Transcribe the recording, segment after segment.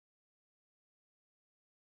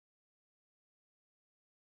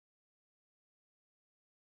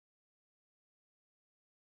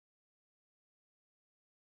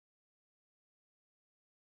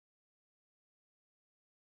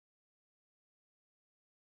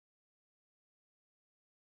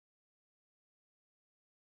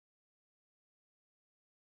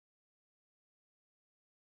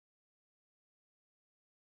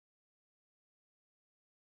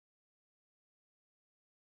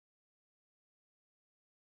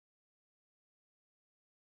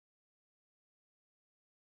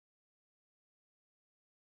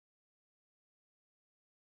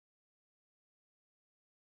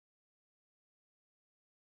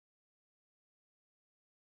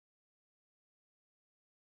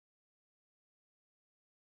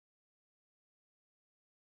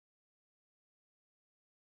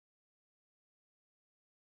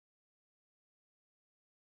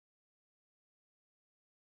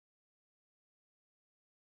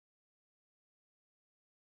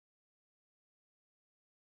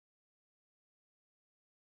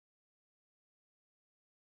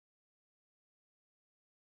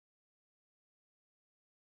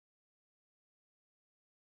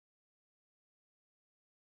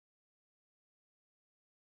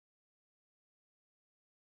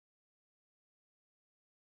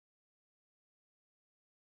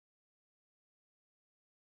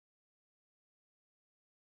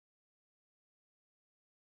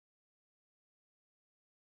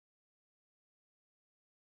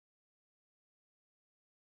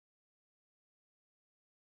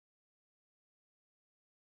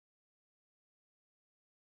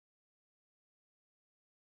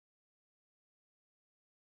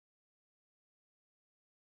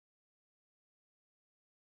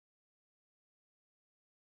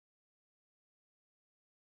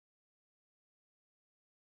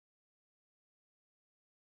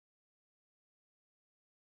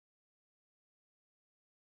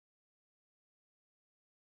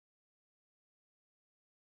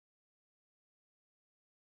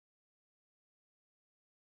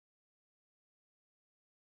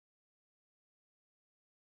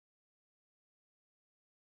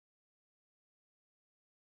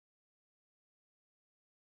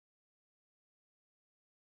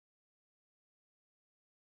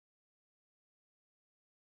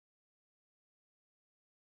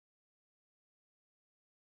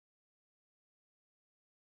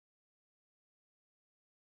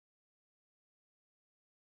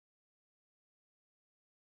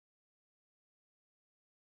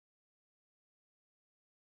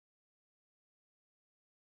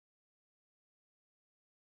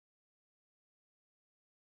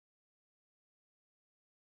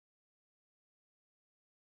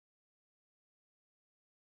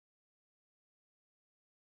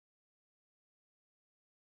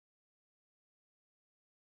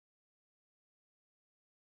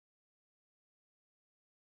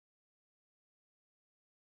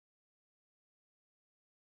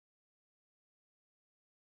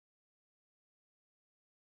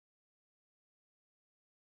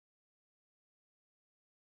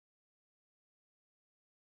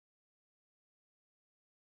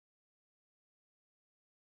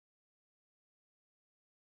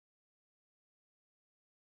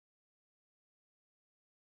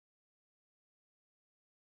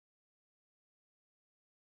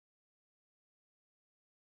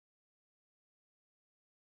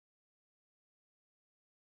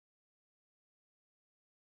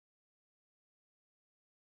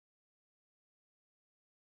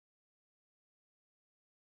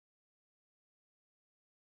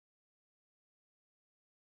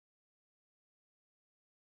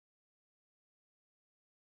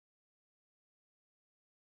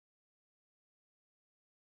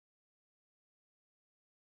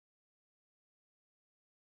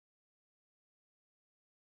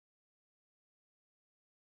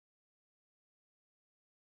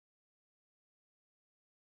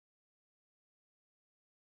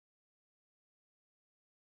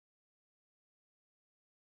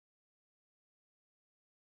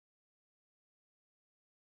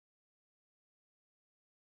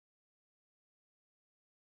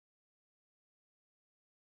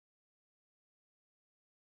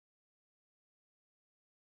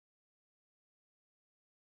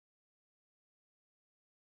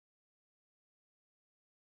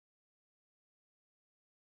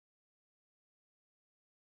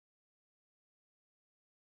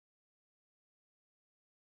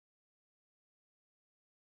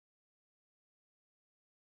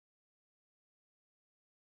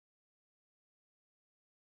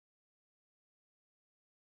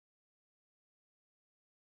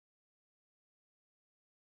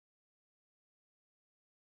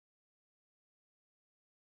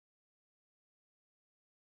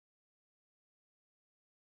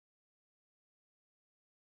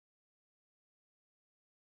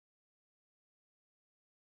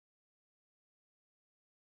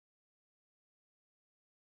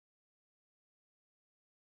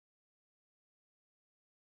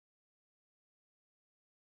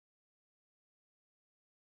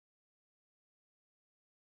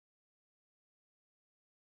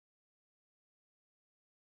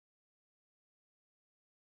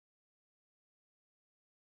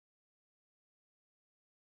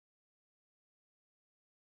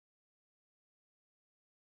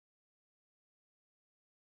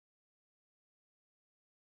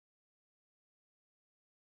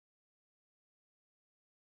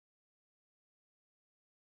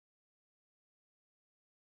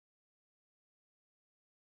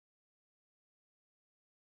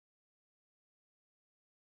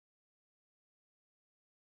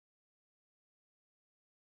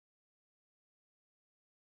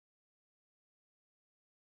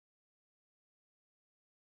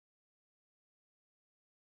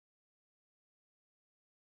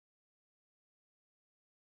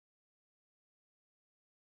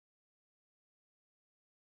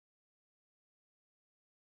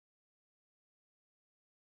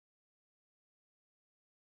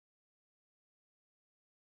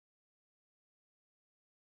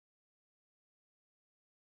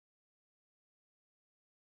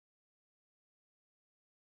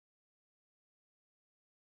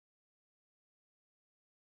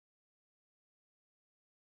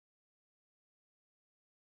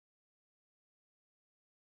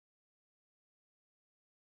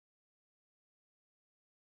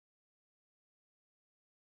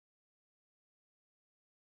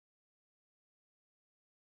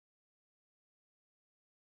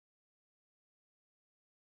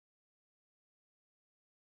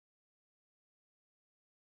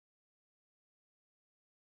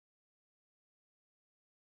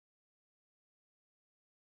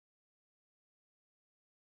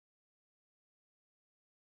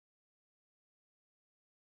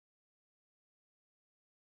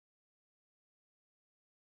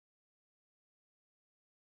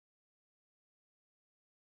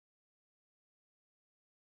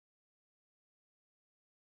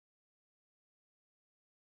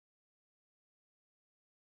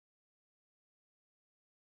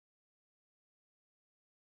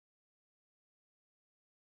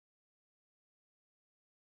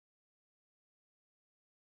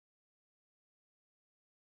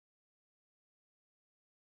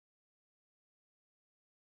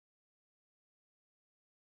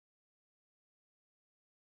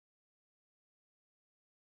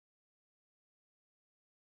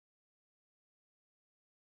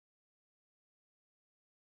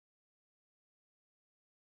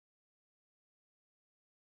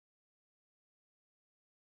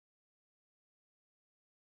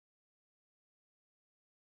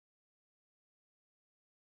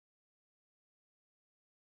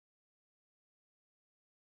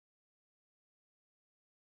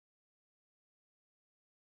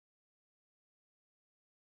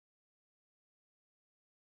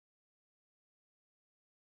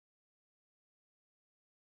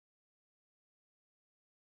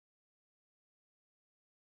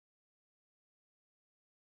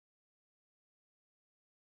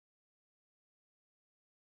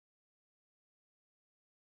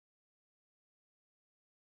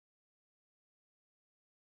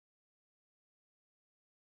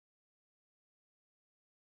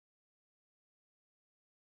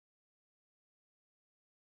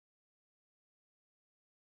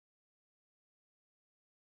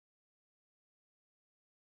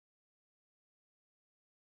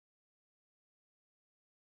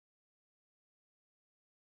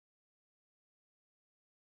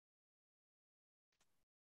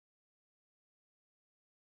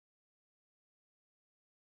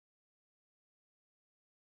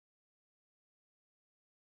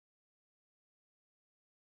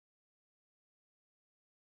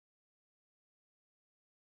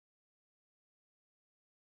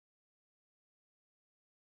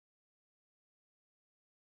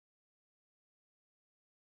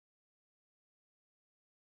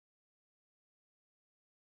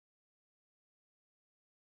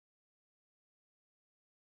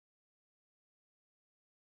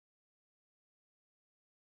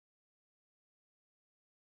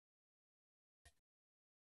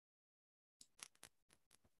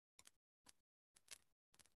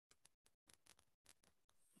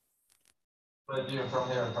you from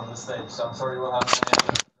here, from the stage. So I'm sorry we'll have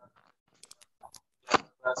any.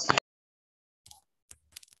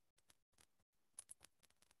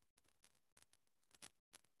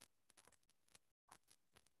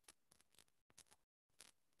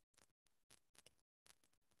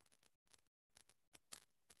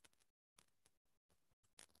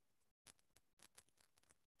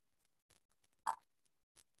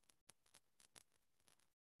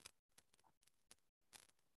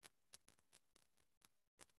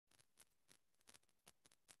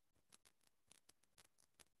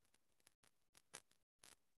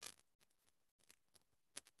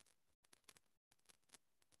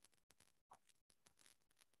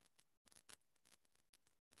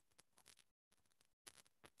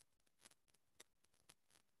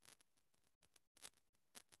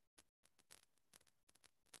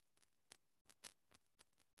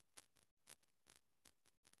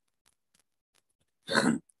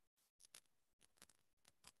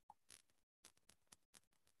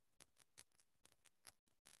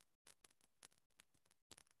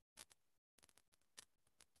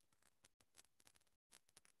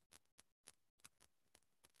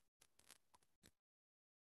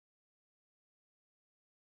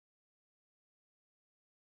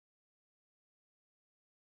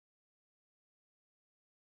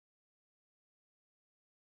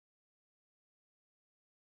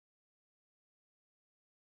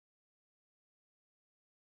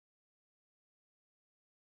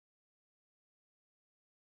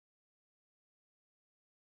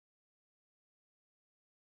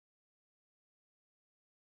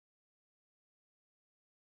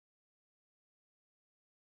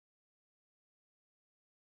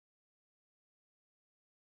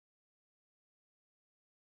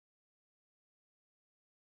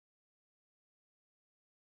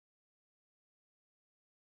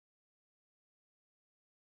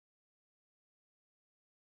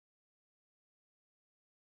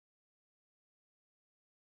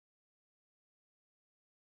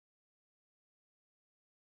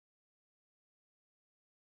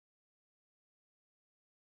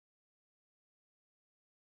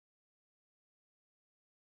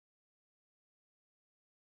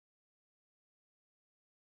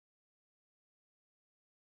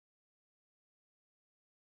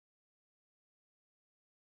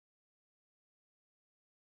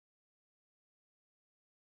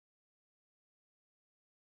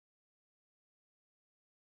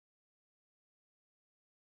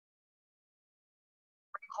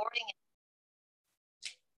 Recording.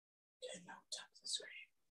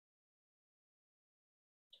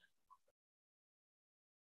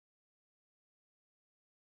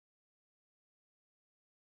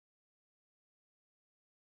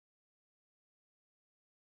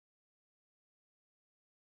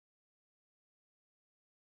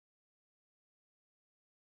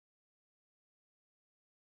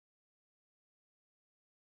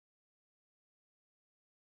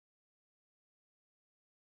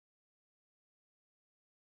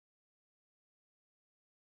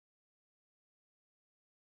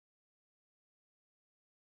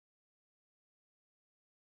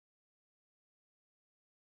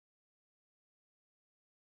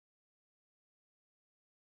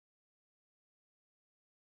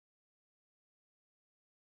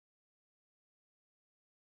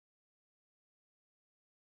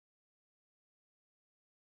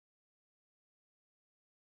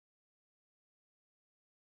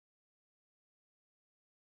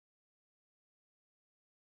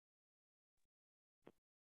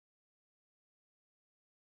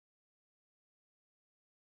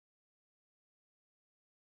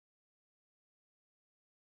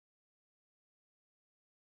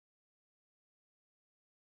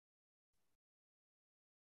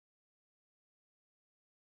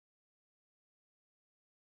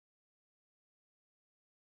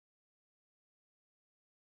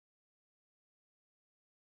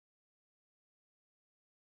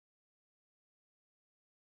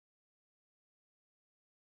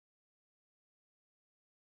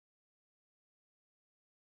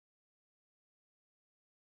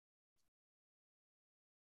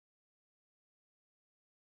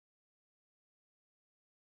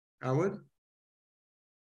 Howard?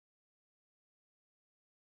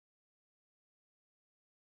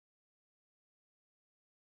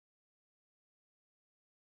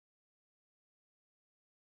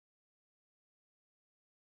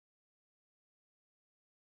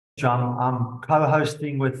 John, I'm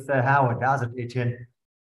co-hosting with Howard. How's it, Etienne?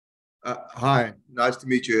 Hi, nice to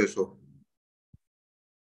meet you, Herschel.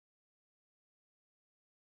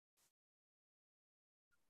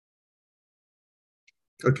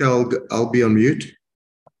 Okay, I'll be on mute.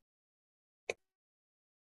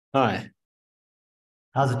 Hi,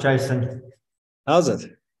 How's it, Jason? how's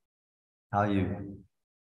it? How are you?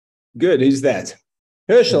 Good. Who's that?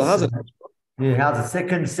 Herschel, It's, how's it? Yeah, how's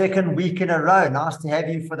the second week in a row? Nice to have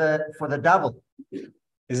you for the double.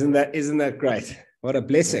 Isn't that great? What a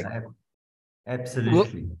blessing. Yeah,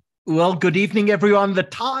 absolutely. Well, good evening, everyone. The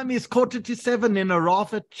time is 6:45 in a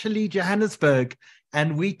rather chilly Johannesburg,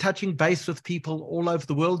 and we're touching base with people all over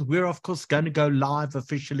the world. We're, of course, going to go live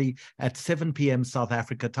officially at 7 p.m. South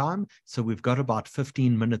Africa time. So we've got about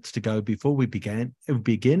 15 minutes to go before we begin.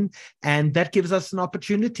 And that gives us an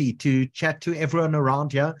opportunity to chat to everyone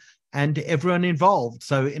around here and everyone involved.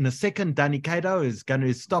 So in a second, Danny Cato is going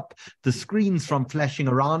to stop the screens from flashing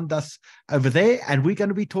around us over there, and we're going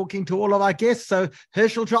to be talking to all of our guests. So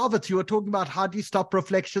Herschel Jarvis, you were talking about how do you stop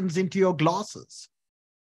reflections into your glasses?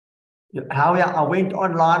 Howie, I went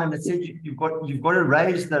online and it said you've got to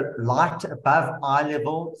raise the light above eye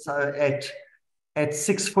level. So at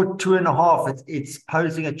 6'2.5", it's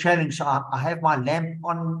posing a challenge. So I have my lamp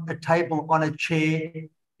on a table on a chair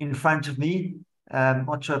in front of me.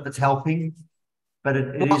 Not sure if it's helping, but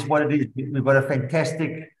it is what it is. We've got a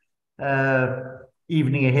fantastic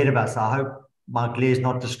evening ahead of us. I hope my glare is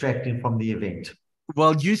not distracting from the event.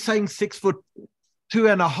 Well, you saying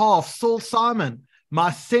 6'2.5", Saul Simon. My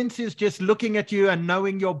sense is just looking at you and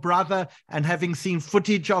knowing your brother and having seen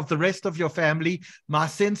footage of the rest of your family, my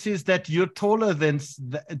sense is that you're taller than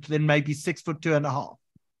maybe 6'2.5".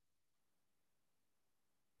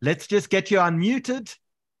 Let's just get you unmuted.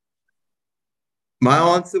 My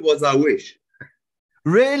answer was I wish.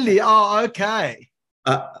 Really? Oh, okay.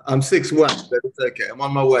 I'm 6'1", but it's okay. I'm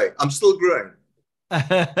on my way. I'm still growing.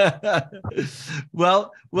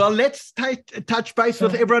 well, let's touch base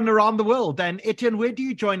with everyone around the world. And Etienne, where do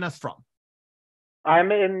you join us from? I'm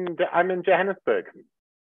in Johannesburg.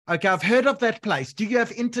 Okay, I've heard of that place. Do you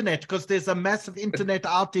have internet? Because there's a massive internet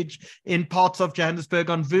outage in parts of Johannesburg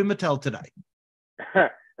on Vumatel today.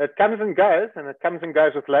 It comes and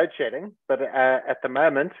goes with load shedding. But at the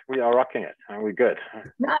moment, we are rocking it, and we're good.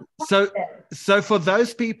 So for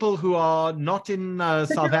those people who are not in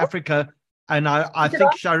South Africa, and I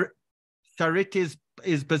think Charit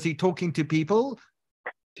is busy talking to people.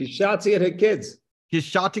 She's shouting at her kids. She's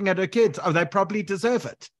shouting at her kids. Oh, they probably deserve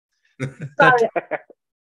it.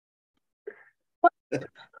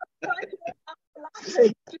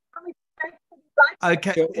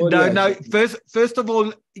 Okay. No. First of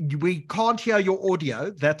all, we can't hear your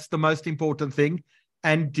audio. That's the most important thing.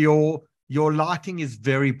 And your lighting is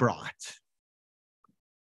very bright.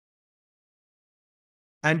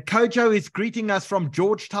 And Kojo is greeting us from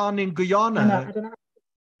Georgetown in Guyana. I don't know.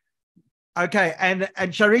 Okay, and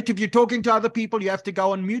Charit, if you're talking to other people, you have to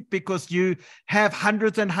go on mute because you have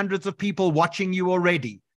hundreds and hundreds of people watching you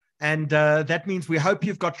already. And that means we hope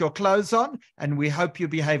you've got your clothes on and we hope you're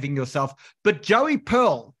behaving yourself. But Joey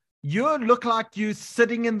Pearl, you look like you're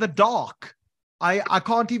sitting in the dark. I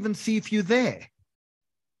can't even see if you're there.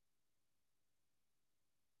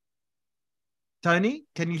 Tony,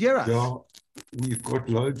 can you hear us? Yeah, we've got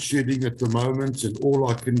load shedding at the moment, and all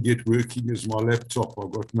I can get working is my laptop.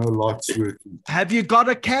 I've got no lights working. Have you got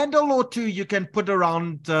a candle or two you can put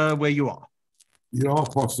around where you are? Yeah,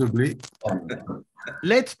 possibly.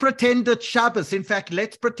 Let's pretend it's Shabbos. In fact,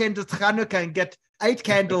 let's pretend it's Hanukkah and get 8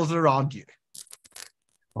 candles around you.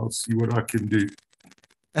 I'll see what I can do.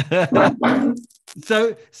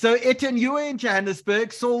 So Etienne, you were in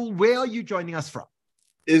Johannesburg. Saul, where are you joining us from?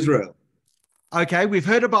 Israel. Okay, we've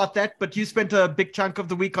heard about that, but you spent a big chunk of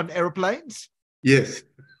the week on airplanes? Yes.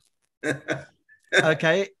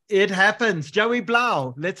 Okay, it happens. Joey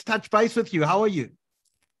Blau, let's touch base with you. How are you?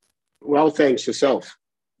 Well, thanks. Yourself?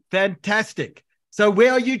 Fantastic. So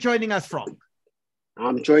where are you joining us from?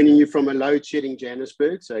 I'm joining you from a load shedding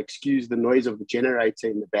Johannesburg, so excuse the noise of the generator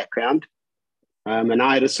in the background. And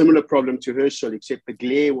I had a similar problem to Herschel, except the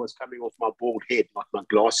glare was coming off my bald head, not my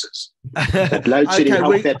glasses. But load shedding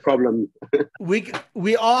helped that problem.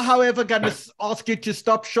 we are, however, going to ask you to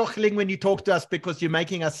stop schochling when you talk to us because you're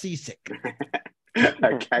making us seasick.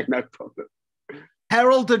 Okay, no problem.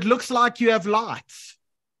 Harold, it looks like you have lights.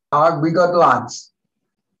 We got lights.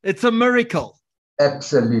 It's a miracle.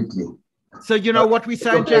 Absolutely. So you know what we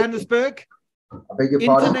say in Johannesburg? I beg your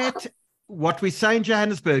pardon? Internet, what we say in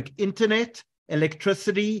Johannesburg, internet,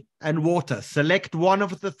 electricity, and water. Select one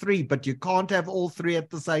of the 3, but you can't have all 3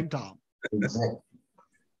 at the same time. Exactly.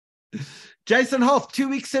 Jason Hoff, 2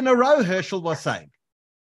 weeks in a row, Herschel was saying.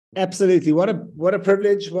 Absolutely. What a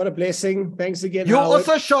privilege. What a blessing. Thanks again, You're Howard.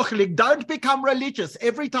 also shockling. Don't become religious.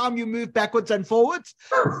 Every time you move backwards and forwards,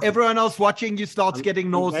 everyone else watching you starts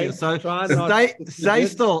getting nauseous. So stay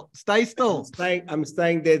still. Stay still. I'm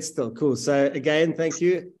staying dead still. Cool. So again, thank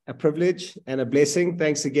you. A privilege and a blessing.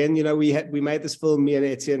 Thanks again. You know, we made this film, me and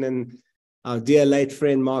Etienne and our dear late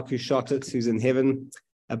friend Mark, who shot it, who's in heaven,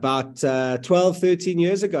 about 12, 13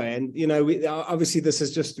 years ago. And, you know, obviously this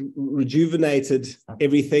has just rejuvenated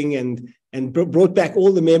everything and brought back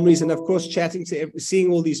all the memories. And of course, seeing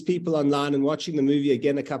all these people online and watching the movie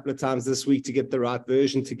again a couple of times this week to get the right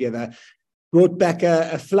version together, brought back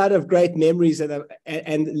a flood of great memories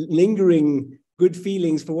and lingering good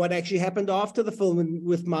feelings for what actually happened after the film and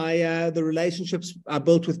with the relationships I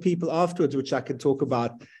built with people afterwards, which I could talk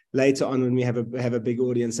about later on when we have a big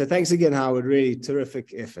audience. So thanks again, Howard. Really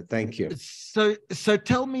terrific effort. Thank you. So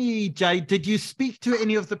tell me, Jay, did you speak to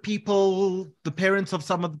any of the people, the parents of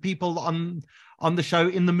some of the people on the show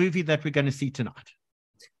in the movie that we're going to see tonight?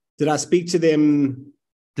 Did I speak to them?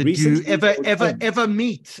 Did recently? you ever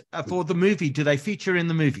meet for the movie? Do they feature in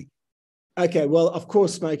the movie? Okay, well, of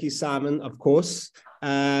course, Smokey Simon, of course.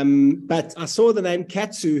 But I saw the name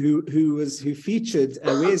Katsu, who featured.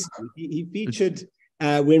 He featured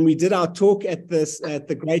when we did our talk at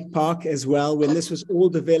the Great Park as well, when this was all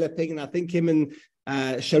developing. And I think him and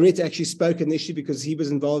Sharet actually spoke initially because he was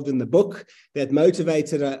involved in the book that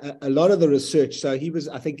motivated a lot of the research. So he was,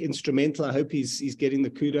 I think, instrumental. I hope he's getting the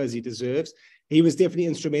kudos he deserves. He was definitely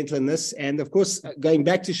instrumental in this. And of course, going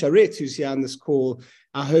back to Sharet, who's here on this call,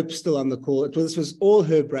 I hope still on the call, this was all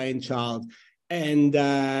her brainchild. And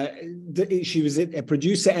she was a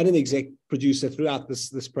producer and an exec producer throughout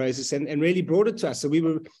this process and really brought it to us. So we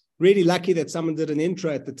were really lucky that someone did an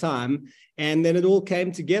intro at the time and then it all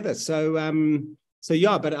came together. So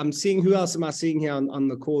yeah, but I'm seeing, who else am I seeing here on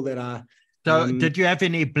the call that I... So did you have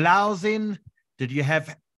any blouse in? Did you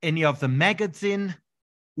have any of the maggots in?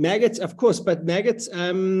 Maggots, of course, but maggots.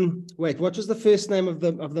 Wait, what was the first name of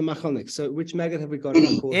the Machalnik? So, which maggot have we got?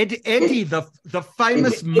 Eddie, the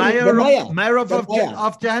famous mayor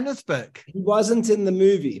of Johannesburg. He wasn't in the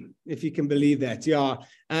movie, if you can believe that. Yeah,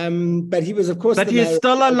 but he was, of course. But he's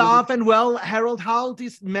still alive and well. Harold, how old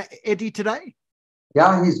is Eddie today?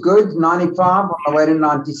 Yeah, he's good. 95 on the way to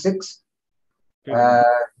 96.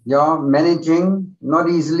 Yeah, managing, not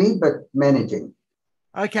easily, but managing.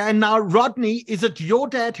 Okay, and now, Rodney, is it your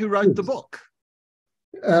dad who wrote the book?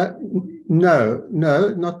 No,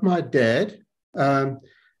 not my dad. I'm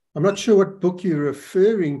not sure what book you're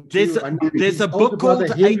referring to. There's a book called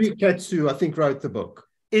Henry Katsu, I think, wrote the book.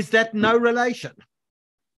 Is that no relation?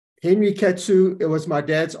 Henry Katsu, it was my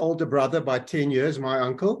dad's older brother by 10 years, my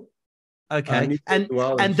uncle. Okay, and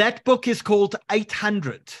that book is called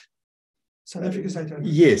 800. South Africa's 800.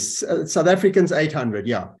 Yes, South African's 800,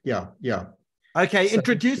 yeah. Okay,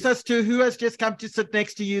 introduce us to who has just come to sit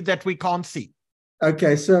next to you that we can't see.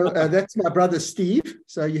 Okay, so that's my brother Steve.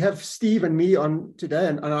 So you have Steve and me on today,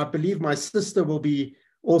 and I believe my sister will be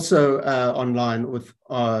also online with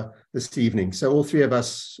this evening. So all three of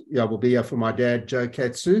us will be here for my dad, Joe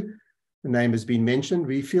Katsu. The name has been mentioned.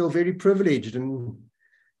 We feel very privileged and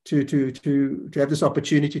to have this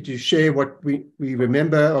opportunity to share what we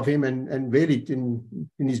remember of him and really in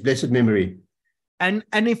his blessed memory. And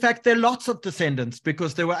in fact, there are lots of descendants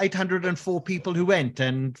because there were 804 people who went.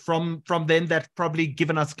 And from then, that's probably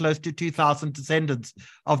given us close to 2,000 descendants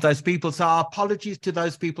of those people. So our apologies to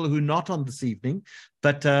those people who are not on this evening.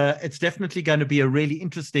 But it's definitely going to be a really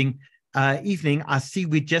interesting evening. I see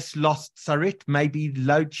we just lost Sarit. Maybe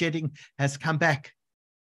load shedding has come back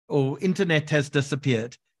or internet has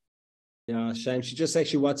disappeared. Yeah, shame. She just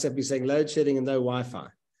actually WhatsApped me saying load shedding and no Wi-Fi.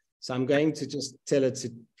 So I'm going to just tell her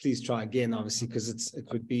to please try again, obviously, because it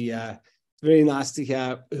would be very nice to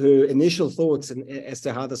hear her initial thoughts as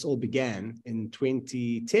to how this all began in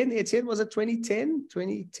 2010. Etienne, was it 2010?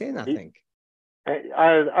 2010, I think.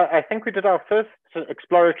 I think we did our first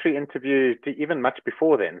exploratory interview even much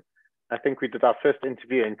before then. I think we did our first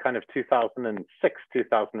interview in kind of 2006,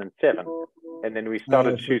 2007. And then we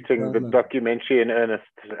started shooting the documentary in earnest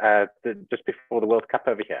just before the World Cup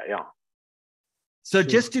over here, yeah. So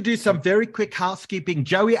just to do some very quick housekeeping,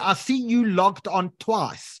 Joey, I see you logged on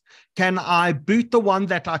twice. Can I boot the one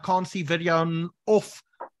that I can't see video on off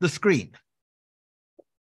the screen?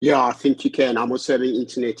 Yeah, I think you can. I'm also having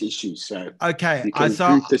internet issues, so okay. You can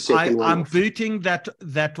boot the second one I'm off. booting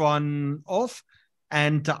that one off,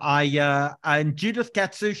 and and Judith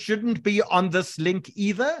Katsu shouldn't be on this link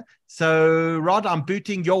either. So, Rod, I'm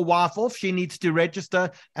booting your wife off. She needs to register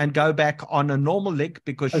and go back on a normal link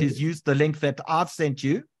because she's used the link that I've sent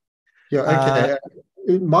you. Yeah, okay.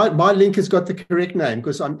 my link has got the correct name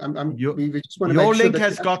because we just want to make your sure link that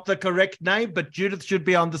has got the correct name, but Judith should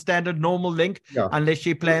be on the standard normal link unless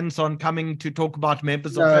she plans on coming to talk about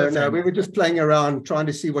members of her family. No, we were just playing around trying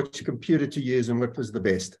to see which computer to use and what was the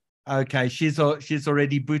best. Okay, she's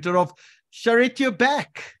already booted off. Sharit, you're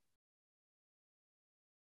back.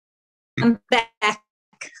 I'm back.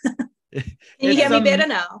 Can you hear me better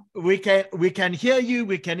now? We can hear you.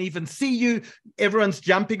 We can even see you. Everyone's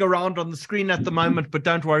jumping around on the screen at the moment, but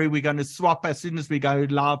don't worry, we're going to swap as soon as we go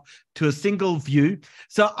live to a single view.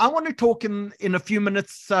 So I want to talk in a few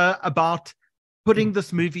minutes about putting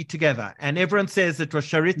this movie together. And everyone says it was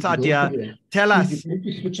Sharit's idea. Tell us.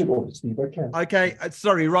 Switch it off, Steve. Okay,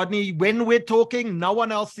 sorry, Rodney. When we're talking, no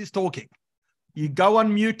one else is talking. You go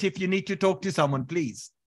on mute if you need to talk to someone,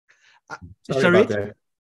 please. Sharit,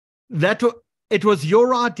 it was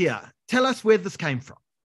your idea. Tell us where this came from.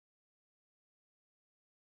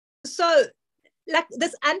 So, like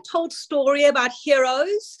this untold story about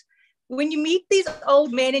heroes, when you meet these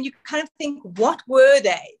old men and you kind of think, what were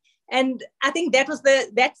they? And I think that's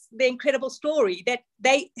the incredible story, that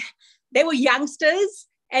they were youngsters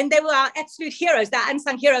and they were our absolute heroes, the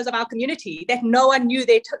unsung heroes of our community, that no one knew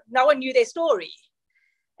their story.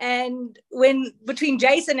 And between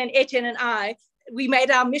Jason and Etienne and I, we made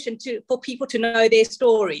our mission for people to know their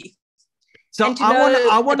story. So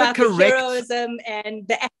I want to correct heroism and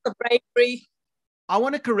the act of bravery. I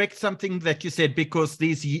want to correct something that you said, because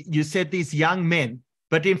you said these young men,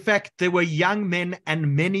 but in fact there were young men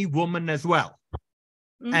and many women as well.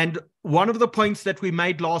 Mm-hmm. And one of the points that we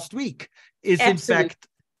made last week is Absolutely.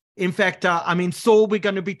 in fact, Saul, we're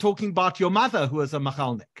going to be talking about your mother, who was a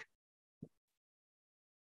Machalnik.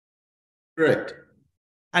 Correct.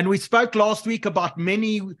 And we spoke last week about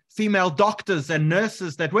many female doctors and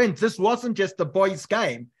nurses that went. This wasn't just a boys'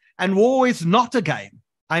 game, and war is not a game.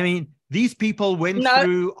 I mean, these people went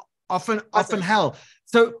through often hell.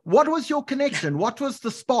 So what was your connection? What was the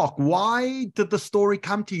spark? Why did the story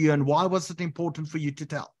come to you, and why was it important for you to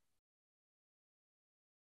tell?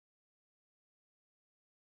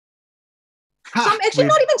 So I'm actually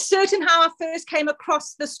not even certain how I first came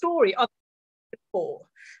across the story of war.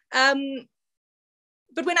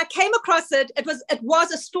 But when I came across it, it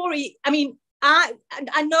was a story. I mean, I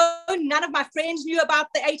know none of my friends knew about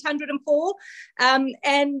the 804,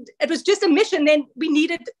 and it was just a mission. Then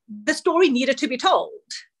the story needed to be told.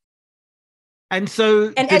 And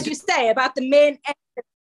as you say about the men,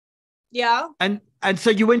 yeah. And so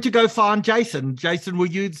you went to go find Jason. Jason, were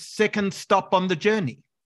you second stop on the journey?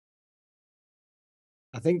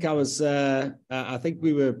 I think I was. I think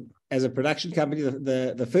we were, as a production company,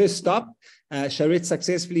 the first stop. Sharit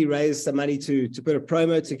successfully raised some money to put a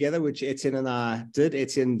promo together, which Etienne and I did.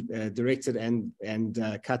 Etienne directed and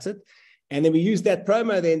cut it, and then we used that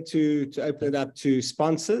promo then to open it up to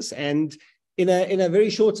sponsors. And in a very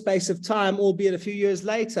short space of time, albeit a few years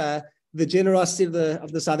later, the generosity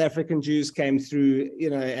of the South African Jews came through,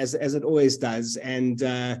 as it always does. And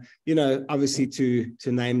obviously to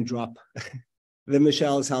name drop. The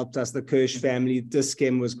Machals helped us, the Kirsch family,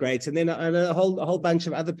 Diskem was great, and then a whole bunch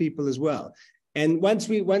of other people as well. And once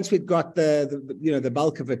we'd got the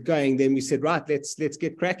bulk of it going, then we said, right, let's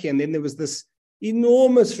get cracking. And then there was this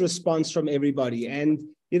enormous response from everybody. And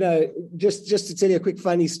just to tell you a quick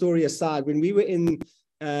funny story aside, when we were in,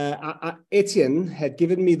 Etienne had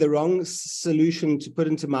given me the wrong solution to put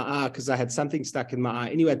into my eye because I had something stuck in my eye.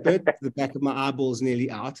 Anyway, it burnt the back of my eyeballs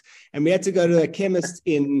nearly out, and we had to go to a chemist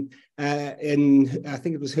in I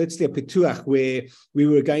think it was Herzliya Pituach, where we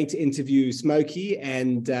were going to interview Smokey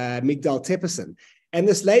and Migdal Tepperson. And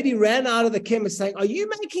this lady ran out of the chemist saying, "Are you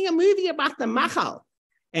making a movie about the Machal?"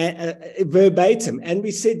 Verbatim. And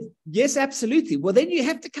we said, yes, absolutely. Well, then you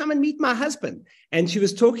have to come and meet my husband. And she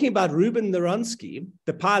was talking about Ruben Naronsky,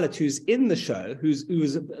 the pilot who's in the show, who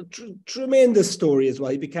was a tremendous story as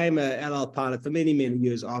well. He became an LL pilot for many, many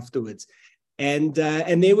years afterwards. And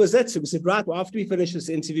there was that. So we said, right, well, after we finish this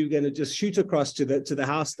interview, we're going to just shoot across to the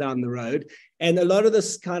house down the road. And a lot of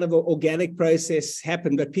this kind of organic process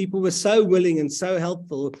happened, but people were so willing and so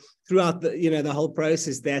helpful throughout the whole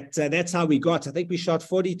process that that's how we got. I think we shot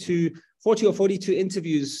 40 or 42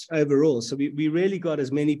 interviews overall. So we really got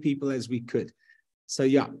as many people as we could. So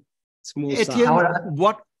yeah, small size.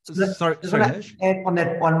 Sorry. Add on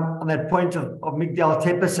that point of Migdal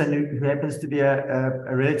Tepperson, who happens to be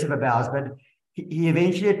a relative of ours, but he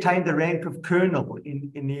eventually attained the rank of colonel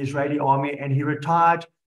in the Israeli army, and he retired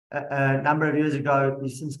a number of years ago.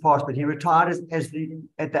 He's since passed, but he retired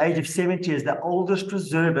at the age of 70 as the oldest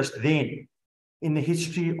reservist then in the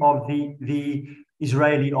history of the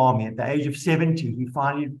Israeli army. At the age of 70, he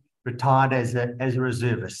finally retired as a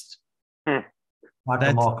reservist. Quite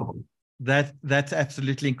remarkable. That's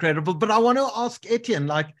absolutely incredible. But I want to ask Etienne,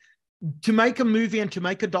 like, to make a movie and to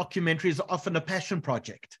make a documentary is often a passion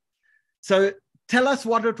project. So tell us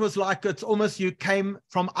what it was like. It's almost you came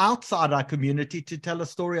from outside our community to tell a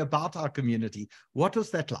story about our community. What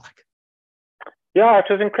was that like? Yeah, it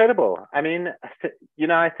was incredible. I mean, you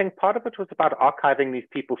know, I think part of it was about archiving these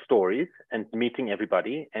people's stories and meeting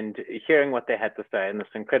everybody and hearing what they had to say and this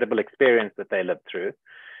incredible experience that they lived through.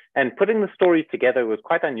 And putting the story together was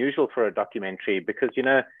quite unusual for a documentary because, you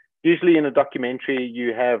know, usually in a documentary,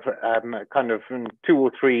 you have kind of 2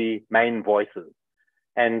 or 3 main voices.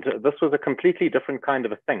 And this was a completely different kind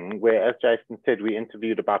of a thing where, as Jason said, we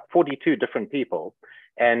interviewed about 42 different people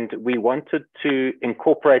and we wanted to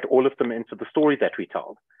incorporate all of them into the story that we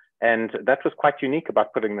told. And that was quite unique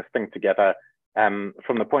about putting this thing together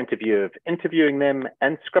from the point of view of interviewing them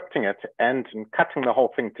and scripting it and cutting the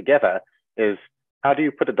whole thing together is how do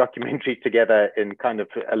you put a documentary together in kind of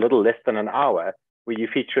a little less than an hour where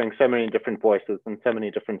you're featuring so many different voices and so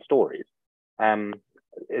many different stories?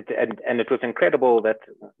 It was incredible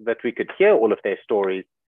that we could hear all of their stories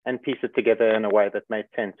and piece it together in a way that made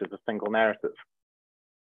sense as a single narrative.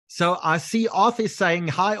 So I see Arthur saying,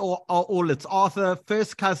 hi, all. It's Arthur,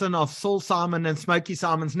 first cousin of Saul Simon and Smokey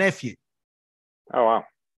Simon's nephew. Oh,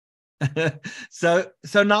 wow.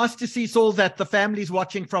 So nice to see, Saul, that the family's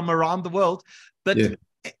watching from around the world. But yeah.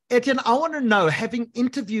 Etienne, I want to know, having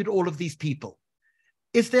interviewed all of these people,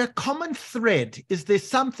 is there a common thread? Is there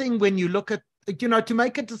something when you look at, you know, to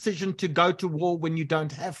make a decision to go to war when you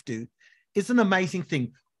don't have to is an amazing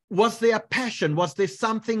thing. Was there a passion? Was there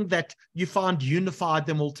something that you found unified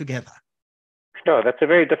them all together? No, that's a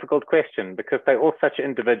very difficult question because they're all such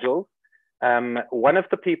individuals. One of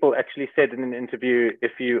the people actually said in an interview,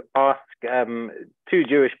 if you ask 2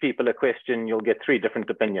 Jewish people a question, you'll get 3 different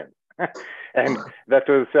opinions. And that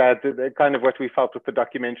was kind of what we felt with the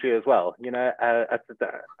documentary as well. You know,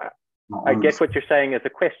 I get what you're saying as a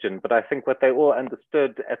question, but I think what they all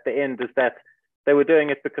understood at the end is that they were doing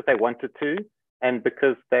it because they wanted to, and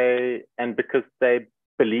because they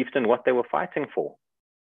believed in what they were fighting for.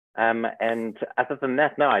 And other than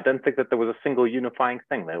that, no, I don't think that there was a single unifying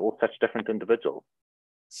thing. They're all such different individuals.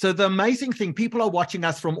 So the amazing thing, people are watching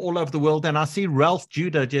us from all over the world, and I see Ralph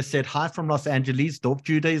Judah just said, hi from Los Angeles. Dorf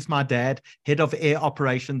Judah is my dad, head of air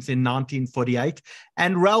operations in 1948.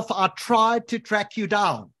 And Ralph, I tried to track you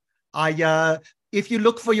down. If you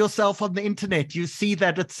look for yourself on the internet, you see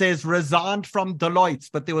that it says resigned from Deloitte,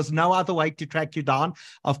 but there was no other way to track you down.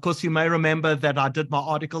 Of course, you may remember that I did my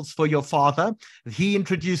articles for your father. He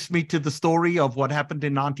introduced me to the story of what happened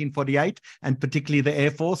in 1948, and particularly the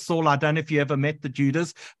Air Force. Saul, I don't know if you ever met the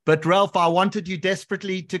Judahs, but Ralph, I wanted you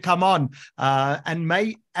desperately to come on, and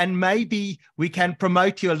maybe we can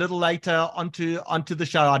promote you a little later onto the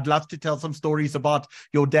show. I'd love to tell some stories about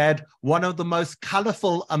your dad, one of the most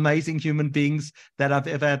colorful, amazing human beings that I've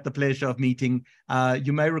ever had the pleasure of meeting.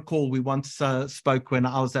 You may recall we once spoke when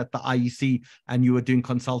I was at the IEC and you were doing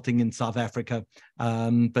consulting in South Africa,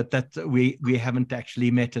 but that we haven't actually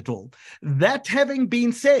met at all. That having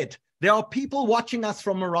been said, there are people watching us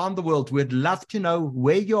from around the world. We'd love to know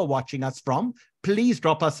where you're watching us from. Please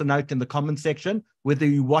drop us a note in the comment section, whether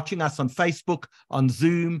you're watching us on Facebook, on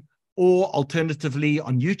Zoom, or alternatively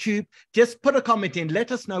on YouTube. Just put a comment in,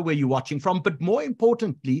 let us know where you're watching from. But more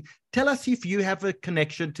importantly, tell us if you have a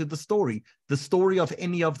connection to the story of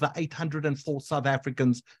any of the 804 South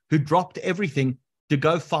Africans who dropped everything to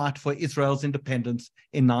go fight for Israel's independence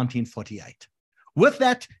in 1948. With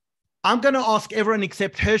that, I'm going to ask everyone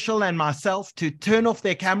except Herschel and myself to turn off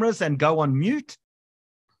their cameras and go on mute.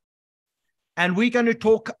 And we're going to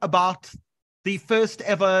talk about the first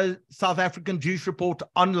ever South African Jewish Report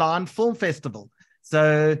online film festival.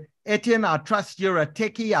 So, Etienne, I trust you're a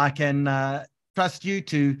techie. I can trust you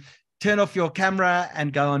to turn off your camera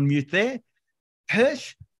and go on mute there.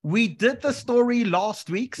 Hirsch, we did the story last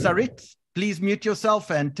week. Sarit, please mute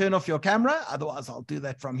yourself and turn off your camera. Otherwise, I'll do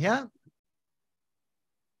that from here.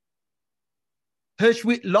 Hirsch,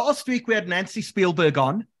 last week we had Nancy Spielberg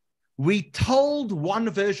on. We told one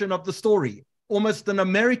version of the story, almost an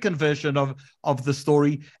American version of the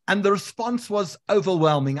story, and the response was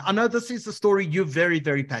overwhelming. I know this is a story you're very,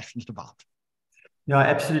 very passionate about. Yeah,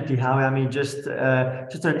 absolutely, Howie. I mean, just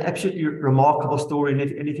an absolutely remarkable story.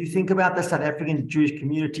 And if you think about the South African Jewish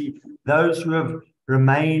community, those who have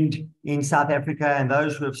remained in South Africa and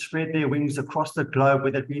those who have spread their wings across the globe,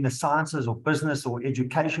 whether it be in the sciences or business or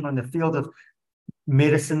education or in the field of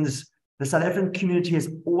medicines, the South African community has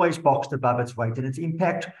always boxed above its weight, and its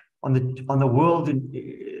impact on the world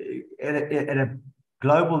at a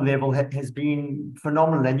global level has been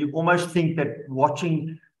phenomenal. And you almost think that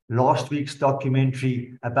watching last week's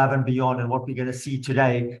documentary, Above and Beyond, and what we're going to see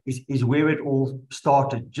today is where it all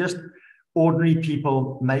started. Just ordinary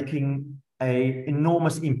people making an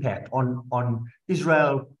enormous impact on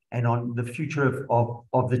Israel and on the future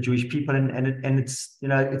of the Jewish people. And it's, you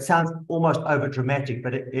know, it sounds almost over dramatic,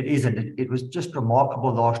 but it isn't. It was just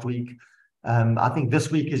remarkable last week. I think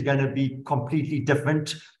this week is going to be completely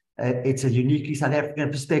different. It's a uniquely South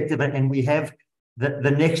African perspective, and we have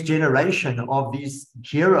the next generation of these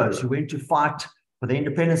heroes who went to fight for the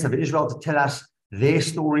independence of Israel to tell us their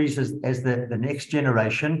stories as the next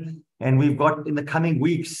generation. And we've got in the coming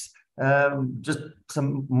weeks just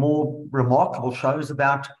some more remarkable shows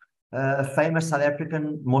about a famous South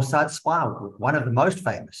African Mossad spy, one of the most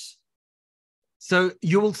famous. So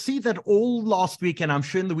you will see that all last week, and I'm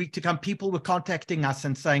sure in the week to come, people were contacting us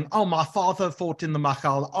and saying, oh, my father fought in the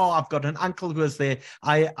Machal. Oh, I've got an uncle who was there.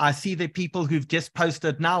 I see the people who've just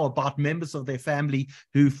posted now about members of their family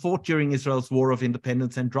who fought during Israel's War of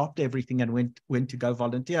Independence and dropped everything and went to go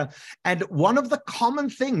volunteer. And one of the common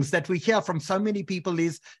things that we hear from so many people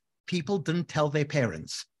is people didn't tell their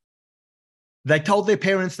parents. They told their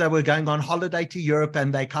parents they were going on holiday to Europe,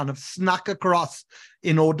 and they kind of snuck across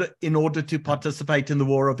in order to participate in the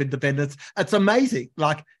War of Independence. It's amazing.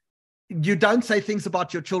 Like, you don't say things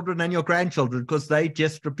about your children and your grandchildren because they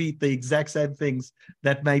just repeat the exact same things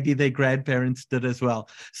that maybe their grandparents did as well.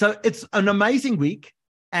 So it's an amazing week.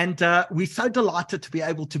 And we're so delighted to be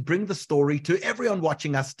able to bring the story to everyone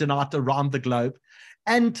watching us tonight around the globe.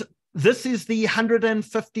 And this is the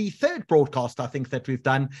 153rd broadcast, I think, that we've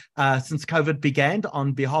done since COVID began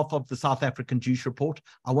on behalf of the South African Jewish Report.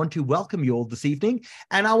 I want to welcome you all this evening,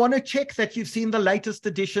 and I want to check that you've seen the latest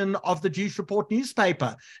edition of the Jewish Report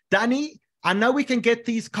newspaper. Danny, I know we can get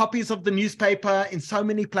these copies of the newspaper in so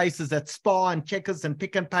many places at Spar and Checkers and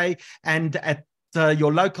Pick and Pay and at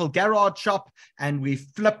your local garage shop, and we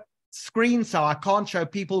flip screen, so I can't show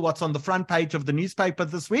people what's on the front page of the newspaper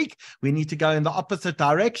this week. We need to go in the opposite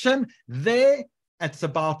direction. There, it's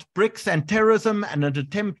about BRICS and terrorism and an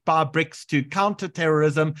attempt by BRICS to counter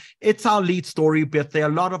terrorism. It's our lead story, but there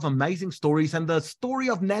are a lot of amazing stories. And the story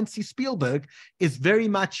of Nancy Spielberg is very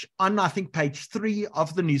much on, I think, page 3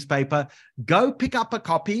 of the newspaper. Go pick up a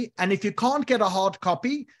copy. And if you can't get a hard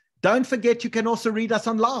copy, don't forget, you can also read us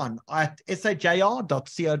online at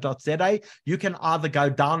sajr.co.za. You can either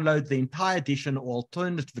go download the entire edition or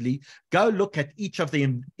alternatively, go look at each of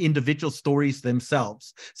the individual stories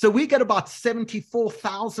themselves. So we get about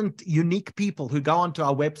 74,000 unique people who go onto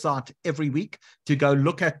our website every week to go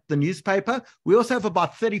look at the newspaper. We also have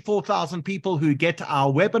about 34,000 people who get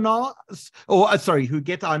our webinars, who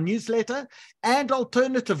get our newsletter. And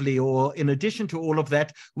alternatively, or in addition to all of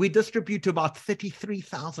that, we distribute to about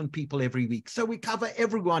 33,000 people every week. So we cover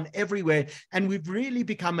everyone everywhere, and we've really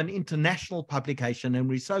become an international publication, and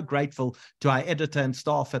we're so grateful to our editor and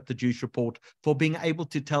staff at the Jewish Report for being able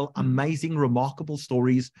to tell amazing, remarkable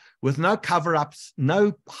stories with no cover-ups,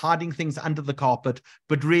 no hiding things under the carpet,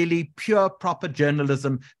 but really pure, proper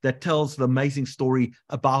journalism that tells the amazing story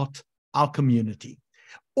about our community.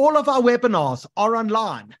 All of our webinars are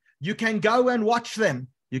online. You can go and watch them.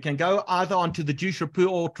 You can go either onto the Jewish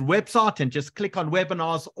Report website and just click on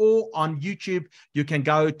webinars, or on YouTube, you can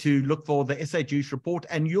go to look for the SA Jewish Report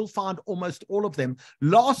and you'll find almost all of them.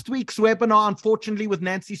 Last week's webinar, unfortunately, with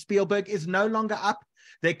Nancy Spielberg is no longer up.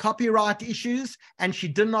 There are copyright issues, and she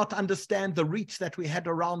did not understand the reach that we had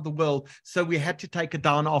around the world. So we had to take it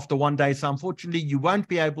down after one day. So unfortunately, you won't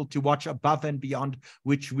be able to watch Above and Beyond,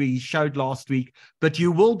 which we showed last week. But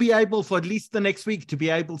you will be able, for at least the next week, to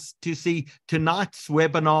be able to see tonight's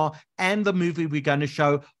webinar and the movie we're going to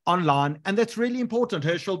show online. And that's really important,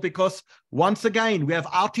 Herschel, because once again, we have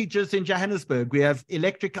outages in Johannesburg. We have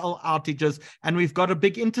electrical outages, and we've got a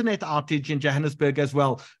big internet outage in Johannesburg as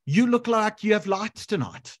well. You look like you have lights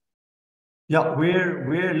tonight. Yeah,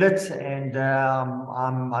 we're lit, and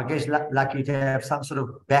I guess lucky to have some sort of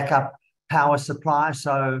backup power supply.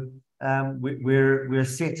 So we're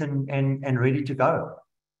set and ready to go.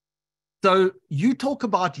 So you talk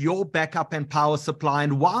about your backup and power supply,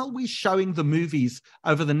 and while we're showing the movies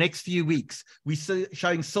over the next few weeks, we're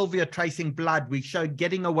showing Sylvia Tracing Blood, we show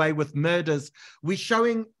Getting Away with Murders, we're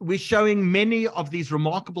showing many of these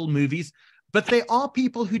remarkable movies, but there are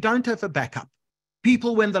people who don't have a backup.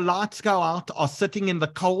 People, when the lights go out, are sitting in the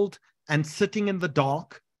cold and sitting in the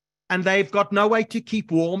dark, and they've got no way to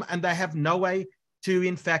keep warm, and they have no way to,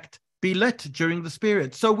 in fact, be lit during this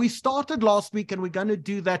period. So we started last week, and we're going to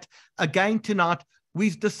do that again tonight.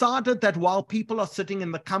 We've decided that while people are sitting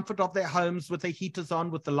in the comfort of their homes with their heaters on,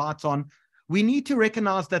 with the lights on, we need to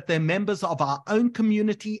recognize that they're members of our own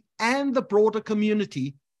community and the broader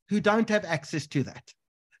community who don't have access to that.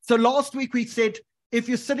 So last week we said, if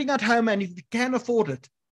you're sitting at home and if you can afford it,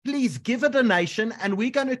 please give a donation, and we're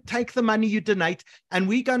going to take the money you donate and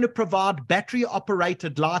we're going to provide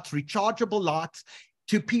battery-operated lights, rechargeable lights,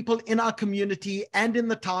 to people in our community and in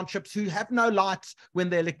the townships who have no lights when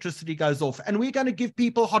the electricity goes off. And we're going to give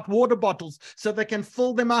people hot water bottles so they can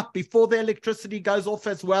fill them up before the electricity goes off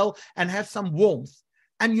as well and have some warmth.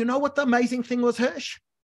 And you know what the amazing thing was, Hirsch?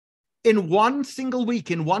 In one single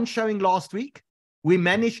week, in one showing last week, we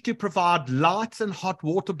managed to provide lights and hot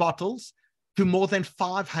water bottles to more than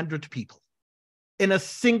 500 people in a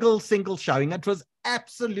single showing. It was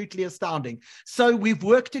absolutely astounding. So we've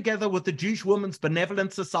worked together with the Jewish Women's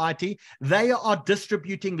Benevolent Society. They are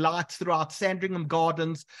distributing lights throughout Sandringham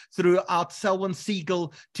Gardens, throughout Selwyn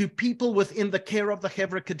Siegel, to people within the care of the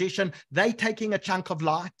Hevra Kaddish. They're taking a chunk of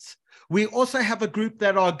lights. We also have a group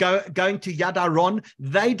that are going to Yad Aron.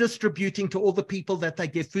 They're distributing to all the people that they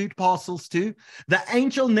give food parcels to. The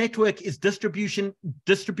Angel Network is distributing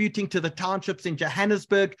to the townships in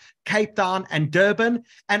Johannesburg, Cape Town, and Durban.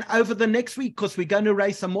 And over the next week, because we're going to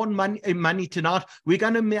raise some more money tonight, we're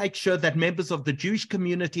going to make sure that members of the Jewish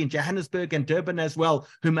community in Johannesburg and Durban as well,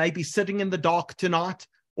 who may be sitting in the dark tonight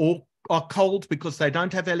or are cold because they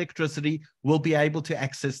don't have electricity, will be able to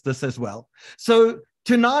access this as well. So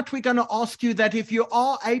tonight, we're going to ask you that if you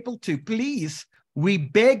are able to, please, we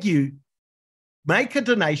beg you, make a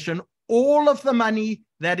donation. All of the money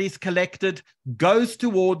that is collected goes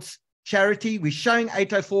towards charity. We're showing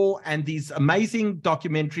 804 and these amazing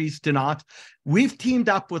documentaries tonight. We've teamed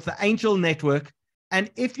up with the Angel Network, and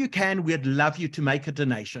if you can, we'd love you to make a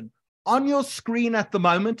donation. On your screen at the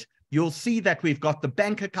moment, you'll see that we've got the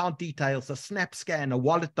bank account details, a snap scan, a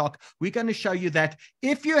wallet doc. We're going to show you that.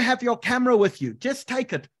 If you have your camera with you, just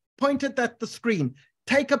take it, point it at the screen,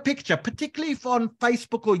 take a picture, particularly if on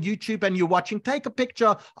Facebook or YouTube and you're watching, take a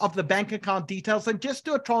picture of the bank account details and just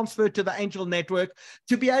do a transfer to the Angel Network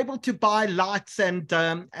to be able to buy lights and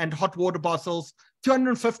hot water bottles.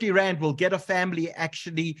 250 Rand will get a family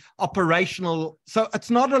actually operational. So it's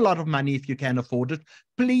not a lot of money if you can afford it.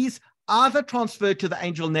 Please, either transfer to the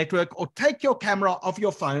Angel Network or take your camera of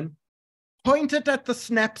your phone, point it at the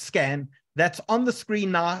snap scan that's on the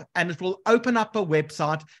screen now, and it will open up a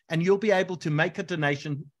website and you'll be able to make a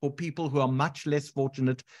donation for people who are much less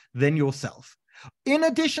fortunate than yourself. In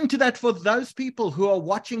addition to that, for those people who are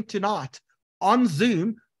watching tonight on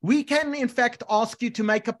Zoom, we can in fact ask you to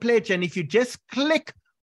make a pledge. And if you just click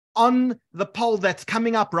on the poll that's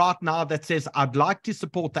coming up right now that says, I'd like to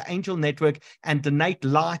support the Angel Network and donate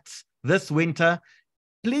lights this winter,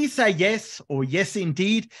 please say yes or yes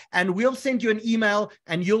indeed, and we'll send you an email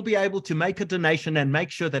and you'll be able to make a donation and make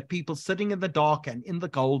sure that people sitting in the dark and in the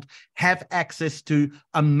cold have access to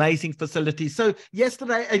amazing facilities. So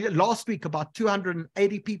last week, about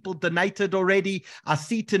 280 people donated already. I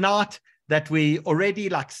see tonight that we already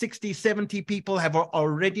like 60, 70 people have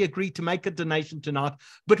already agreed to make a donation tonight,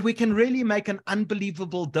 but we can really make an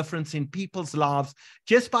unbelievable difference in people's lives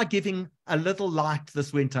just by giving a little light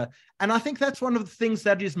this winter. And I think that's one of the things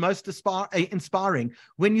that is most inspiring.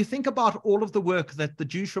 When you think about all of the work that the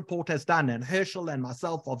Jewish Report has done, and Herschel and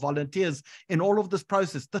myself are volunteers in all of this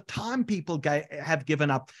process, the time people have given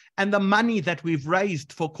up and the money that we've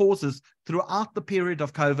raised for causes throughout the period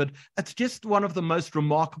of COVID, it's just one of the most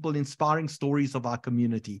remarkable, inspiring stories of our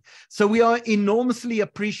community. So we are enormously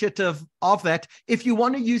appreciative of that. If you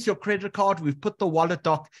want to use your credit card, we've put the wallet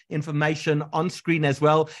doc information on screen as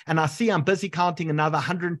well. And I see I'm busy counting another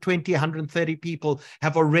 120, 130 people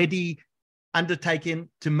have already undertaken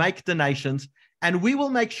to make donations. And we will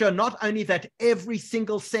make sure not only that every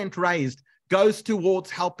single cent raised goes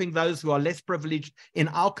towards helping those who are less privileged in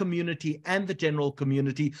our community and the general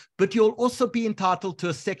community, but you'll also be entitled to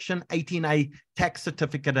a Section 18A tax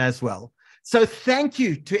certificate as well. So thank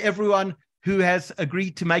you to everyone who has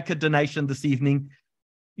agreed to make a donation this evening.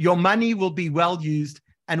 Your money will be well used,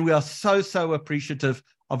 and we are so appreciative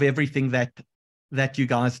of everything that you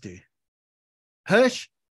guys do. Hirsch,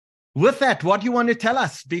 with that, what do you want to tell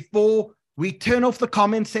us before we turn off the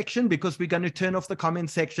comment section? Because we're going to turn off the comment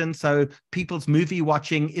section so people's movie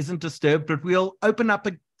watching isn't disturbed, but we'll open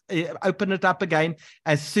it up again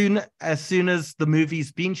as soon as the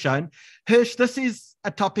movie's been shown. Hirsch, this is a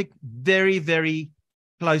topic very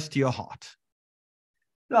close to your heart.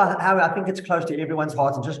 No, I think it's close to everyone's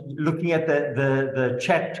heart. And just looking at the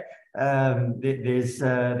chat, there's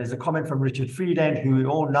a comment from Richard Friedland, who we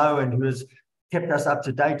all know and who has kept us up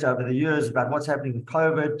to date over the years about what's happening with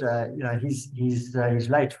COVID. His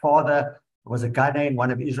late father was a gunner in one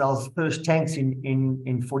of Israel's first tanks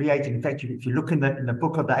in 48. In fact, if you look in the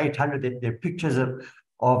book of the 800, there are pictures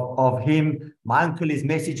of him. My uncle is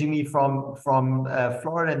messaging me from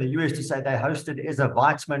Florida and the US to say they hosted Ezra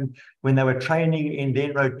Weitzman when they were training in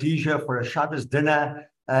then Rhodesia for a Shabbos dinner,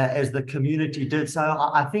 as the community did. So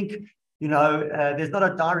I think, you know, there's not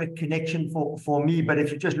a direct connection for me, but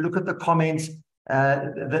if you just look at the comments,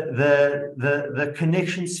 the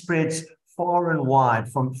connection spreads far and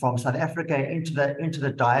wide from South Africa into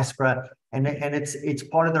the diaspora, and it's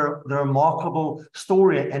part of the remarkable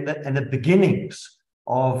story and the beginnings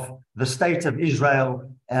of the state of Israel,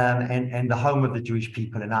 and the home of the Jewish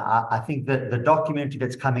people. And I think that the documentary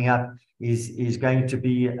that's coming up is going to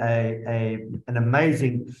be an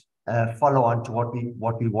amazing follow-on to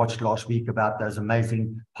what we watched last week about those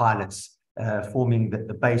amazing pilots forming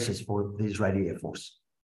the basis for the Israeli Air Force.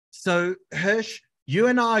 So, Hirsch, you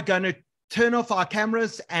and I are going to turn off our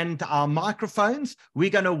cameras and our microphones. We're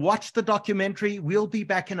going to watch the documentary. We'll be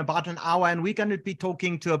back in about an hour, and we're going to be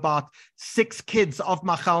talking to about 6 kids of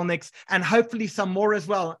Machalniks and hopefully some more as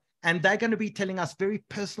well. And they're going to be telling us very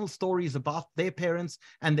personal stories about their parents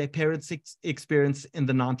and their parents' experience in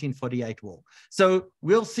the 1948 war. So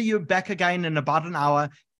we'll see you back again in about an hour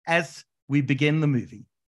as we begin the movie.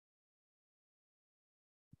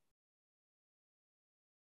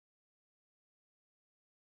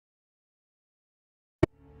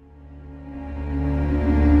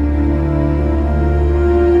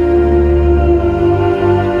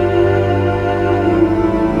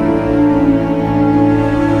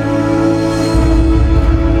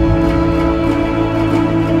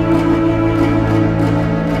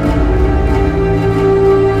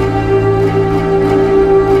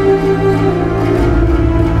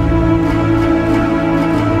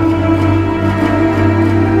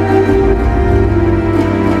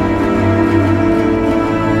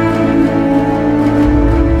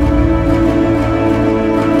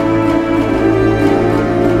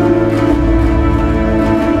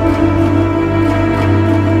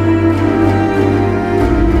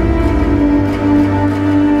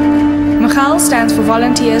 Stands for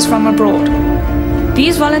Volunteers from Abroad.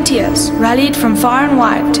 These volunteers rallied from far and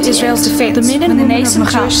wide to Israel's defense. The men and women of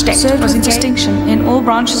Machal served with distinction in all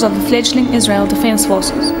branches of the fledgling Israel Defense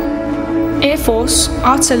Forces: Air Force,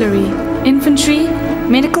 Artillery, Infantry,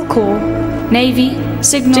 Medical Corps, Navy,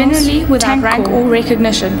 Signals, generally without rank or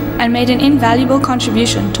recognition, and made an invaluable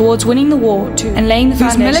contribution towards winning the war and laying the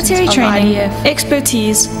foundations military training,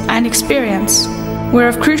 expertise, and experience were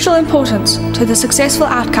of crucial importance to the successful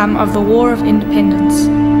outcome of the War of Independence.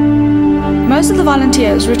 Most of the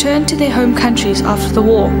volunteers returned to their home countries after the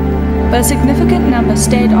war, but a significant number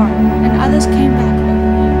stayed on and others came back.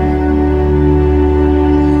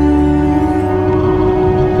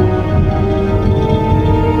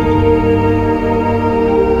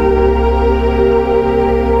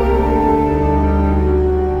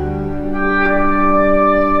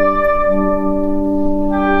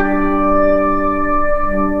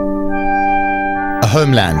 A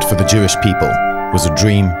homeland for the Jewish people was a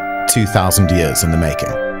dream 2,000 years in the making.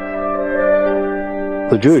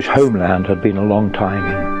 The Jewish homeland had been a long time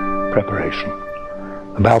in preparation.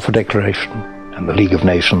 The Balfour Declaration and the League of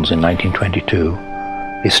Nations in 1922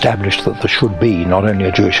 established that there should be not only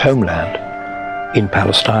a Jewish homeland in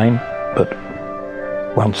Palestine, but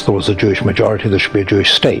once there was a Jewish majority, there should be a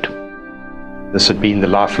Jewish state. This had been the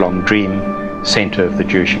lifelong dream, center of the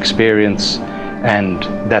Jewish experience, and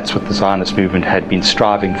that's what the Zionist movement had been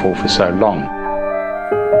striving for so long.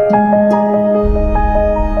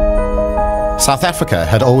 South Africa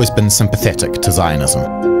had always been sympathetic to Zionism.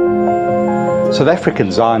 South African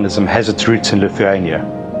Zionism has its roots in Lithuania,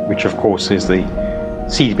 which of course is the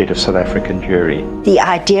seedbed of South African Jewry. The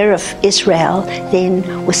idea of Israel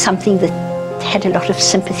then was something that had a lot of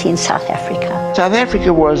sympathy in South Africa. South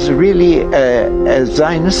Africa was really a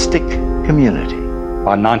Zionistic community.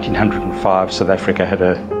 By 1905, South Africa had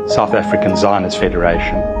a South African Zionist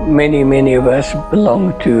Federation. Many of us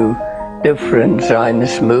belong to different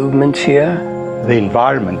Zionist movements here. The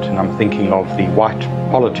environment, and I'm thinking of the white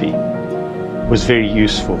polity, was very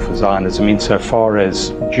useful for Zionism insofar as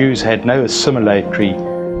Jews had no assimilatory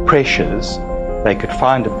pressures. They could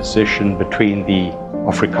find a position between the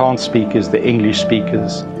Afrikaans speakers, the English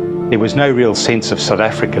speakers. There was no real sense of South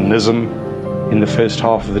Africanism in the first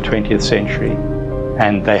half of the 20th century.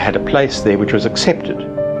 And they had a place there which was accepted.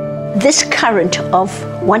 This current of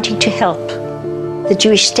wanting to help the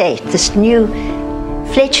Jewish state, this new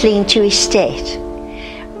fledgling Jewish state,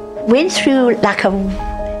 went through like a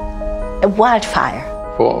wildfire.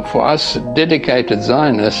 For us dedicated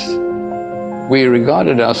Zionists, we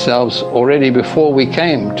regarded ourselves already before we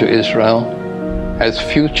came to Israel as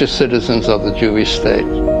future citizens of the Jewish state.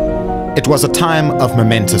 It was a time of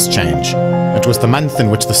momentous change. It was the month in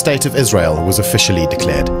which the State of Israel was officially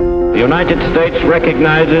declared. The United States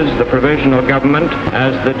recognizes the provisional government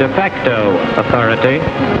as the de facto authority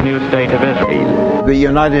of the new State of Israel. The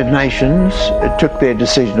United Nations took their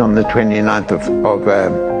decision on the 29th of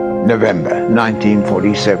November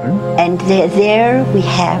 1947. And there we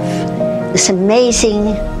have this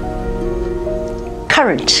amazing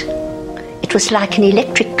current. It was like an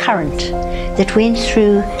electric current that went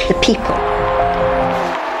through the people.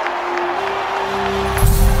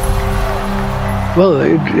 Well,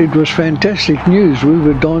 it was fantastic news. We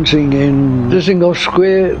were dancing in Dizengoff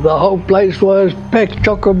Square. The whole place was packed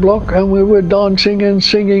chock-a-block, and we were dancing and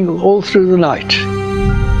singing all through the night.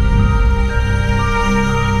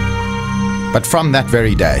 But from that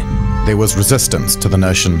very day, there was resistance to the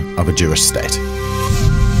notion of a Jewish state.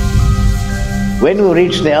 When we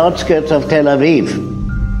reached the outskirts of Tel Aviv,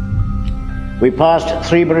 we passed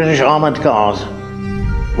 3 British armored cars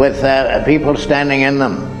with people standing in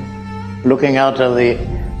them, looking out of the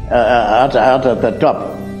out at the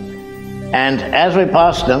top. And as we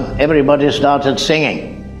passed them, everybody started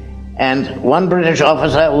singing. And one British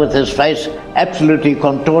officer, with his face absolutely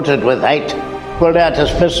contorted with hate, pulled out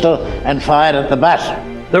his pistol and fired at the bus.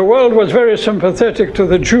 The world was very sympathetic to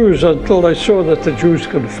the Jews until they saw that the Jews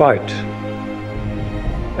could fight.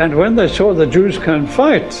 And when they saw the Jews can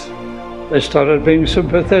fight, they started being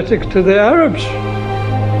sympathetic to the Arabs.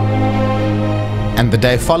 And the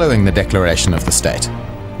day following the declaration of the state,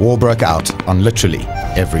 war broke out on literally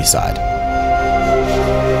every side.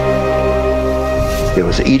 There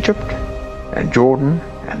was Egypt and Jordan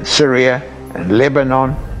and Syria and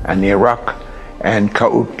Lebanon and Iraq and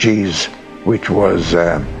Qaukjes, which was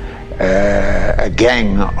a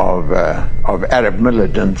gang of Arab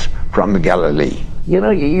militants from the Galilee. You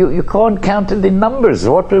know, you can't count it in numbers.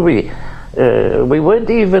 What were we? We weren't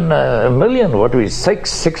even a million. What were we?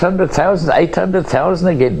 600,000, 800,000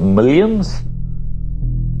 again, millions?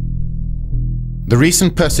 The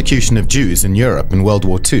recent persecution of Jews in Europe in World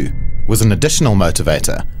War II was an additional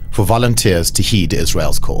motivator for volunteers to heed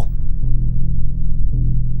Israel's call.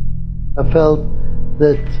 I felt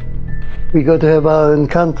that we got to have our own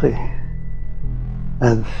country.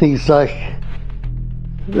 And things like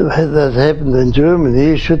that happened in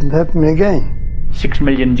Germany shouldn't happen again. 6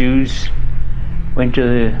 million Jews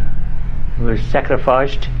were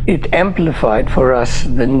sacrificed. It amplified for us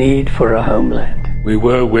the need for a homeland. We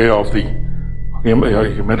were aware of the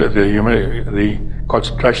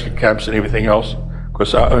concentration camps and everything else,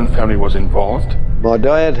 because our own family was involved. My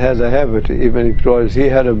dad had a habit, even if it was, he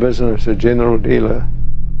had a business, a general dealer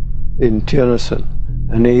in Tennessee,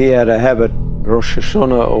 and he had a habit, Rosh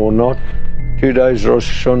Hashanah or not, 2 days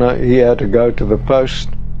Rosh Hashanah, he had to go to the post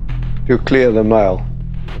to clear the mail,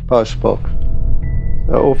 the post box.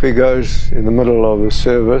 So off he goes in the middle of the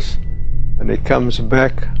service, and he comes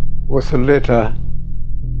back with a letter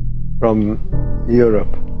from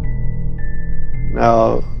Europe.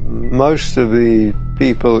 Now, most of the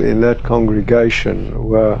people in that congregation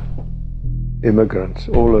were immigrants,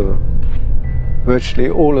 all of them. Virtually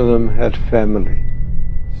all of them had family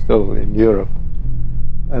still in Europe.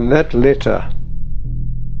 And that letter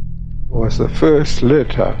was the first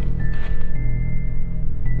letter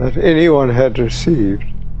that anyone had received.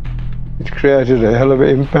 It created a hell of an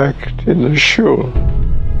impact in the shul.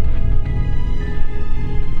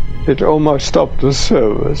 It almost stopped the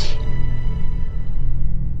service.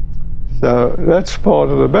 So that's part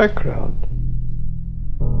of the background.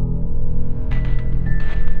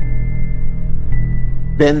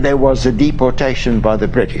 Then there was a deportation by the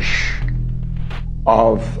British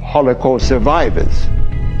of Holocaust survivors,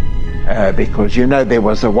 because you know there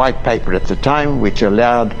was a white paper at the time which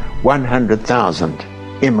allowed 100,000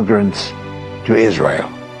 immigrants to Israel.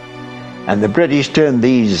 And the British turned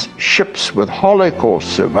these ships with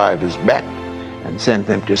Holocaust survivors back and sent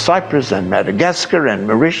them to Cyprus and Madagascar and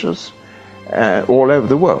Mauritius, all over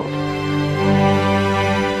the world.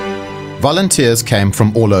 Volunteers came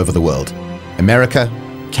from all over the world: America,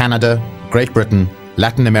 Canada, Great Britain,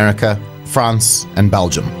 Latin America, France and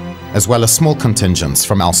Belgium, as well as small contingents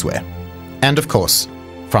from elsewhere. And of course,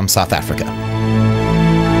 from South Africa.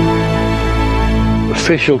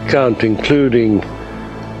 Official count, including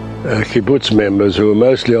kibbutz members, who were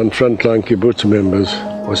mostly on frontline kibbutz members,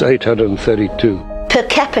 was 832. Per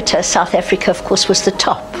capita, South Africa, of course, was the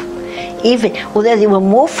top. Even although there were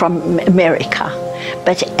more from America,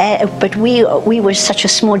 but we were such a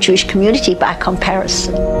small Jewish community by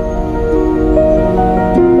comparison.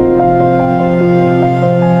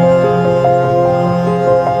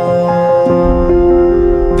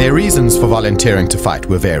 Their reasons for volunteering to fight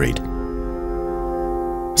were varied.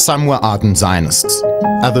 Some were ardent Zionists,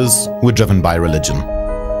 others were driven by religion.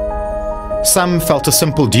 Some felt a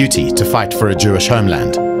simple duty to fight for a Jewish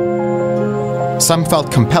homeland. Some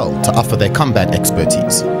felt compelled to offer their combat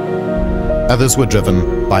expertise. Others were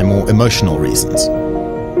driven by more emotional reasons.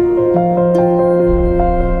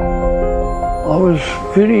 I was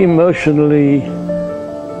very emotionally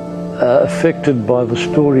affected by the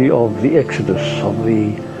story of the exodus of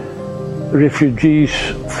the refugees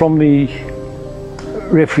from the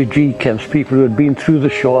refugee camps, people who had been through the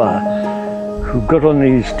Shoah, who got on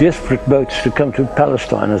these desperate boats to come to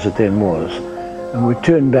Palestine, as it then was, and were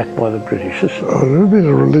turned back by the British. I've never been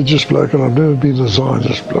a religious bloke and I've never been a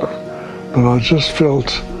Zionist bloke, but I just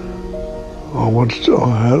felt I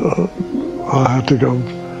had to go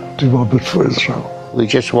do my bit for Israel. We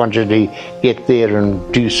just wanted to get there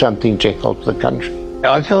and do something to help the country.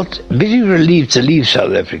 I felt very relieved to leave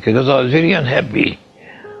South Africa because I was very unhappy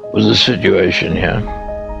with the situation here.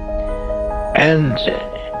 And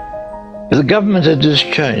the government had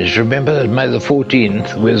just changed. Remember that May the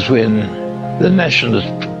 14th was when the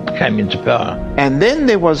nationalists came into power. And then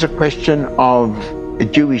there was a question of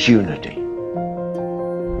Jewish unity.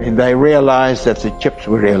 And they realized that the chips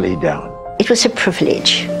were really down. It was a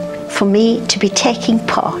privilege for me to be taking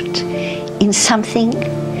part in something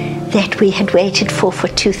that we had waited for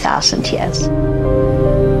 2,000 years.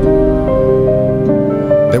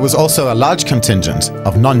 There was also a large contingent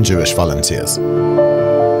of non-Jewish volunteers.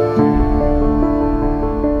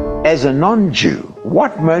 As a non-Jew,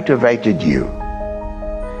 what motivated you?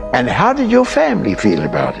 And how did your family feel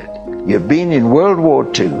about it? You've been in World War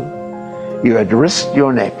II, you had risked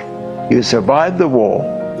your neck, you survived the war,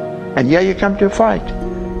 and here you come to fight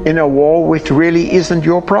in a war which really isn't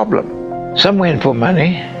your problem. Some went for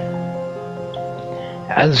money,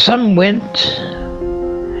 and some went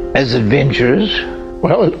as adventurers.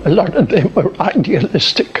 Well, a lot of them were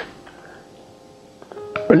idealistic,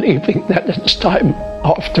 believing that it's time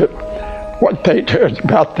after what they'd heard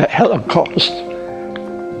about the Holocaust,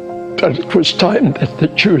 that it was time that the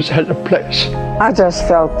Jews had a place. I just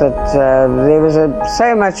felt that there was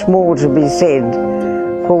so much more to be said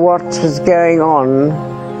for what was going on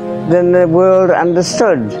than the world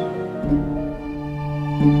understood.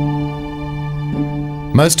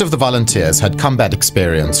 Most of the volunteers had combat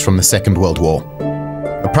experience from the Second World War.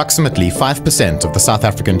 Approximately 5% of the South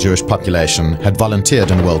African Jewish population had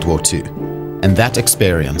volunteered in World War II, and that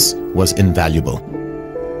experience was invaluable.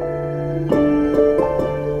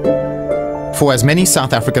 For as many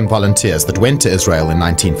South African volunteers that went to Israel in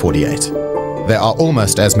 1948, there are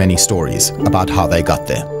almost as many stories about how they got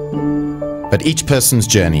there. But each person's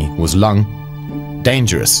journey was long,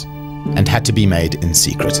 dangerous, and had to be made in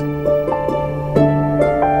secret.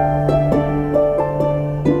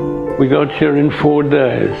 We got here in 4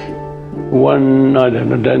 days. One night, I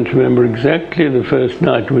don't remember exactly, the first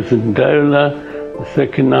night was in Dola, the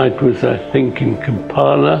second night was, I think, in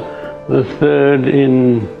Kampala, the third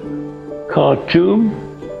in Khartoum,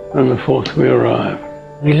 and the fourth we arrived.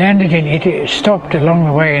 We landed in Ethiopia, stopped along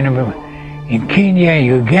the way in Kenya,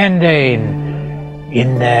 Uganda,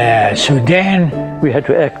 in Sudan. We had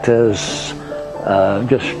to act as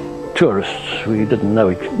just tourists. We didn't know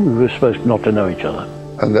we were supposed not to know each other.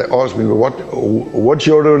 And they asked me, what's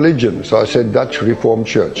your religion? So I said, Dutch Reformed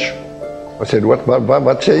Church. I said,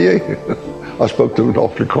 what say you? I spoke to them in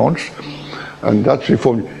Afrikaans, and Dutch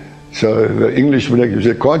Reformed. So the Englishman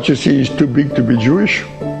said, can't you see he's too big to be Jewish?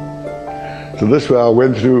 So this way I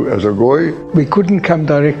went through as a goy. We couldn't come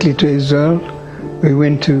directly to Israel. We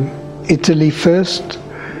went to Italy first,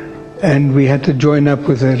 and we had to join up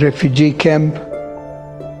with a refugee camp.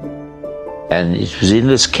 And it was in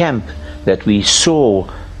this camp that we saw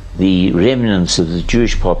the remnants of the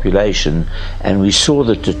Jewish population, and we saw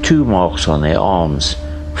the tattoo marks on their arms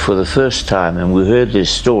for the first time, and we heard their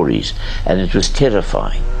stories, and it was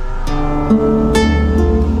terrifying.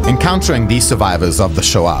 Encountering these survivors of the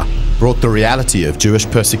Shoah brought the reality of Jewish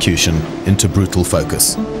persecution into brutal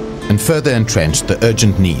focus, and further entrenched the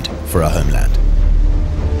urgent need for a homeland.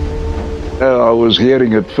 I was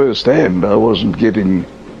hearing it firsthand. I wasn't getting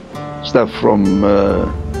stuff from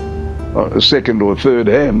second or third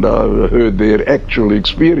hand. I heard their actual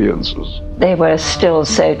experiences. They were still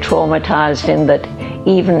so traumatized in that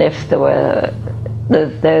even if though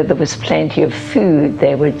there was plenty of food,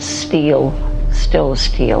 they would still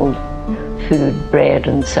steal food, bread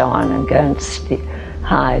and so on, and go and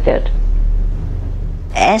hide it.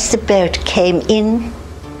 As the boat came in,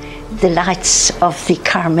 the lights of the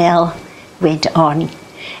Carmel went on,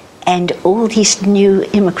 and all these new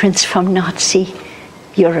immigrants from Nazi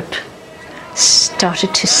Europe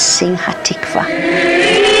started to sing Hatikva.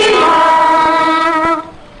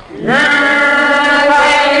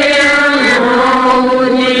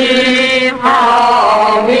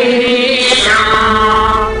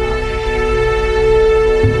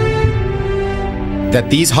 That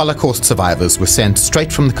these Holocaust survivors were sent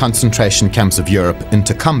straight from the concentration camps of Europe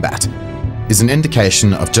into combat is an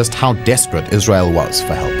indication of just how desperate Israel was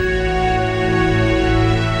for help.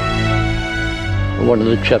 One of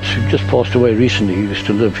the chaps who just passed away recently, he used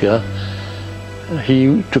to live here,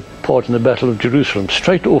 he took part in the Battle of Jerusalem,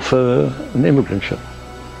 straight off an immigrant ship,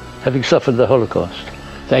 having suffered the Holocaust.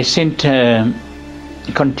 They sent a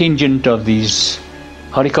contingent of these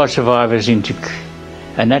Holocaust survivors into,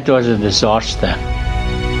 and that was a disaster.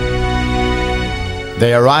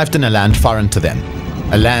 They arrived in a land foreign to them,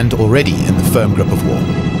 a land already in the firm grip of war.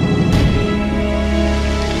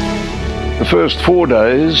 The first 4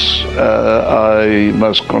 days, I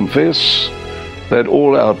must confess that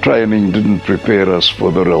all our training didn't prepare us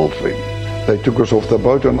for the real thing. They took us off the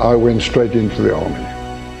boat and I went straight into the army.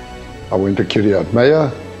 I went to Kiryat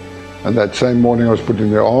Meah, and that same morning I was put in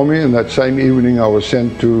the army, and that same evening I was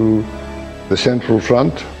sent to the Central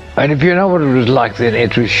Front. And if you know what it was like then,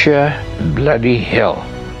 it was sheer bloody hell.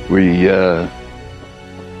 We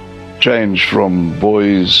changed from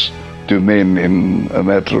boys to men in a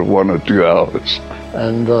matter of 1 or 2 hours.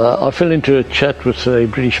 And I fell into a chat with a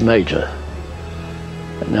British major.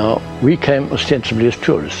 Now, we came ostensibly as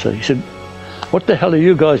tourists, so he said, "What the hell are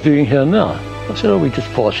you guys doing here now?" I said, "Oh, we're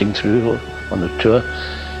just passing through on a tour."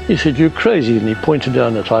 He said, "You're crazy," and he pointed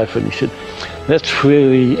down at Haifa and he said, "That's where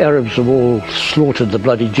the Arabs have all slaughtered the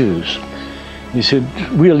bloody Jews." He said,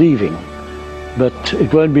 "We're leaving, but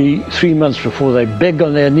it won't be 3 months before they beg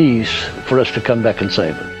on their knees for us to come back and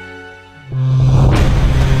save them."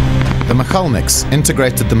 The Machalniks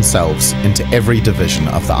integrated themselves into every division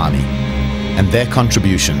of the army, and their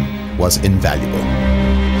contribution was invaluable.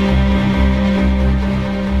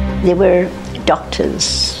 There were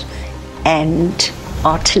doctors and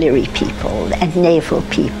artillery people and naval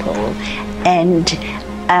people and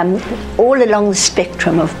all along the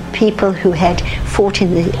spectrum of people who had fought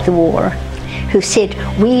in the war, who said,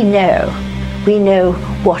 we know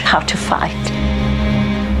how to fight.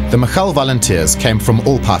 The Machal volunteers came from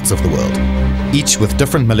all parts of the world, each with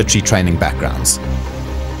different military training backgrounds.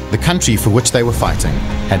 The country for which they were fighting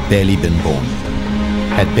had barely been born,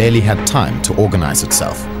 had barely had time to organize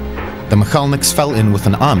itself. The Machalniks fell in with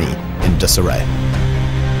an army in disarray.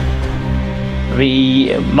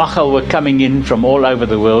 The Machal were coming in from all over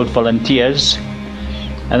the world, volunteers,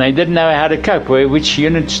 and they didn't know how to cope, which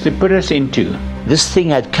units to put us into. This thing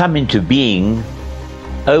had come into being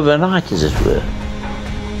overnight, as it were.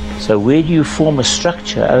 So where do you form a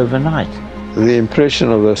structure overnight? The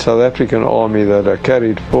impression of the South African army that I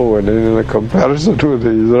carried forward and in a comparison to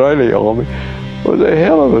the Israeli army was a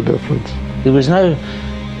hell of a difference. There was no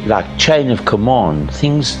chain of command.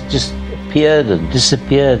 Things just appeared and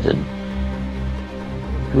disappeared, and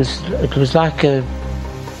it was like a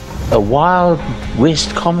Wild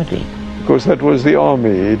West comedy. Because that was the army.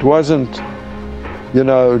 It wasn't,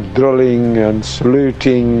 drilling and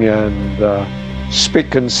saluting and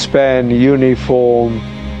spick and span uniform.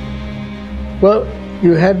 Well,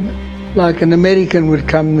 you had an American would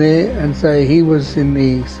come there and say he was in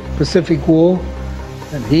the Pacific War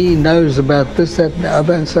and he knows about this, that and the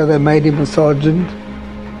other, and so they made him a sergeant,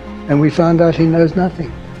 and we found out he knows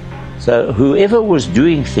nothing. So whoever was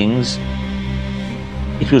doing things,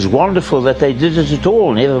 it was wonderful that they did it at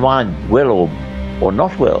all, never mind well or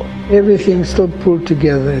not well. Everything still pulled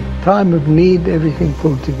together. At time of need, everything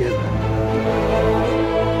pulled together.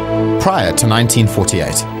 Prior to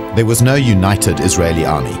 1948, there was no united Israeli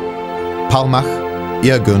army. Palmach,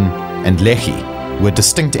 Irgun, and Lehi were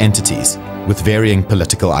distinct entities with varying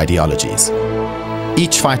political ideologies,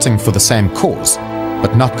 each fighting for the same cause,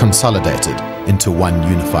 but not consolidated into one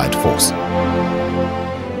unified force.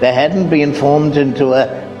 They hadn't been formed into a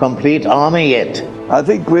complete army yet. I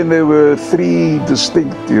think when there were 3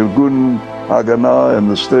 distinct, Irgun, Haganah, and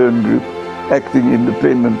the Stern Group, acting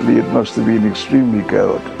independently, it must have been extremely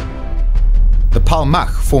chaotic. The Palmach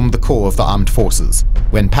formed the core of the armed forces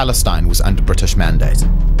when Palestine was under British mandate.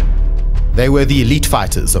 They were the elite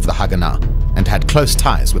fighters of the Haganah and had close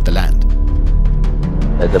ties with the land.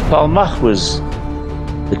 The Palmach was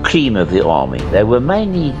the cream of the army. They were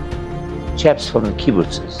mainly chaps from the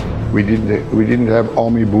kibbutzes. We didn't have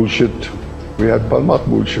army bullshit. We had Palmach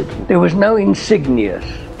bullshit. There was no insignias.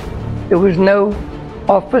 There was no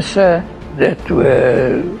officer that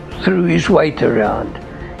threw his weight around.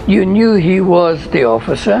 You knew he was the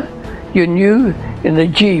officer. You knew in the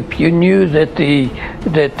jeep. You knew that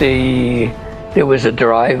there was a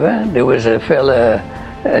driver. There was a fella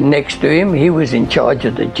next to him. He was in charge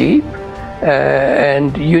of the jeep,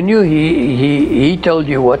 and you knew he told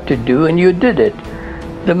you what to do, and you did it.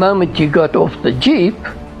 The moment you got off the jeep,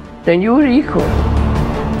 then you were equal.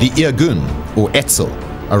 The Irgun or Etzel,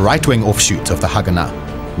 a right-wing offshoot of the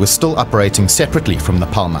Haganah, was still operating separately from the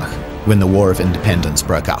Palmach when the War of Independence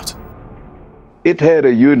broke out. It had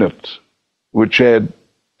a unit which had,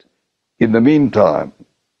 in the meantime,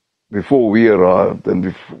 before we arrived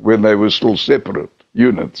and when they were still separate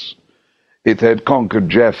units, it had conquered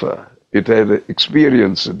Jaffa. It had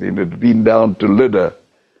experience in it. It had been down to Lydda.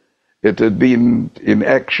 It had been in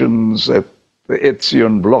actions at the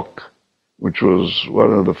Etzion Block, which was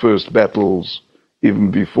one of the first battles even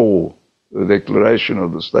before the declaration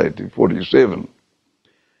of the state in 47.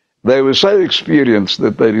 They were so experienced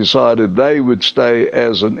that they decided they would stay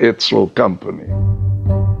as an Etzel company.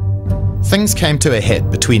 Things came to a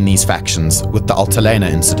head between these factions with the Altalena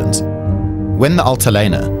incident. When the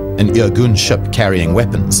Altalena, an Irgun ship carrying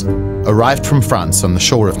weapons, arrived from France on the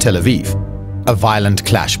shore of Tel Aviv, a violent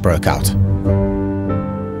clash broke out.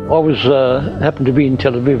 I was happened to be in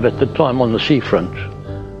Tel Aviv at the time on the seafront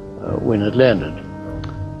when it landed,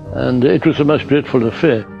 and it was the most dreadful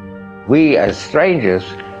affair. We as strangers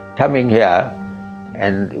coming here,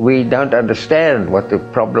 and we don't understand what the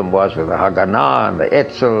problem was with the Haganah and the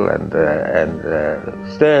Etzel and the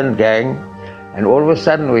Stern gang, and all of a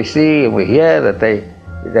sudden we see and we hear that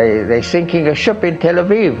they're sinking a ship in Tel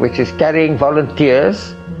Aviv which is carrying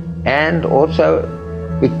volunteers and also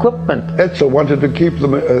equipment. Etzel wanted to keep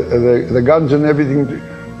them, the guns and everything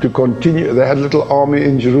to continue. They had a little army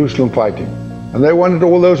in Jerusalem fighting, and they wanted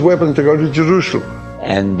all those weapons to go to Jerusalem.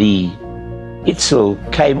 And the Etzel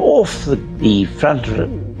came off the front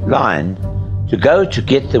line to go to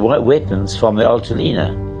get the weapons from the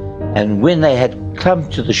Altalena. And when they had come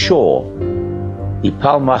to the shore, the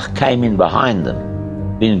Palmach came in behind them.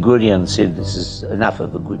 Ben Gurion said, "This is enough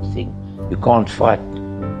of a good thing. You can't fight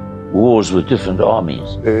wars with different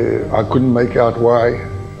armies." I couldn't make out why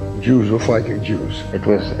Jews were fighting Jews. It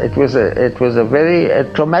was a very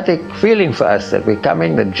traumatic feeling for us that we're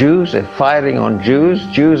coming, the Jews are firing on Jews.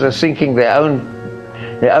 Jews are sinking their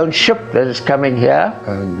own ship that is coming here.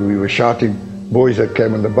 And we were shouting, boys that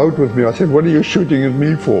came on the boat with me, I said, "What are you shooting at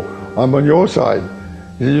me for? I'm on your side."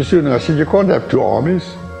 He said, "You're shooting." I said, "You can't have two armies.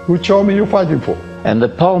 Which army are you fighting for?" And the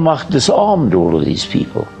Palmach disarmed all of these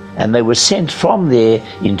people, and they were sent from there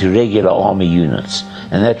into regular army units,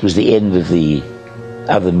 and that was the end of the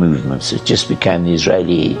other movements. It just became the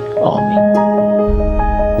Israeli army.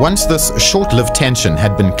 Once this short-lived tension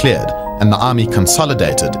had been cleared and the army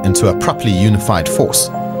consolidated into a properly unified force,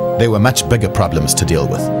 there were much bigger problems to deal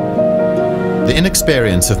with. The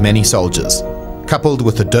inexperience of many soldiers, coupled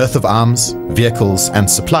with the dearth of arms, vehicles and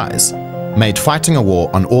supplies, made fighting a war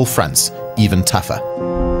on all fronts even tougher.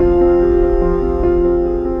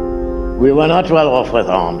 We were not well off with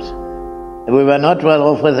arms. We were not well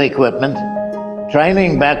off with equipment.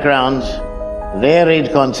 Training backgrounds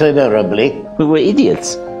varied considerably. We were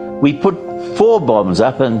idiots. We put 4 bombs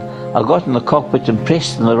up and I got in the cockpit and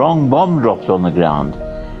pressed and the wrong bomb dropped on the ground.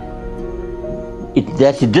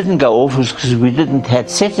 That it didn't go off was because we didn't had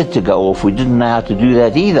set it to go off. We didn't know how to do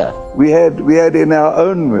that either. We had in our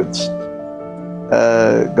own midst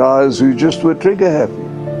guys who just were trigger happy.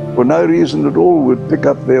 For no reason at all would pick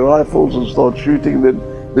up their rifles and start shooting, then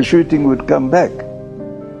the shooting would come back.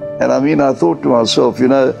 And I mean, I thought to myself, you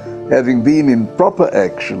know, having been in proper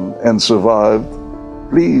action and survived,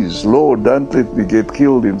 please, Lord, don't let me get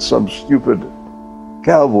killed in some stupid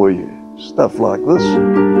cowboy stuff like this.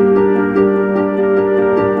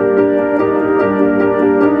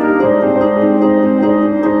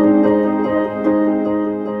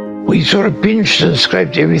 We sort of pinched and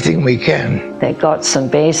scraped everything we can. They got some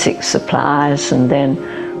basic supplies, and then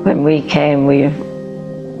when we came, we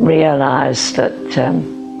realized that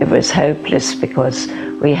it was hopeless because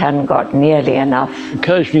we hadn't got nearly enough.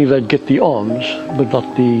 Occasionally they'd get the arms, but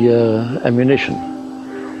not the ammunition.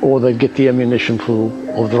 Or they'd get the ammunition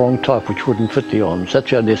of the wrong type, which wouldn't fit the arms. That's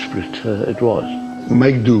how desperate it was.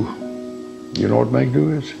 Make do. You know what make do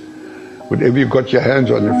is? Whatever you got your hands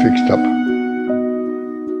on, you fixed up.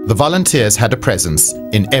 The volunteers had a presence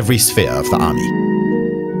in every sphere of the army.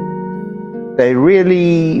 They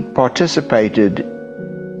really participated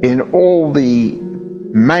in all the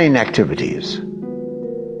main activities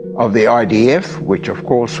of the IDF, which of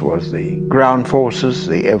course was the ground forces,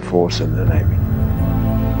 the air force and the navy.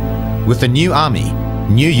 With the new army,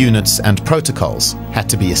 new units and protocols had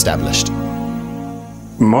to be established.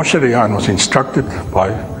 Moshe Dayan was instructed by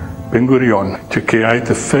Ben Gurion to create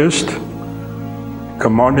the first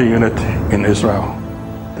commander unit in Israel.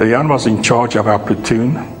 Dayan was in charge of our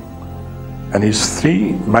platoon, and his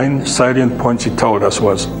 3 main salient points he told us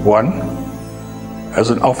was: 1, as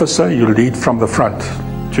an officer you lead from the front.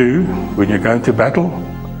 2, when you go into battle,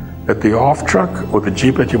 that the half truck or the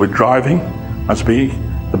jeep that you were driving must be,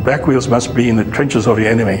 the back wheels must be in the trenches of the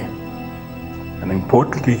enemy. And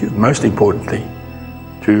importantly, most importantly,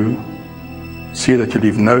 to see that you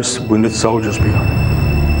leave no wounded soldiers behind.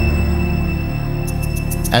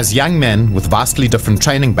 As young men with vastly different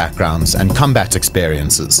training backgrounds and combat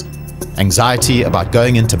experiences, anxiety about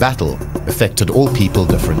going into battle affected all people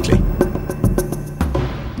differently.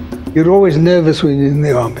 You're always nervous when you're in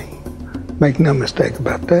the army. Make no mistake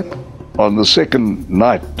about that. On the second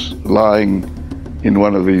night, lying in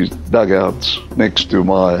one of these dugouts next to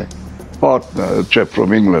my partner, a chap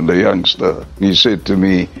from England, a youngster, he said to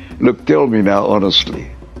me, "Look, tell me now honestly,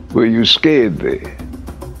 were you scared there?"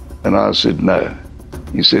 And I said, "No."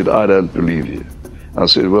 He said, "I don't believe you." I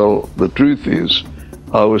said, "Well, the truth is,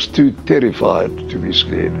 I was too terrified to be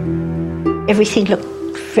scared." Everything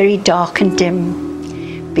looked very dark and dim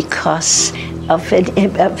because of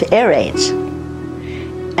air raids.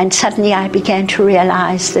 And suddenly I began to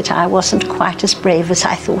realize that I wasn't quite as brave as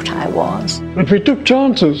I thought I was. But we took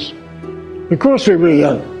chances because we were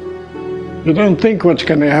young. You don't think what's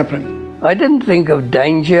going to happen. I didn't think of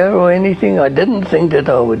danger or anything. I didn't think that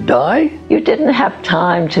I would die. You didn't have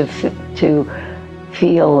time to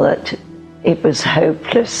feel that it was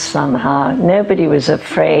hopeless somehow. Nobody was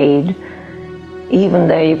afraid, even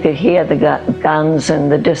though you could hear the guns in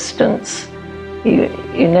the distance.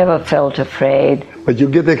 You never felt afraid. But you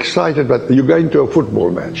get excited, but you're going to a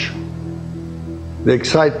football match. The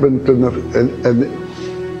excitement and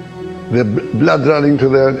the blood running to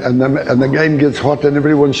there, and the game gets hot and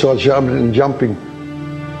everyone starts jumping.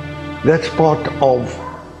 That's part of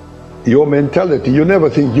your mentality. You never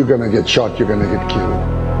think you're going to get shot, you're going to get killed.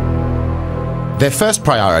 Their first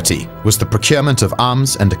priority was the procurement of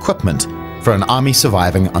arms and equipment for an army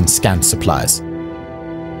surviving on scant supplies.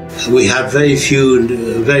 We had very few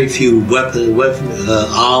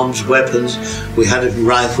arms, weapons. We had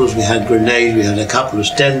rifles, we had grenades, we had a couple of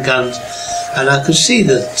Sten guns, and I could see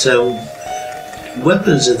that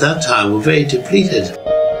weapons at that time were very depleted.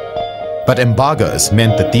 But embargoes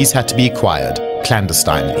meant that these had to be acquired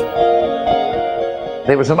clandestinely.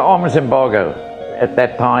 There was an arms embargo at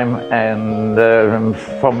that time, and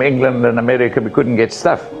from England and America we couldn't get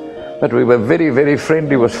stuff. But we were very, very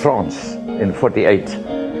friendly with France in '48.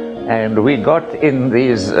 And we got in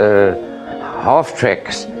these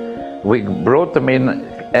half-tracks, we brought them in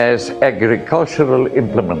as agricultural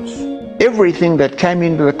implements. Everything that came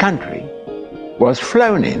into the country was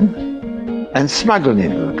flown in and smuggled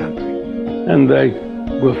into the country. And they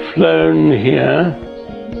were flown here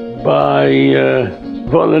by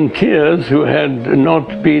volunteers who had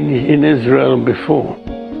not been in Israel before.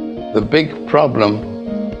 The big problem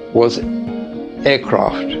was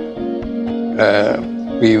aircraft.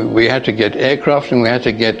 We had to get aircraft and we had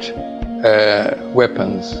to get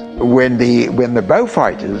weapons. When the bow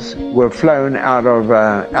fighters were flown out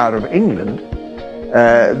of England,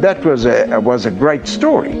 that was a great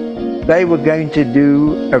story. They were going to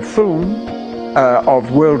do a film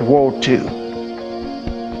of World War II,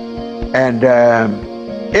 and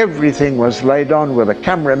everything was laid on with a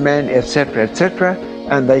cameraman, etc., etc.,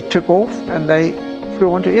 and they took off and they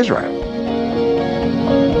flew on to Israel.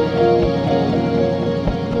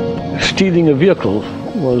 Stealing a vehicle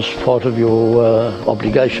was part of your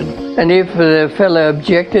obligation. And if the fellow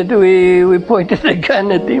objected, we pointed a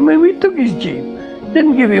gun at him and we took his jeep.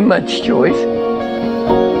 Didn't give him much choice.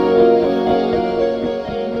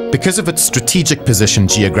 Because of its strategic position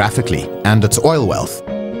geographically and its oil wealth,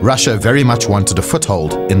 Russia very much wanted a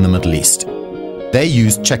foothold in the Middle East. They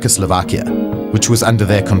used Czechoslovakia, which was under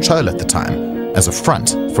their control at the time, as a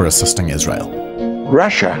front for assisting Israel.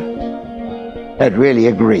 Russia had really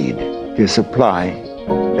agreed to supply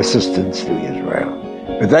assistance to Israel.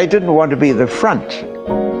 But they didn't want to be the front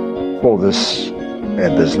for this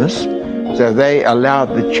business, so they allowed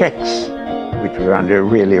the Czechs, which were under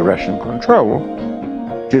really Russian control,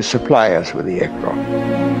 to supply us with the aircraft.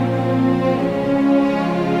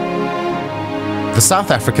 The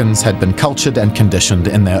South Africans had been cultured and conditioned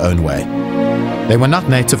in their own way. They were not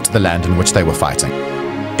native to the land in which they were fighting.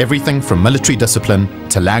 Everything from military discipline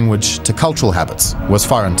to language to cultural habits was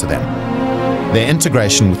foreign to them. Their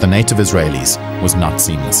integration with the native Israelis was not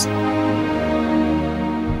seamless.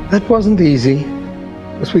 That wasn't easy,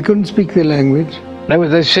 because we couldn't speak the language. No,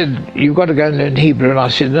 they said, you've got to go and learn Hebrew. And I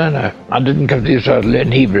said, no, I didn't come to Israel to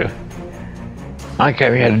learn Hebrew. I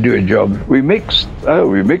came here to do a job. We mixed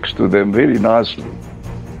with them very nicely.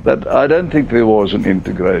 But I don't think there was an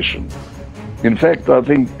integration. In fact, I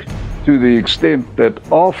think to the extent that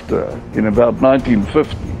after, in about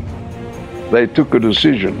 1950, they took a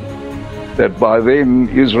decision that by then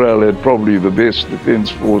Israel had probably the best defense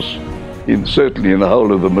force certainly in the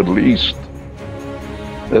whole of the Middle East.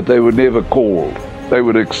 that they were never called. They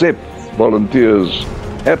would accept volunteers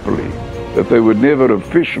happily, but they would never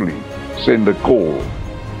officially send a call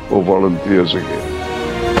for volunteers again.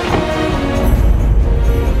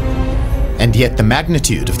 And yet the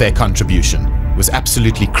magnitude of their contribution was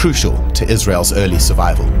absolutely crucial to Israel's early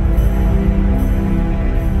survival.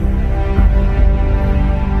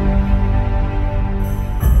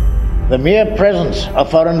 The mere presence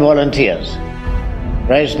of foreign volunteers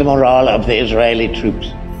raised the morale of the Israeli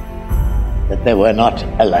troops, that they were not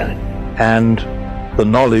alone. And the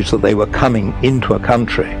knowledge that they were coming into a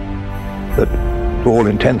country that, to all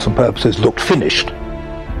intents and purposes, looked finished,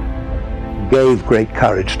 gave great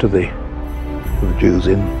courage to the Jews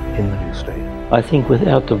in the new state. I think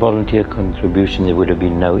without the volunteer contribution there would have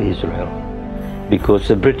been no Israel, because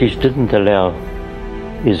the British didn't allow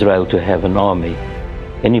Israel to have an army.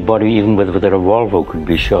 Anybody, even with a revolver, could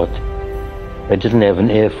be shot. They didn't have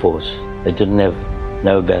an air force. They didn't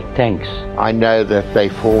know about tanks. I know that they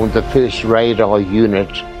formed the first radar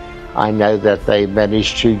unit. I know that they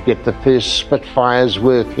managed to get the first Spitfires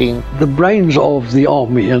working. The brains of the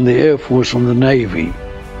Army and the Air Force and the Navy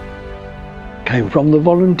came from the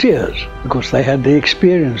volunteers because they had the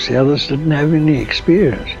experience. The others didn't have any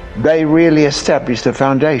experience. They really established the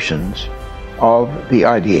foundations of the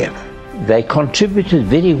IDF. They contributed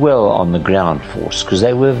very well on the ground force because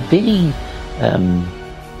they were very,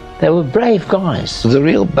 they were brave guys. The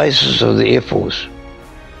real basis of the Air Force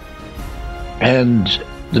and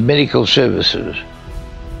the medical services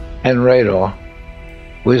and radar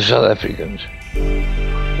were South Africans.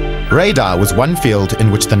 Radar was one field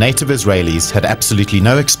in which the native Israelis had absolutely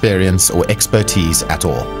no experience or expertise at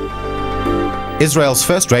all. Israel's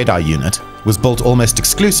first radar unit was built almost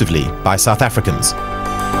exclusively by South Africans.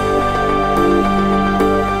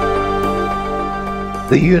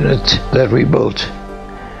 The unit that we built,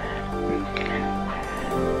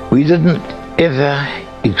 we didn't ever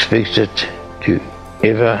expect it to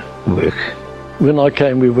ever work. When I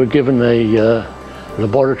came, we were given a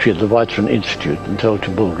laboratory at the Weizmann Institute and told to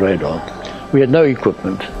build radar. We had no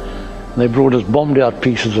equipment. They brought us bombed out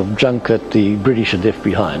pieces of junk that the British had left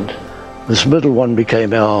behind. This middle one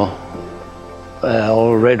became our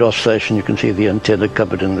radar station. You can see the antenna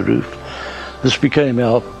covered in the roof. This became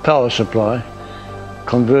our power supply,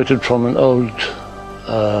 converted from an old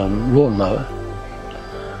lawnmower,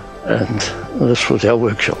 and this was our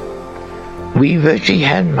workshop. We virtually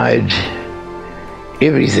handmade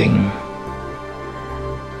everything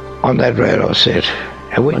on that radar set.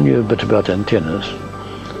 I knew a bit about antennas.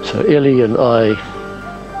 So Ellie and I,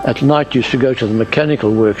 at night, used to go to the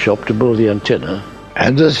mechanical workshop to build the antenna.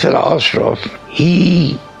 And this fellow Ostroff,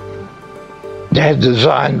 he had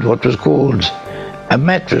designed what was called a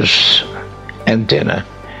mattress antenna.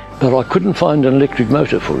 But I couldn't find an electric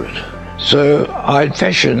motor for it. So I'd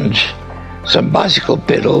fashioned some bicycle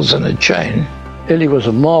pedals and a chain. Ellie was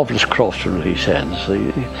a marvellous craftsman with his hands.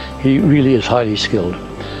 He really is highly skilled.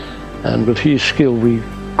 And with his skill, we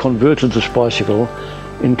converted this bicycle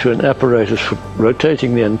into an apparatus for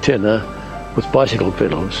rotating the antenna with bicycle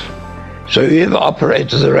pedals. So whoever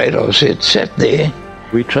operated the radar set sat there.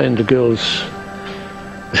 We trained the girls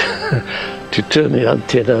to turn the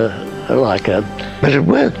antenna like that. But it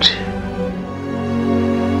worked.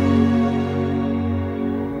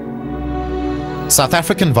 South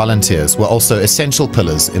African volunteers were also essential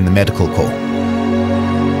pillars in the medical corps.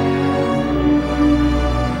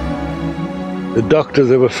 The doctors,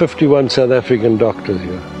 there were 51 South African doctors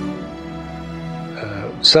here.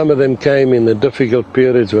 Some of them came in the difficult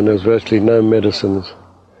periods when there was virtually no medicines.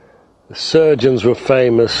 The surgeons were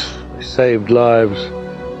famous, they saved lives.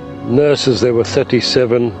 Nurses, there were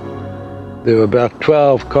 37. There were about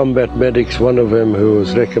 12 combat medics, one of them who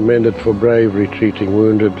was recommended for bravery treating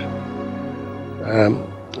wounded.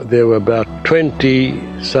 There were about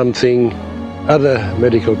 20-something other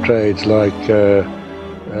medical trades like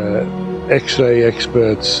X-ray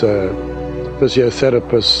experts,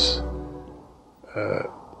 physiotherapists,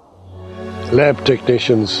 lab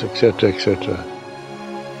technicians, etc., etc.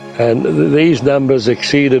 And these numbers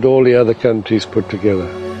exceeded all the other countries put together.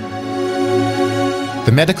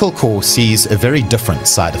 The medical corps sees a very different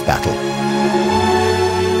side of battle.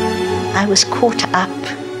 I was caught up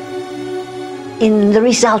in the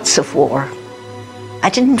results of war. I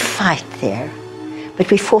didn't fight there,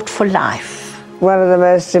 but we fought for life. One of the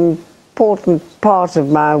most important parts of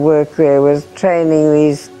my work there was training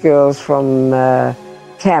these girls from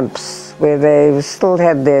camps where they still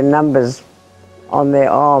had their numbers on their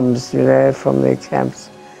arms, you know, from their camps.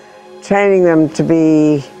 Training them to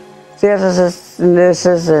be theatrists,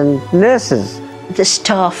 nurses and nurses. The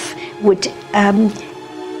staff would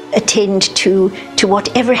attend to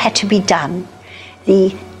whatever had to be done.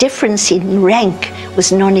 The difference in rank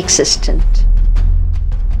was non-existent.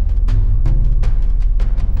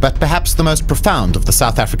 But perhaps the most profound of the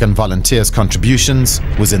South African volunteers' contributions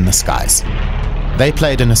was in the skies. They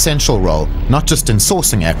played an essential role, not just in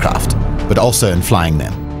sourcing aircraft, but also in flying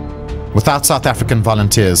them. Without South African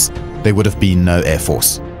volunteers, there would have been no Air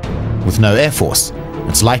Force. With no Air Force,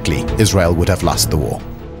 it's likely Israel would have lost the war.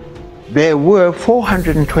 There were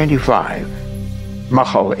 425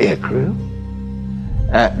 Machal aircrew,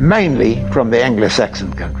 mainly from the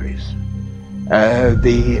Anglo-Saxon countries.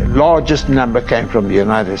 The largest number came from the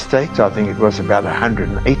United States. I think it was about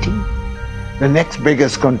 180. The next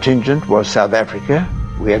biggest contingent was South Africa.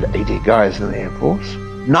 We had 80 guys in the Air Force.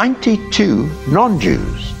 92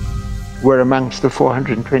 non-Jews were amongst the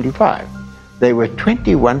 425. They were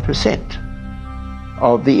 21%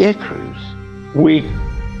 of the air crews.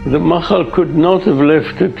 The Machal could not have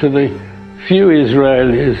left it to the few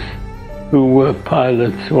Israelis who were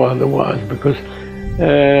pilots or otherwise, because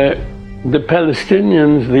the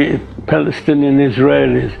Palestinian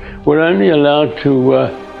Israelis were only allowed to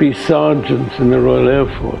be sergeants in the Royal Air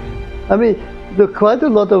Force. I mean, there were quite a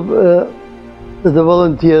lot of the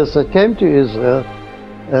volunteers that came to Israel,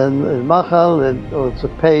 and Machal and also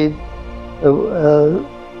paid,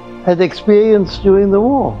 had experience during the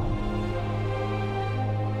war.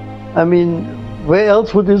 I mean, where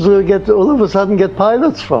else would Israel all of a sudden get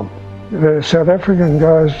pilots from? The South African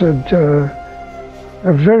guys did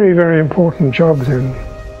a very, very important job then.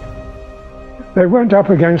 They weren't up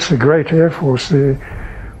against the great Air Force. The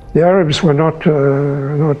Arabs were not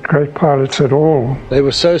great pilots at all. They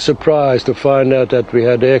were so surprised to find out that we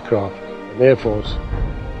had aircraft, an Air Force.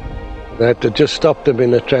 They had to just stop them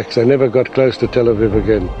in the tracks. They never got close to Tel Aviv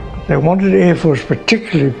again. They wanted Air Force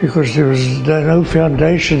particularly because there was no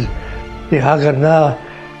foundation. The Haganah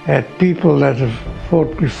had people that have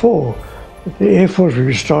fought before, but the Air Force would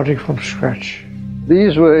be starting from scratch.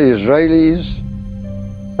 These were Israelis,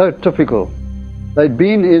 so typical. They'd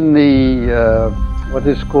been in the, what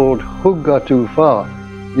is called Chug HaTufa,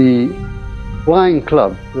 the flying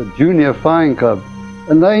club, the junior flying club,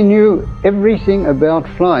 and they knew everything about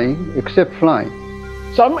flying except flying.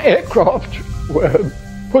 Some aircraft were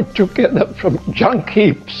put together from junk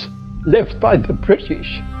heaps left by the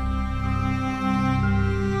British.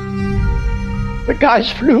 The guys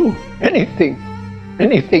flew anything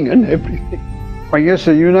and everything. Well, yes,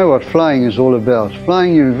 sir, you know what flying is all about.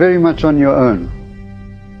 Flying, you're very much on your own.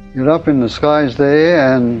 You're up in the skies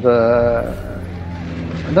there, and I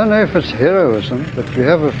don't know if it's heroism, but you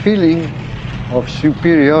have a feeling of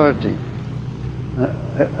superiority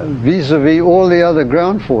vis-a-vis all the other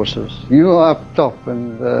ground forces. You are up top,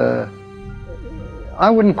 and I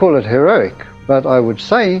wouldn't call it heroic, but I would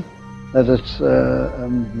say that it's a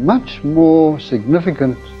much more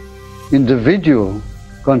significant individual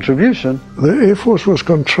contribution. The Air Force was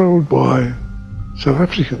controlled by South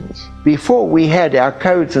Africans. Before we had our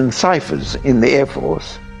codes and ciphers in the Air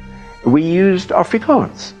Force, we used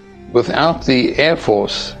Afrikaans. Without the Air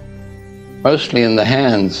Force, mostly in the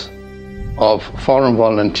hands of foreign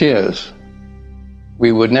volunteers,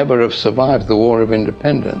 we would never have survived the War of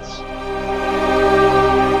Independence.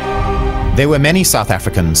 There were many South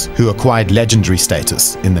Africans who acquired legendary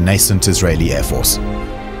status in the nascent Israeli Air Force.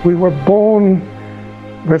 We were born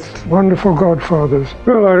with wonderful godfathers.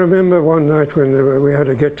 Well, I remember one night when we had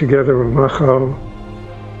a get-together with Machal,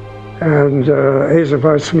 and Asa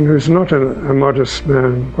Weizmann, who's not a modest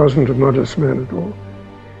man, wasn't a modest man at all,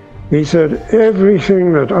 he said,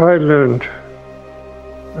 everything that I learned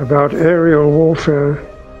about aerial warfare,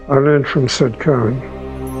 I learned from Sid Cohen.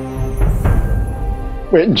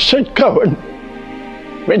 When Sid Cohen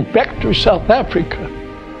went back to South Africa,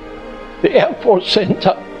 the Air Force sent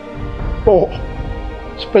up 4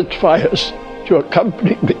 Spitfires to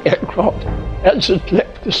accompany the aircraft as it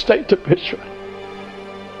left the state of Israel.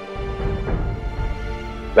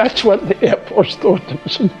 That's what the Air Force thought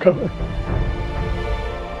of Sid Cohen.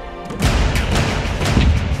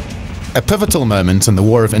 A pivotal moment in the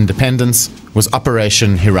War of Independence was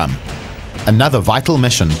Operation Hiram, another vital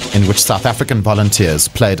mission in which South African volunteers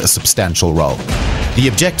played a substantial role. The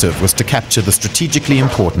objective was to capture the strategically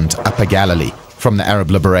important Upper Galilee from the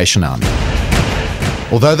Arab Liberation Army.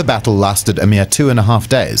 Although the battle lasted a mere 2.5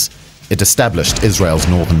 days, it established Israel's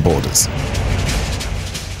northern borders.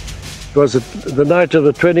 It was the night of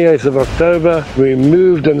the 28th of October. We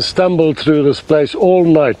moved and stumbled through this place all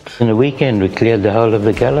night. In a weekend, we cleared the whole of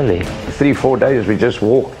the Galilee. 3-4 days, we just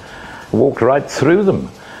walked right through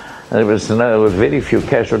them. There was very few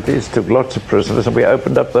casualties, took lots of prisoners, and we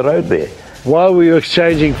opened up the road there. While we were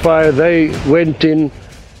exchanging fire, they went in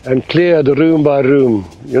and cleared room by room.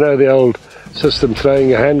 You know the old system,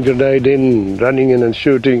 throwing a hand grenade in, running in and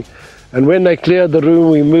shooting. And when they cleared the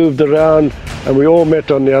room, we moved around and we all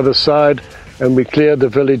met on the other side and we cleared the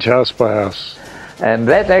village house by house. And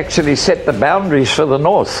that actually set the boundaries for the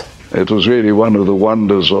north. It was really one of the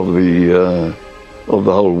wonders of the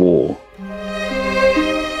whole war.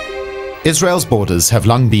 Israel's borders have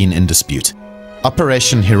long been in dispute.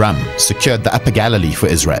 Operation Hiram secured the Upper Galilee for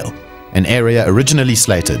Israel, an area originally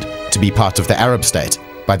slated to be part of the Arab state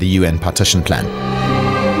by the UN partition plan.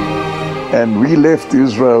 And we left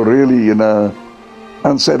Israel really in an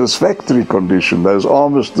unsatisfactory condition. Those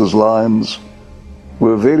armistice lines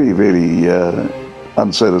were very, very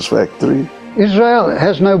unsatisfactory. Israel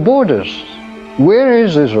has no borders. Where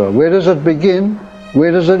is Israel? Where does it begin?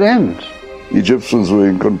 Where does it end? Egyptians were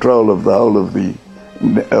in control of the whole of the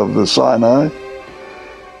Sinai.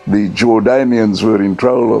 The Jordanians were in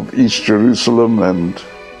control of East Jerusalem and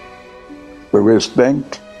the West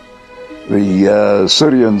Bank. The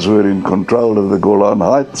Syrians were in control of the Golan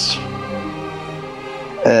Heights.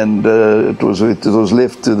 And it was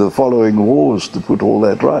left to the following wars to put all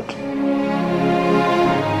that right.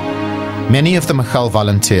 Many of the Machal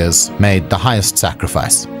volunteers made the highest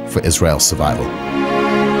sacrifice for Israel's survival.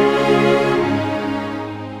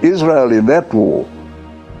 Israel in that war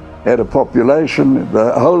had a population,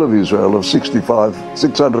 the whole of Israel, of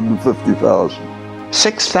 650,000.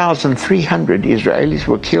 6,300 Israelis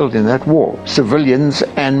were killed in that war, civilians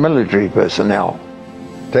and military personnel.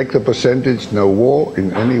 Take the percentage, no war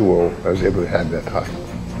in any war has ever had that high.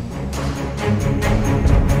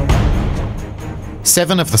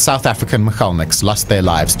 7 of the South African Machalniks lost their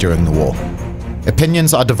lives during the war.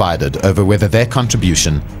 Opinions are divided over whether their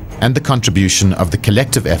contribution and the contribution of the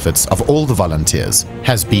collective efforts of all the volunteers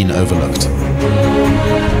has been overlooked.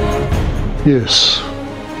 Yes,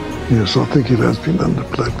 I think it has been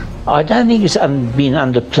underplayed. I don't think it's been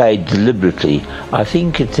underplayed deliberately. I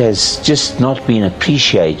think it has just not been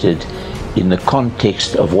appreciated in the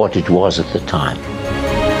context of what it was at the time.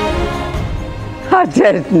 I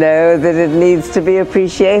don't know that it needs to be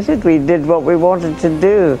appreciated. We did what we wanted to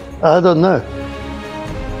do. I don't know.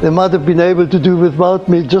 They might have been able to do without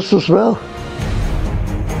me just as well.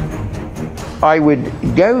 I would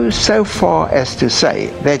go so far as to say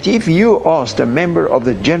that if you asked a member of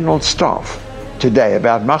the General Staff today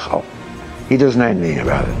about Machal, he doesn't know anything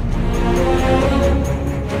about it.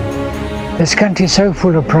 This country is so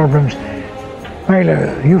full of problems.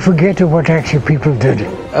 Milo, you forget of what actually people did.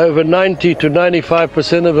 Over 90 to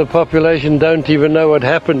 95% of the population don't even know what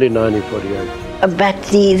happened in 1948. But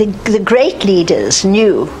the great leaders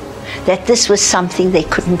knew that this was something they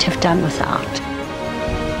couldn't have done without.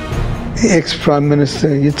 The ex-Prime Minister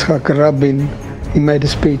Yitzhak Rabin, he made a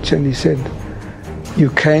speech and he said, "You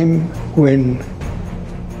came when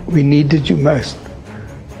we needed you most,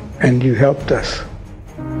 and you helped us."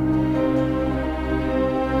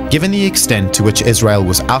 Given the extent to which Israel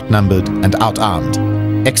was outnumbered and outarmed,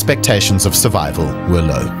 expectations of survival were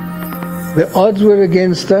low. The odds were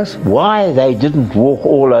against us. Why they didn't walk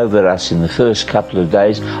all over us in the first couple of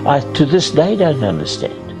days, I to this day don't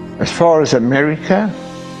understand. As far as America,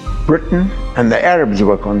 Britain and the Arabs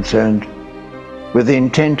were concerned, within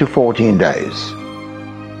 10 to 14 days,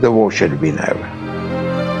 the war should have been over.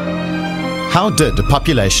 How did a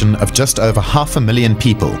population of just over 500,000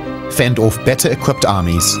 people fend off better equipped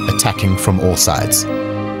armies attacking from all sides?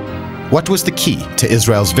 What was the key to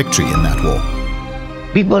Israel's victory in that war?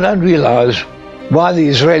 People don't realize why the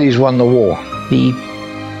Israelis won the war. The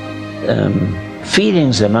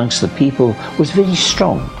feelings amongst the people was very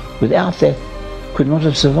strong. Without that, could not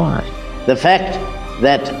have survived. The fact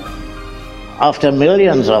that after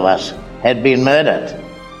millions of us had been murdered,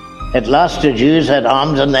 at last the Jews had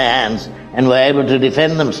arms in their hands and were able to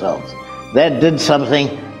defend themselves. That did something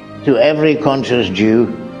to every conscious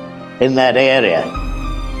Jew in that area.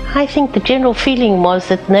 I think the general feeling was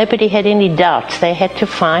that nobody had any doubts. They had to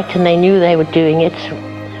fight and they knew they were doing it.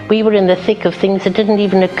 We were in the thick of things. It didn't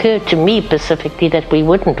even occur to me specifically that we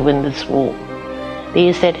wouldn't win this war.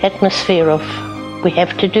 There's that atmosphere of we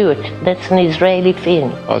have to do it. That's an Israeli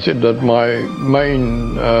feeling. I said that my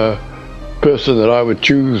main person that I would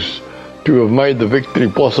choose to have made the victory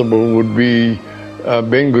possible would be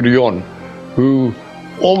Ben-Gurion, who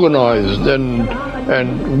organized and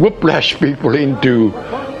whiplashed people into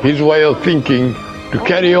his way of thinking to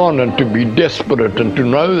carry on and to be desperate and to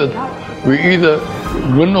know that we either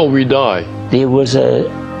win or we die. There was a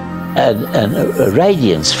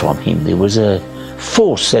radiance from him. There was a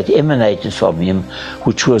force that emanated from him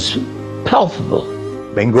which was palpable.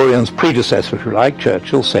 Ben-Gurion's predecessor, if you like,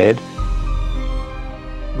 Churchill, said,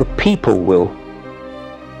 "The people will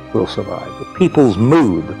will survive. The people's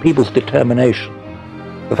mood, the people's determination,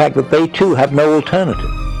 the fact that they too have no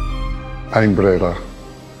alternative. Ein brera.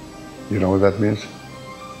 You know what that means?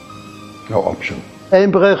 No option.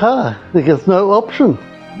 Ein brera. There's no option.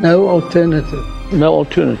 No alternative. No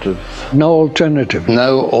alternative. No alternative.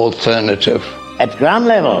 No alternative. At ground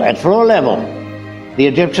level, at floor level, the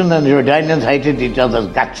Egyptians and the Jordanians hated each other's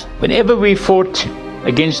guts. Whenever we fought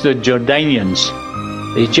against the Jordanians,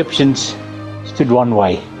 the Egyptians stood one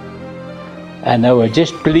way. And they were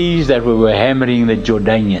just pleased that we were hammering the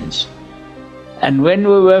Jordanians. And when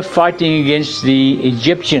we were fighting against the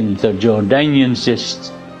Egyptians, the Jordanians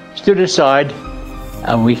just stood aside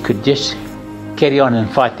and we could just carry on and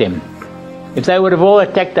fight them. If they would have all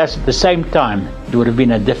attacked us at the same time, it would have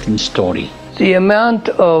been a different story. The amount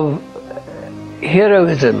of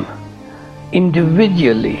heroism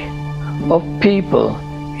individually of people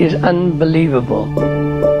is unbelievable.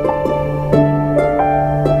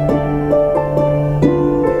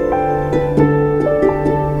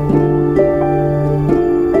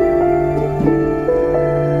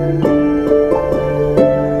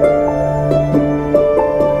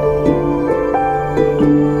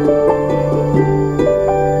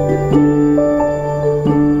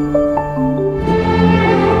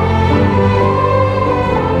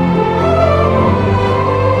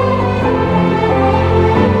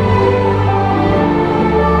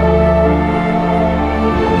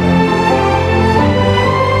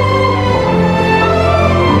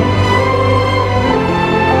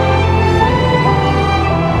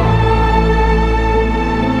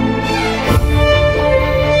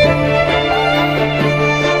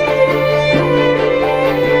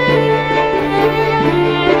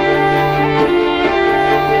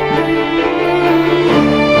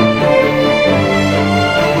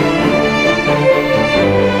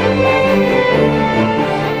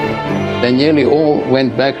 They nearly all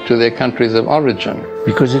went back to their countries of origin.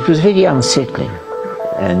 Because it was very unsettling.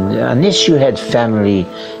 And unless you had family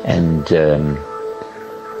and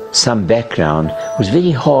some background, it was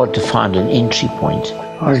very hard to find an entry point.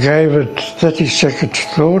 I gave it 30 seconds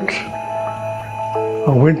thought.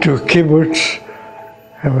 I went to a kibbutz,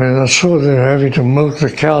 and when I saw they were having to milk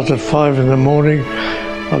the cows at 5 in the morning,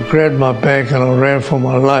 I grabbed my bag and I ran for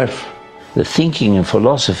my life. The thinking and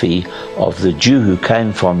philosophy of the Jew who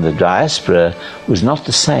came from the diaspora was not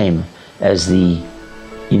the same as the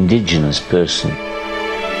indigenous person.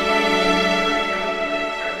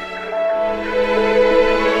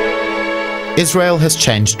 Israel has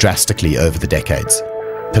changed drastically over the decades,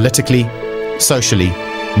 politically, socially,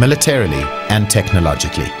 militarily, and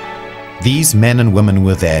technologically. These men and women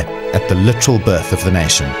were there at the literal birth of the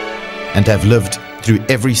nation and have lived through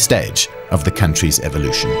every stage of the country's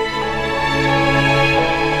evolution.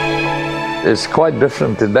 It's quite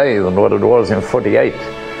different today than what it was in 48.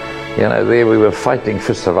 You know, there we were fighting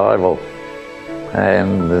for survival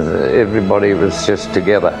and everybody was just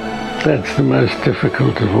together. That's the most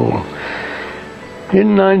difficult of all.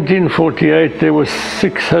 In 1948 there were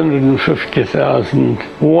 650,000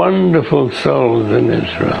 wonderful souls in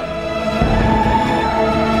Israel.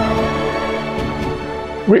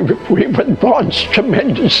 We've advanced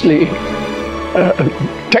tremendously,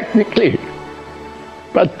 technically.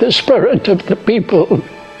 But the spirit of the people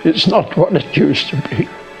is not what it used to be.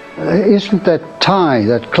 Isn't that tie,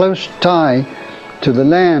 that close tie to the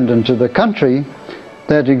land and to the country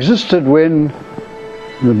that existed when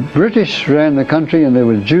the British ran the country and there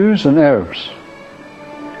were Jews and Arabs.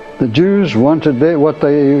 The Jews wanted what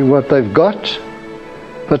they've got,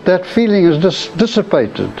 but that feeling is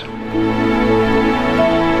dissipated.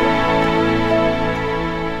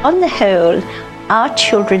 On the whole, our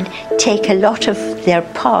children take a lot of their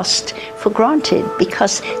past for granted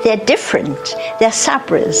because they're different. They're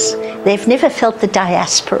sabras. They've never felt the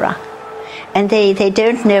diaspora. And they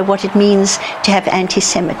don't know what it means to have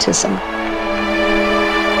anti-Semitism.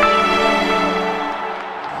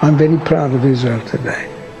 I'm very proud of Israel today.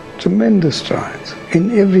 Tremendous strides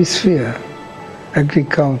in every sphere.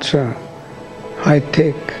 Agriculture,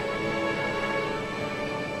 high-tech.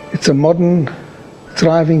 It's a modern,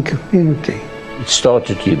 thriving community. It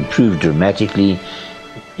started to improve dramatically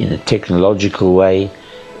in a technological way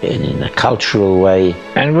and in a cultural way.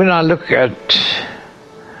 And when I look at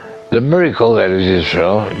the miracle that is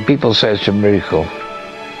Israel, people say it's a miracle.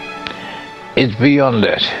 It's beyond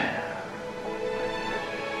that.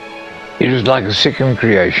 It was like a second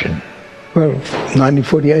creation. Well,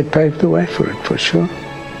 1948 paved the way for it, for sure.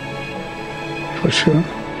 For sure.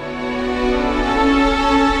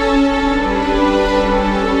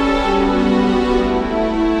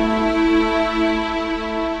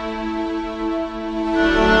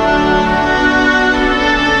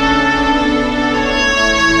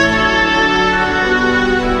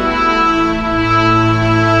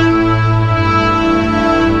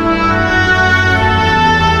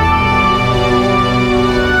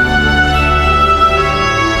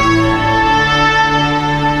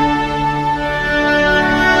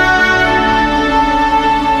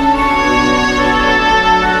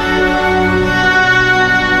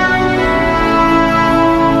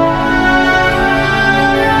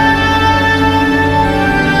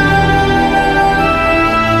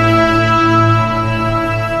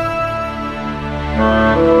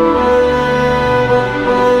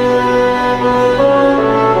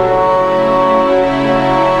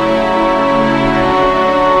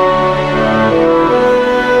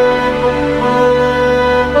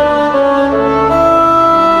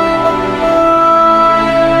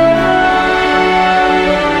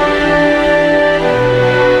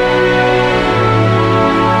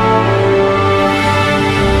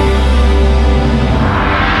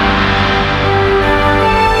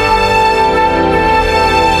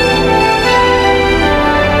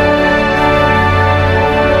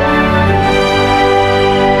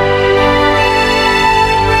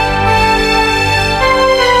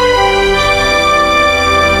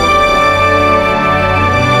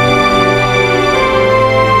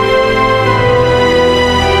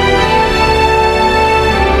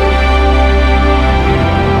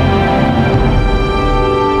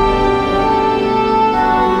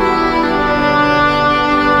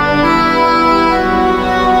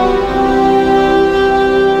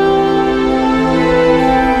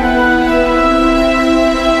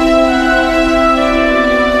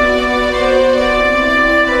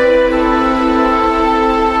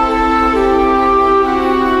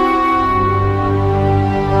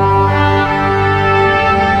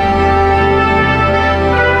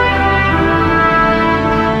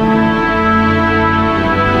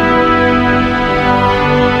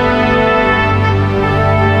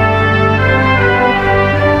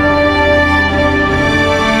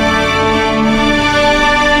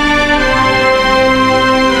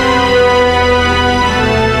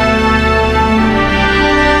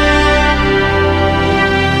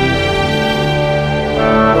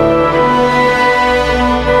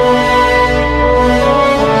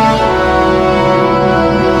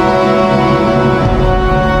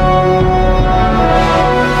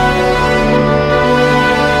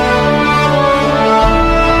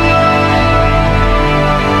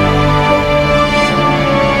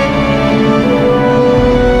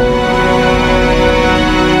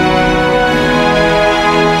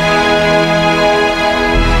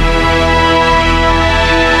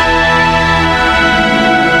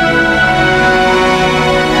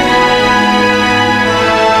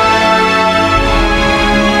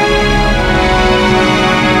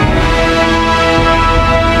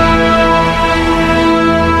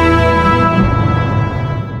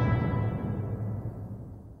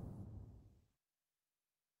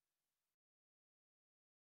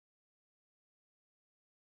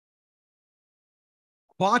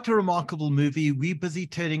 Quite a remarkable movie. We're busy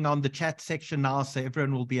turning on the chat section now, so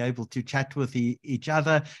everyone will be able to chat with each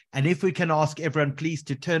other. And if we can ask everyone, please,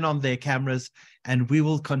 to turn on their cameras, and we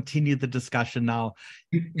will continue the discussion now.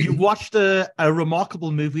 You watched a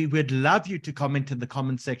remarkable movie. We'd love you to comment in the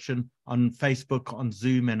comment section on Facebook, on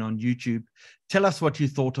Zoom, and on YouTube. Tell us what you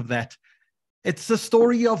thought of that. It's a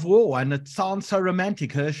story of war, and it sounds so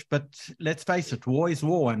romantic, Hirsch, but let's face it, war is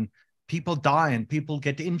war, and people die and people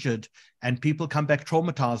get injured and people come back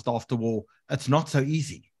traumatized after war. It's not so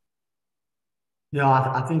easy. Yeah,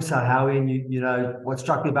 I think so, Howie. And you know, what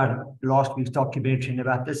struck me about last week's documentary and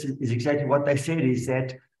about this is exactly what they said, is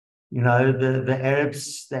that, you know, the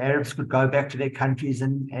Arabs could go back to their countries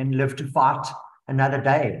and live to fight another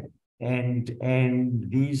day. And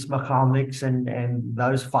these Machalniks and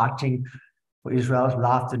those fighting for Israel's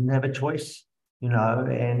life didn't have a choice, you know,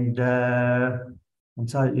 and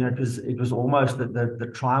so, you know, it was almost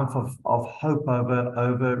the triumph of hope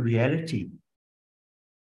over reality.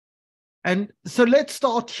 And so let's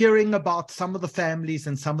start hearing about some of the families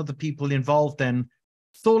and some of the people involved. And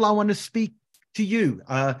Saul, I want to speak to you.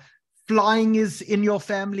 Flying is in your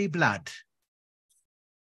family blood.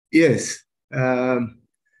 Yes. My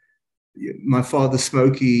father,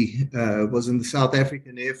 Smokey, was in the South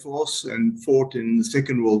African Air Force and fought in the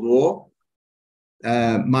Second World War.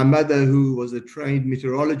 My mother, who was a trained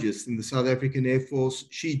meteorologist in the South African Air Force,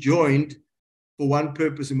 she joined for one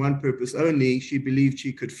purpose and one purpose only. She believed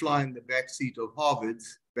she could fly in the back seat of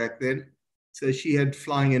Harvard's back then. So she had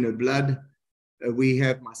flying in her blood. We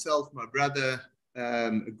have myself, my brother,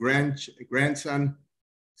 a grandson.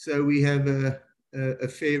 So we have a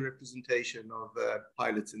fair representation of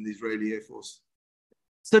pilots in the Israeli Air Force.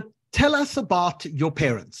 So tell us about your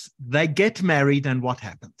parents. They get married, and what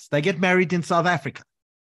happens? They get married in South Africa.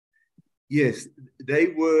 Yes,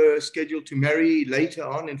 they were scheduled to marry later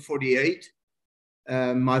on in 1948.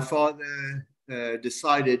 My father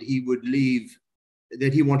decided he would leave,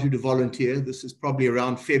 that he wanted to volunteer. This is probably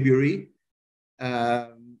around February.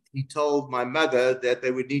 He told my mother that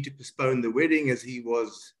they would need to postpone the wedding as he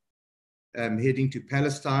was heading to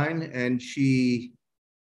Palestine, and she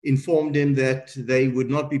informed him that they would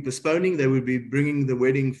not be postponing, they would be bringing the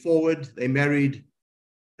wedding forward. They married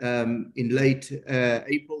in late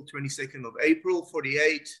April, 22nd of April,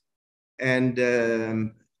 1948,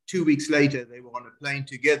 and 2 weeks later, they were on a plane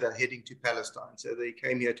together heading to Palestine. So they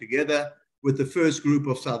came here together with the first group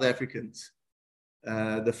of South Africans.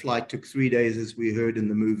 The flight took 3 days, as we heard in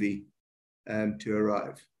the movie, to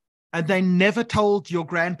arrive. And they never told your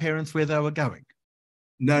grandparents where they were going?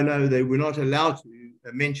 No, they were not allowed to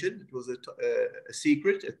mention. It was a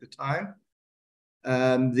secret at the time.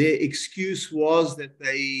 Their excuse was that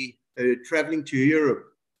they were traveling to Europe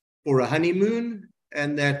for a honeymoon,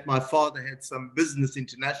 and that my father had some business,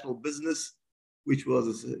 international business, which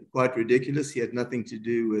was quite ridiculous. He had nothing to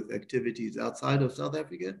do with activities outside of South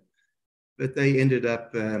Africa. But they ended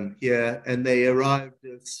up here, and they arrived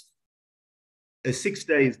 6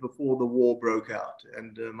 days before the war broke out.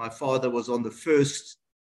 And my father was on the first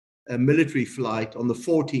military flight on the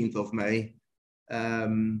 14th of May.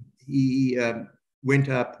 He went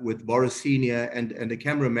up with Boris Senior and a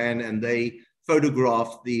cameraman, and they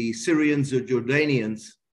photographed the Syrians or Jordanians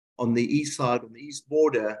on the east side, on the east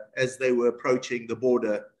border, as they were approaching the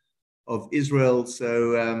border of Israel.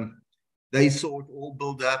 So they saw it all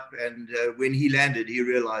build up, and when he landed, he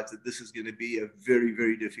realized that this is going to be a very,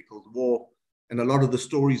 very difficult war. And a lot of the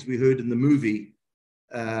stories we heard in the movie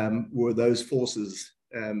were those forces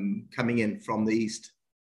coming in from the east.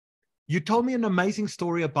 You told me an amazing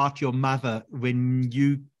story about your mother when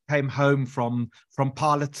you came home from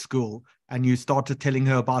pilot school, and you started telling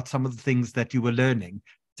her about some of the things that you were learning.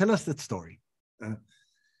 Tell us that story.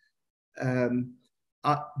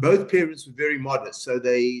 Both parents were very modest, so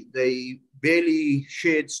they barely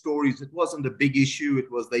shared stories. It wasn't a big issue.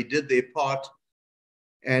 It was they did their part,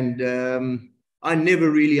 and I never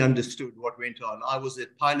really understood what went on. I was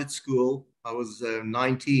at pilot school. I was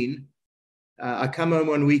 19. I come home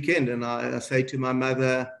one weekend, and I say to my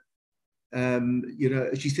mother, you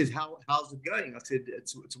know, she says, how's it going? I said,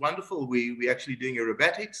 it's wonderful. We're actually doing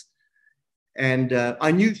aerobatics. And I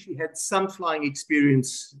knew she had some flying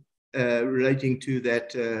experience relating to that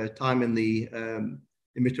time in the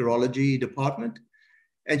meteorology department.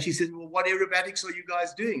 And she said, well, what aerobatics are you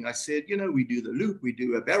guys doing? I said, you know, we do the loop, we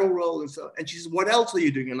do a barrel roll and so on. And she says, what else are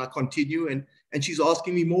you doing? And I continue, and she's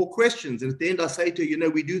asking me more questions. And at the end I say to her, you know,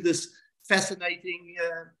 we do this fascinating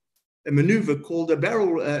a maneuver called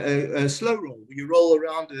a slow roll, where you roll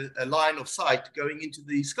around a line of sight going into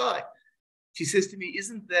the sky. She says to me,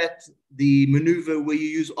 isn't that the maneuver where you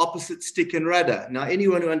use opposite stick and rudder? Now,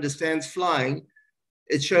 anyone who understands flying,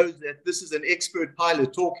 it shows that this is an expert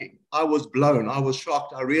pilot talking. I was blown. I was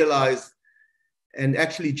shocked. I realized, and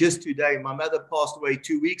actually just today, my mother passed away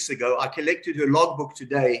 2 weeks ago. I collected her logbook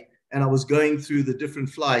today, and I was going through the different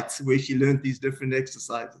flights where she learned these different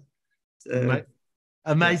exercises. So,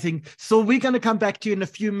 amazing. Yeah. So we're going to come back to you in a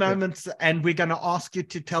few moments, and we're going to ask you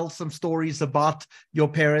to tell some stories about your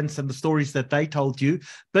parents and the stories that they told you.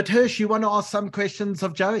 But Hirsch, you want to ask some questions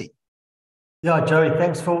of Joey? Yeah, Joey,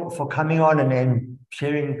 thanks for coming on and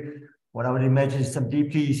sharing what I would imagine some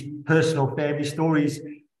deeply personal family stories.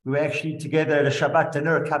 We were actually together at a Shabbat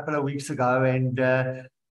dinner a couple of weeks ago, and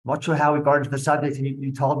not sure how we got into the subject, and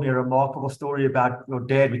you told me a remarkable story about your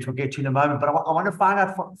dad, which we'll get to in a moment. But I want to find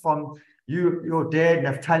out from you, your dad,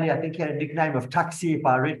 Naftali, I think he had a nickname of Taxi, if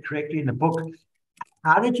I read correctly in the book.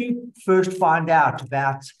 How did you first find out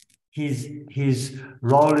about his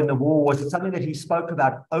role in the war? Was it something that he spoke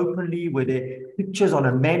about openly? Were there pictures on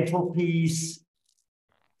a mantelpiece?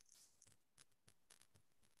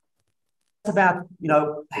 About, you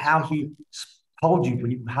know, how he told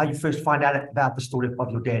you, how you first find out about the story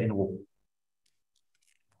of your dad in the war.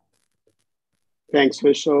 Thanks,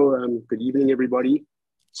 Machal. Good evening, everybody.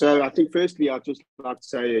 So I think firstly, I'd just like to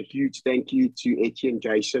say a huge thank you to Etienne,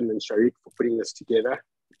 Jason, and Sharik for putting this together.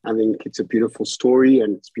 I think it's a beautiful story,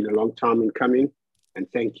 and it's been a long time in coming. And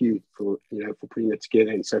thank you for putting it together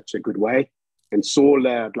in such a good way. And Saul,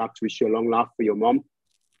 I'd like to wish you a long life for your mom.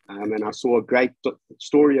 And I saw a great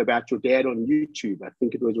story about your dad on YouTube. I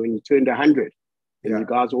think it was when you turned 100, and you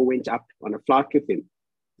guys all went up on a flight with him.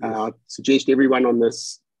 I suggest everyone on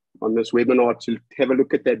this webinar to have a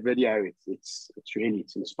look at that video. It's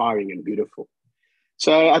inspiring and beautiful.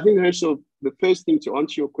 So I think, Herschel, the first thing to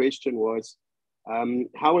answer your question was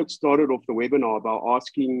how it started off the webinar about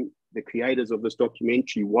asking the creators of this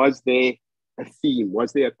documentary, was there a theme?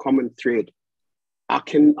 Was there a common thread?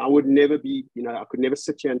 I would never be, I could never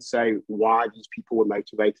sit here and say why these people were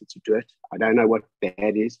motivated to do it. I don't know what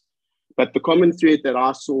that is. But the common thread that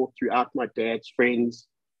I saw throughout my dad's friends,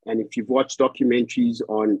 and if you've watched documentaries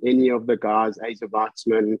on any of the guys, Asa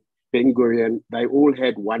Weizmann, Ben Gurion, they all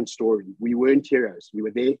had one story. We weren't heroes. We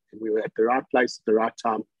were there, and we were at the right place at the right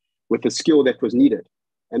time with the skill that was needed.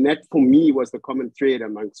 And that, for me, was the common thread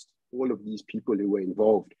amongst all of these people who were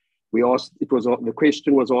involved. The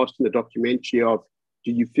question was asked in the documentary of,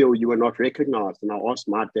 do you feel you were not recognized? And I asked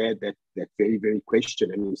my dad that very, very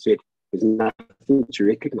question, and he said, there's nothing to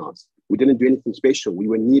recognize. We didn't do anything special. We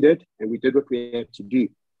were needed, and we did what we had to do.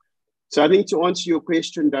 So I think to answer your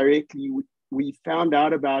question directly, we found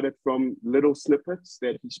out about it from little snippets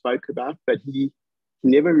that he spoke about, but he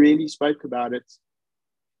never really spoke about it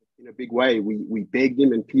in a big way. We begged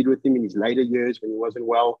him and pleaded with him in his later years when he wasn't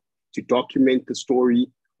well to document the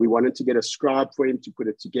story. We wanted to get a scribe for him to put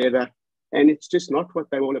it together. And it's just not what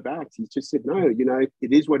they're all about. He just said, no, it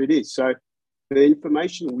is what it is. So the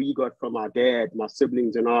information we got from our dad, my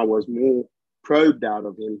siblings and I, was more probed out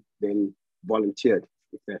of him than volunteered,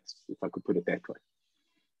 if I could put it that way.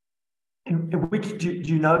 And which do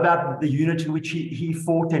you know about the unit in which he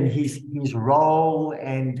fought and his role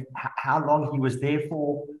and how long he was there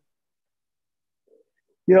for?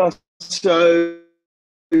 Yeah, so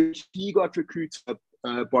he got recruited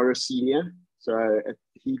Boris Senior. So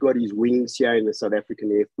he got his wings here in the South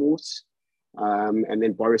African Air Force. And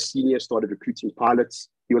then Boris Senior started recruiting pilots.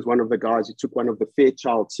 He was one of the guys who took one of the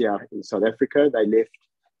Fairchilds here in South Africa. They left,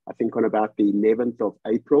 I think, on about the 11th of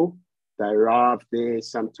April. They arrived there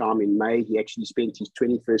sometime in May. He actually spent his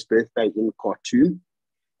 21st birthday in Khartoum.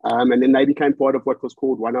 And then they became part of what was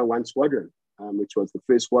called 101 Squadron, which was the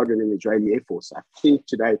first squadron in the Israeli Air Force. I think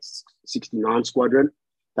today it's 69 Squadron.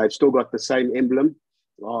 They've still got the same emblem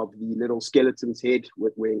of the little skeleton's head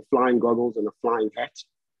with wearing flying goggles and a flying hat.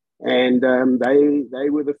 And they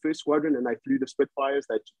were the first squadron, and they flew the Spitfires.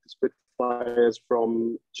 They took the Spitfires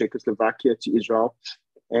from Czechoslovakia to Israel.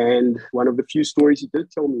 And one of the few stories he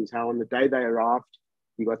did tell me is how on the day they arrived,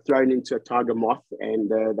 he got thrown into a tiger moth, and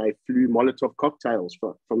they flew Molotov cocktails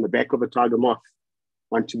from the back of a tiger moth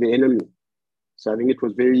onto the enemy. So I think it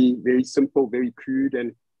was very, very simple, very crude.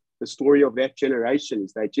 And the story of that generation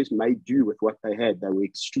is they just made do with what they had. They were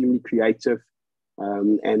extremely creative,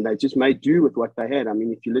 and they just made do with what they had. I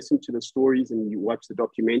mean, if you listen to the stories and you watch the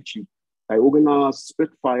documentary, they organized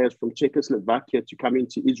Spitfires from Czechoslovakia to come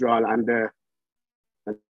into Israel under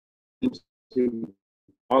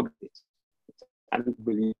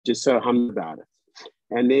unbelievable, just so humble about it.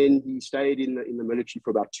 And then he stayed in the military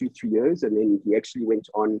for about 2-3 years, and then he actually went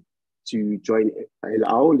on to join El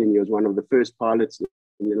Al, and he was one of the first pilots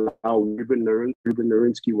in El Al. Ruben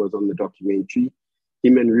Nurinsky was on the documentary.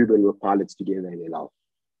 Him and Ruben were pilots together in El Al.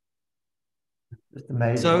 Just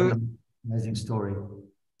amazing. So Amazing story.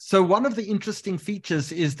 So one of the interesting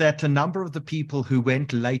features is that a number of the people who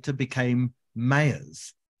went later became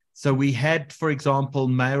mayors. So we had, for example,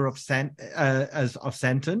 Mayor of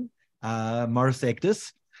Sandton, Morris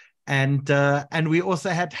Egdes, and we also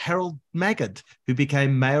had Harold Maggott, who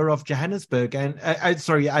became mayor of Johannesburg. And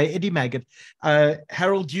Eddie Maggott.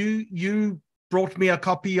 Harold, you brought me a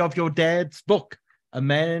copy of your dad's book, A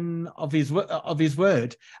Man of His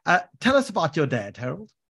Word. Tell us about your dad,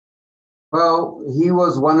 Harold. Well, he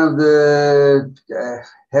was one of the,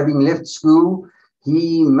 having left school,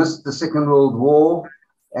 he missed the Second World War,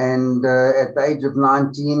 and at the age of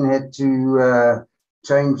 19 had to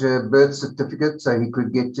change a birth certificate so he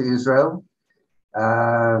could get to Israel.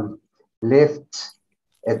 Left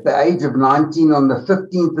at the age of 19 on the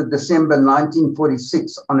 15th of December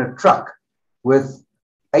 1946 on a truck with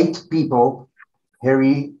 8 people,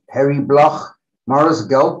 Harry Bloch, Morris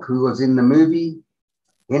Gelk, who was in the movie,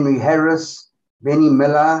 Henry Harris, Benny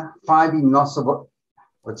Miller, Fyvie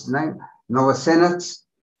Noah Sennett,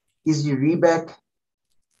 Izzy Reback,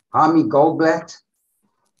 Hami Goldblatt,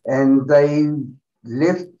 and they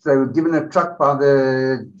left. They were given a truck by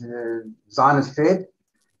the Zionist Fed,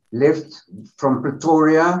 left from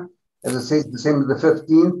Pretoria, as I said, December the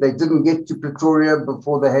 15th. They didn't get to Pretoria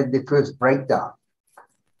before they had their first breakdown.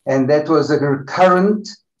 And that was a recurrent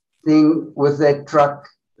thing with that truck.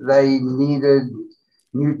 They needed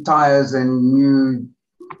new tires and new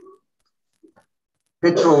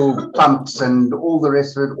petrol pumps and all the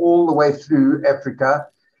rest of it, all the way through Africa,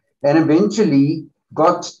 and eventually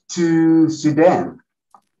got to Sudan.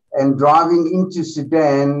 And driving into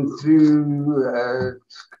Sudan through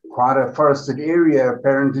quite a forested area,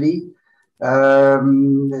 apparently,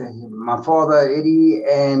 my father, Eddie,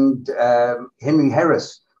 and Henry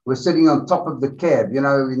Harris were sitting on top of the cab. You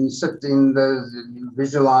know, when you sit in you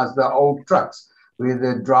visualize the old trucks, where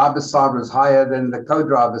the driver's side was higher than the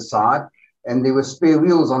co-driver's side, and there were spare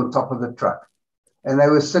wheels on top of the truck. And they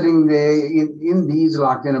were sitting there in these,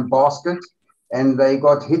 like in a basket, and they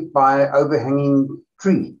got hit by an overhanging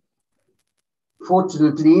tree.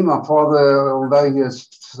 Fortunately, my father, although he was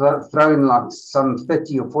thrown like some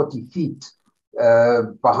 30 or 40 feet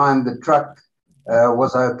behind the truck,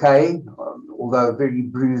 was okay, although very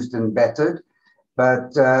bruised and battered.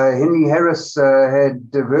 But Henry Harris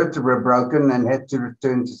had the vertebra broken and had to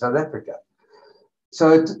return to South Africa. So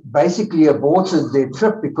it basically aborted their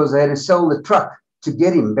trip because they had to sell the truck to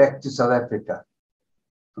get him back to South Africa.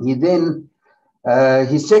 He then,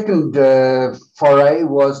 his second foray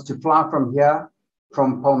was to fly from here,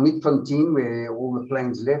 from Palmitfontein, where all the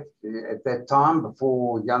planes left at that time,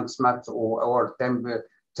 before Jan Smuts or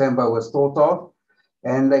Tambo was thought of,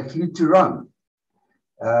 and they flew to Rome.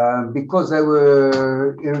 Because they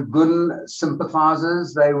were Irgun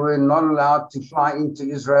sympathizers, they were not allowed to fly into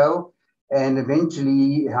Israel. And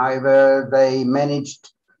eventually, however, they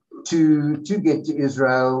managed to get to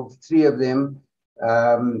Israel, 3 of them,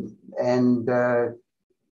 and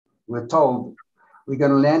were told, we're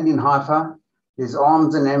going to land in Haifa. There's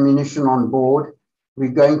arms and ammunition on board.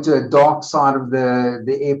 We're going to a dark side of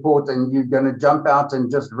the airport, and you're going to jump out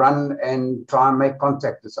and just run and try and make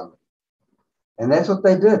contact with somebody. And that's what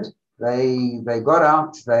they did. They got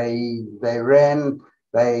out, they ran,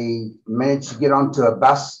 they managed to get onto a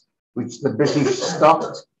bus, which the British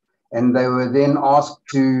stopped, and they were then asked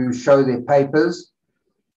to show their papers.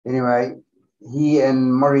 Anyway, he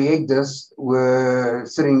and Maury Egdes were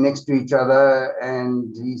sitting next to each other,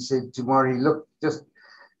 and he said to Maury, look, just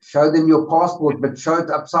show them your passport, but show it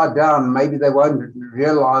upside down. Maybe they won't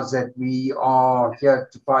realize that we are here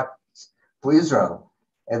to fight for Israel.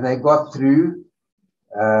 And they got through.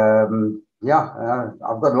 I've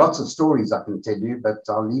got lots of stories I can tell you, but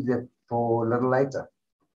I'll leave that for a little later.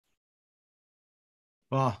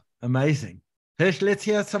 Wow, amazing. Hirsch, let's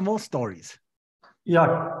hear some more stories.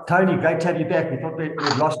 Yeah, Tony, great to have you back. We thought we'd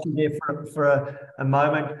lost you there for a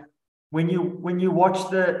moment. When you watch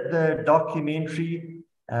the documentary,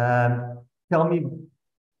 tell me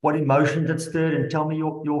what emotions it stirred, and tell me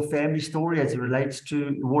your family story as it relates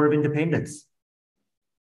to the War of Independence.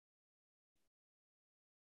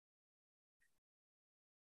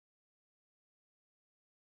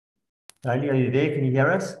 Tony, are you there? Can you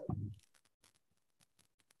hear us?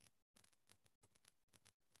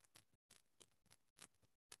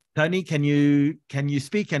 Tony, can you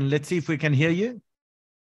speak, and let's see if we can hear you?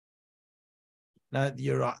 No,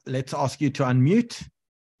 you're right. Let's ask you to unmute.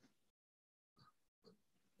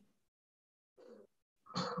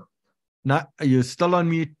 No, you're still on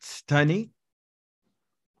mute, Tony.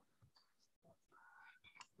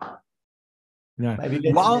 Yeah.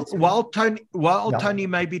 Maybe While Yeah. Tony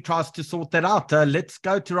maybe tries to sort that out, let's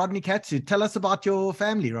go to Rodney Katsu. Tell us about your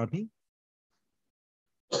family, Rodney.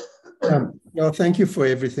 Well, thank you for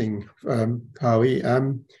everything, Howie.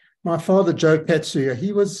 My father, Joe Katsu,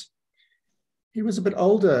 he was a bit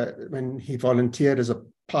older when he volunteered as a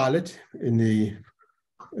pilot in the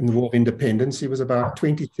War of Independence. He was about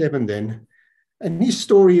 27 then. And his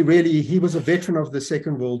story really, he was a veteran of the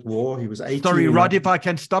Second World War. He was 18. Sorry, Rod, if I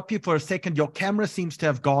can stop you for a second, your camera seems to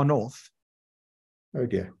have gone off. Oh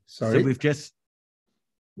dear, sorry. So we've just...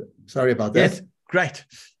 Sorry about that. Yes, great.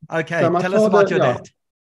 Okay, So my tell us about your dad.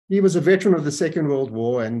 He was a veteran of the Second World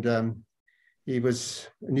War, and he was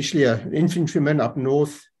initially an infantryman up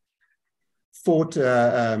north, fought in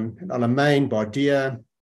Alamein, Bardia,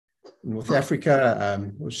 North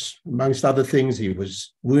Africa, was, amongst other things. He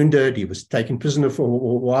was wounded, he was taken prisoner for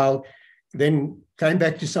a while, then came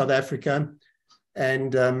back to South Africa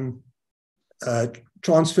and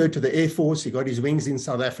transferred to the Air Force. He got his wings in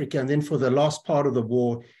South Africa, and then for the last part of the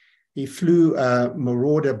war, he flew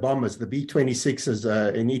Marauder bombers, the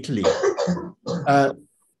B-26s in Italy.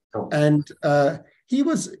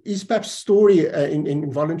 His perhaps story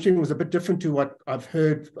in volunteering was a bit different to what I've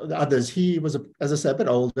heard others. He was, as I said, a bit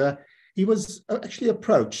older. He was actually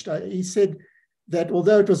approached. He said that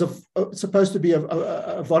although it was supposed to be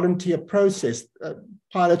a volunteer process,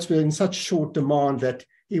 pilots were in such short demand that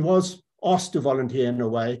he was asked to volunteer in a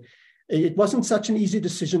way. It wasn't such an easy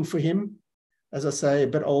decision for him, as I say, a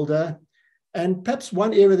bit older. And perhaps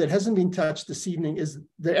one area that hasn't been touched this evening is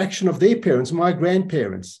the action of their parents, my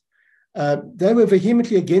grandparents. They were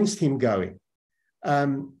vehemently against him going,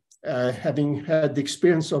 having had the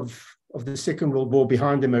experience of the Second World War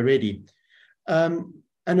behind them already. And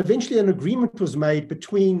eventually an agreement was made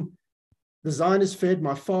between the Zionist Fed,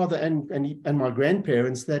 my father and my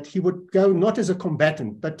grandparents, that he would go not as a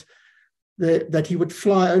combatant, but that he would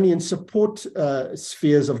fly only in support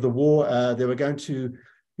spheres of the war.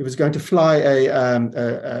 He was going to fly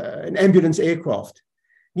an ambulance aircraft.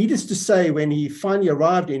 Needless to say, when he finally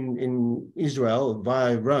arrived in Israel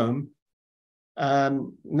via Rome,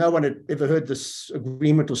 no one had ever heard this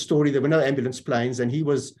agreement or story. There were no ambulance planes, and he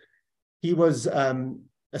was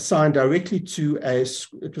assigned directly to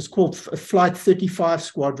it was called a Flight 35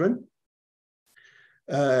 Squadron.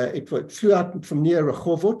 It flew out from near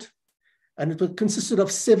Rehovot, and it consisted of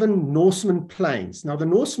 7 Norseman planes. Now, the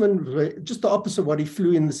Norsemen were just the opposite of what he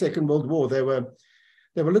flew in the Second World War. They were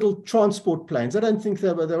little transport planes. I don't think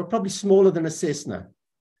they were probably smaller than a Cessna.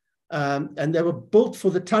 And they were built for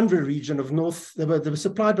the tundra region of North. They were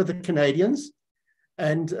supplied by the Canadians,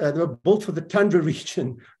 and they were built for the tundra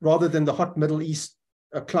region rather than the hot Middle East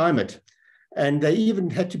climate. And they even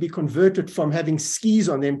had to be converted from having skis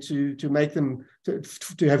on them to make them,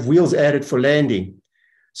 to have wheels added for landing.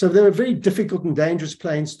 So they were very difficult and dangerous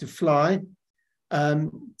planes to fly.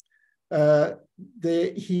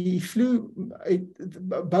 He flew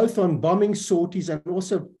both on bombing sorties and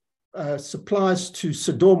also supplies to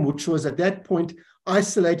Sodom, which was at that point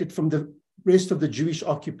isolated from the rest of the Jewish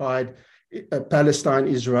occupied Palestine,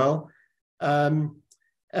 Israel.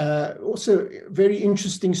 Also very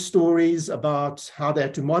interesting stories about how they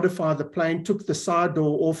had to modify the plane, took the side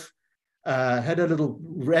door off, had a little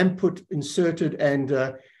ramp inserted,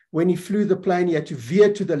 and when he flew the plane, he had to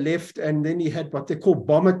veer to the left, and then he had what they call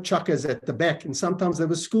bomber chuckers at the back, and sometimes there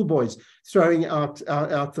were schoolboys throwing out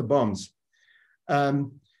the bombs.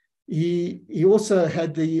 He also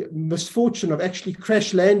had the misfortune of actually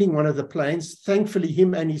crash landing one of the planes. Thankfully,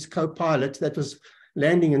 him and his co-pilot that was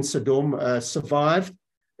landing in Sodom survived.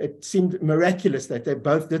 It seemed miraculous that they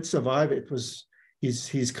both did survive. It was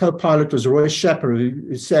his co-pilot was Roy Schapper,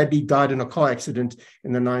 who sadly died in a car accident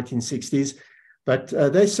in the 1960s. But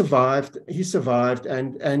they survived. He survived,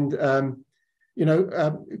 and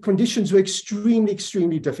conditions were extremely,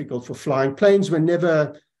 extremely difficult for flying. Planes were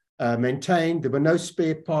never maintained. There were no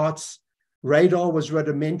spare parts. Radar was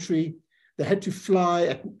rudimentary. They had to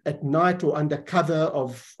fly at night or under cover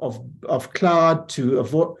of cloud to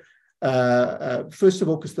avoid. First of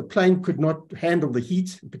all, because the plane could not handle the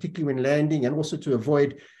heat, particularly when landing, and also to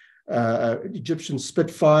avoid Egyptian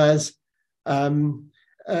Spitfires. I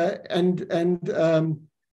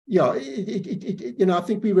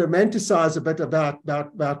think we romanticize a bit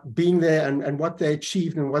about being there and what they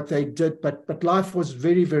achieved and what they did, but life was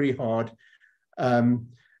very, very hard.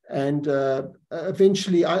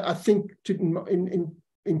 Eventually, I think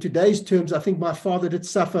in today's terms, I think my father did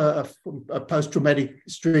suffer a post-traumatic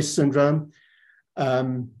stress syndrome,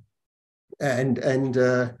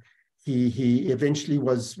 he eventually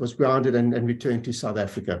was grounded and returned to South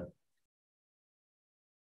Africa.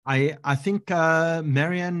 I think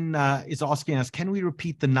Marianne is asking us, can we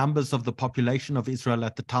repeat the numbers of the population of Israel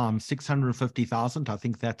at the time? 650,000, I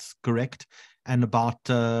think that's correct, and about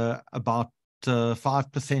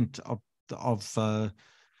 5% of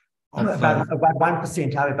about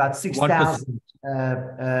 1%, about 6,000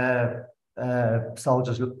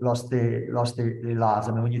 soldiers lost their lives.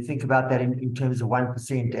 I mean, when you think about that in terms of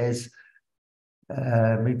 1%, as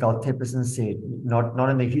Miguel Tepperson said, not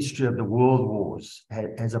in the history of the world wars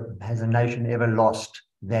has a nation ever lost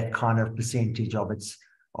that kind of percentage of its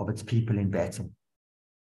people in battle.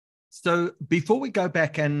 So before we go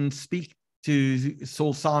back and speak to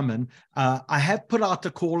Saul Simon, I have put out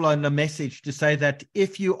a call and a message to say that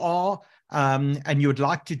if you are and you would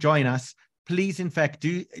like to join us, please, in fact,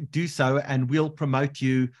 do so, and we'll promote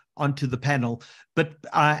you onto the panel. But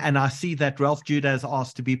and I see that Ralph Judah has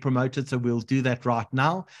asked to be promoted, so we'll do that right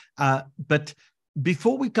now. But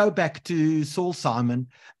before we go back to Saul Simon,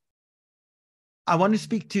 I want to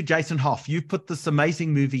speak to Jason Hoff. You put this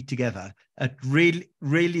amazing movie together. It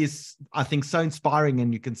really is, I think, so inspiring,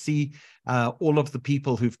 and you can see all of the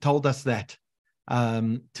people who've told us that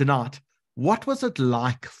tonight. What was it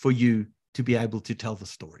like for you to be able to tell the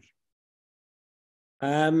story?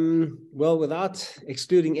 Well, without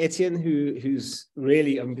excluding Etienne, who's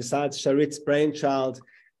really, besides Sharit's brainchild,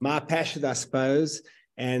 my passion, I suppose,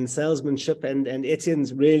 and salesmanship, and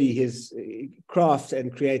Etienne's really his craft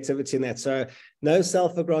and creativity in that. So no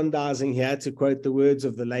self-aggrandizing here, to quote the words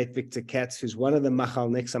of the late Victor Katz, who's one of the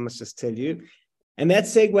Machalniks, I must just tell you. And that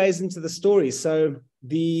segues into the story. So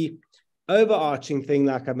the overarching thing,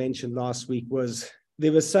 like I mentioned last week, was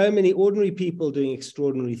there were so many ordinary people doing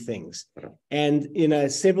extraordinary things. And,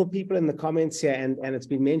 several people in the comments here, and it's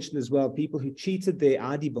been mentioned as well, people who cheated their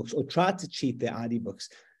ID books or tried to cheat their ID books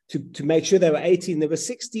to make sure they were 18. There were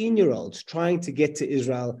 16-year-olds trying to get to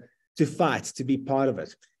Israel to fight, to be part of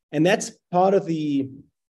it. And that's part of the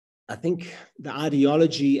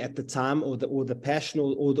ideology at the time, or the passion,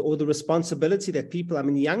 or the responsibility that people,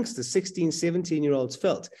 the youngsters, 16, 17-year-olds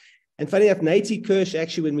felt. And funny enough, Nati Kirsch,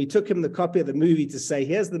 actually, when we took him the copy of the movie to say,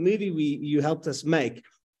 here's the movie you helped us make,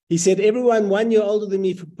 he said, everyone 1 year older than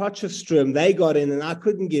me from Potchefstroom, they got in and I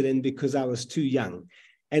couldn't get in because I was too young.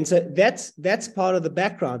 And so that's part of the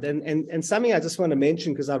background. And something I just want to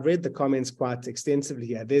mention, because I've read the comments quite extensively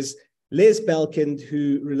here. There's Les Belkind,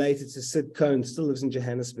 who related to Sid Cohn, still lives in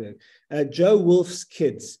Johannesburg. Joe Wolf's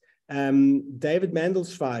kids. David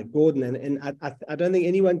Mandelsfry, Gordon, and I don't think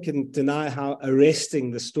anyone can deny how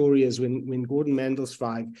arresting the story is when Gordon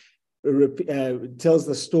Mandelsfry tells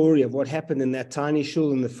the story of what happened in that tiny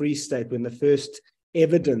shul in the Free State when the first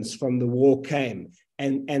evidence from the war came.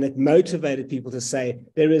 And it motivated people to say,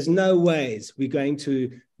 there is no ways we can't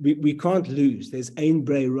lose. There's ein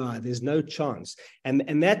breira, there's no chance.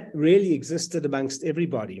 And that really existed amongst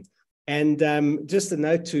everybody. And just a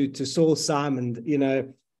note to Saul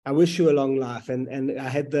Simon, I wish you a long life. And I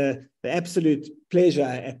had the absolute pleasure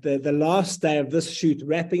at the last day of this shoot,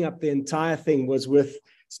 wrapping up the entire thing, was with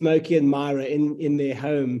Smokey and Myra in their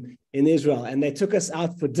home in Israel. And they took us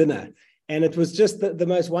out for dinner. And it was just the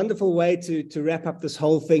most wonderful way to wrap up this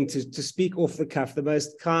whole thing, to speak off the cuff, the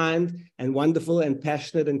most kind and wonderful and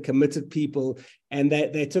passionate and committed people. And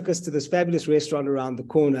they took us to this fabulous restaurant around the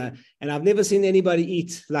corner. And I've never seen anybody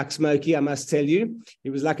eat like Smokey, I must tell you. He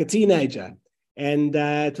was like a teenager. And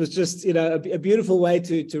it was just, a beautiful way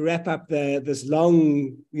to wrap up this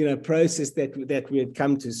long, process that we had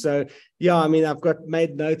come to. So, yeah, I've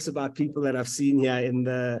made notes about people that I've seen here in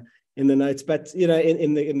the notes, but,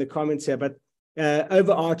 in the comments here. But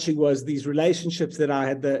overarching was these relationships that I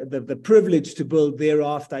had the privilege to build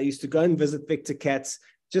thereafter. I used to go and visit Victor Katz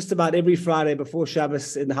just about every Friday before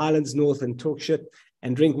Shabbos in Highlands North and talk shit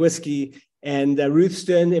and drink whiskey. And Ruth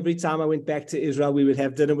Stern, every time I went back to Israel, we would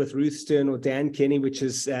have dinner with Ruth Stern or Dan Kenny, which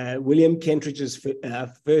is William Kentridge's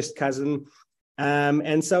first cousin,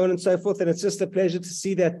 and so on and so forth. And it's just a pleasure to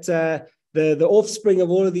see that the offspring of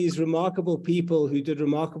all of these remarkable people who did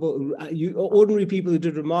ordinary people who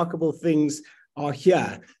did remarkable things are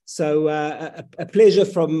here. So a pleasure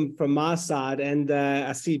from my side. And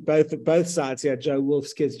I see both sides here, Joe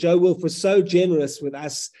Wolf's kids. Joe Wolf was so generous with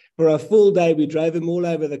us for a full day. We drove him all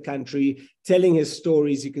over the country, telling his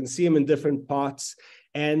stories. You can see him in different parts.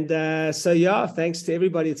 And so, yeah, thanks to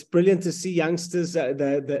everybody. It's brilliant to see youngsters,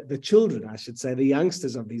 the children, I should say, the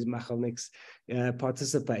youngsters of these Machalniks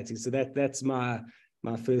participating. So that's my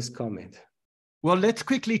first comment. Well, let's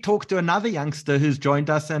quickly talk to another youngster who's joined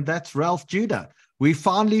us, and that's Ralph Judah. We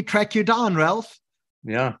finally track you down, Ralph.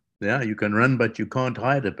 Yeah, you can run, but you can't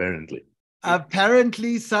hide, apparently.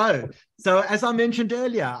 Apparently so. So as I mentioned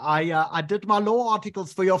earlier, I did my law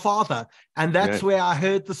articles for your father, and that's where I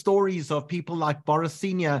heard the stories of people like Boris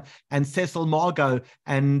Senior and Cecil Margot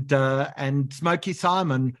and Smokey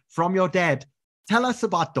Simon from your dad. Tell us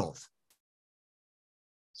about Dov.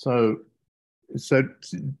 So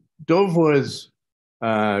Dov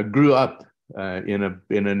grew up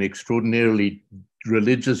in an extraordinarily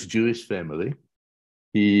religious Jewish family.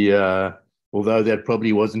 He, although that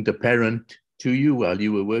probably wasn't apparent to you while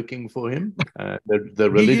you were working for him, the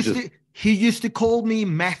religious. He used to call me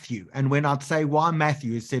Matthew, and when I'd say why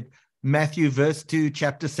Matthew, he said Matthew verse 2,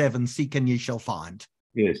 chapter 7, seek and ye shall find.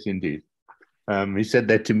 Yes, indeed. He said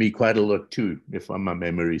that to me quite a lot too, if my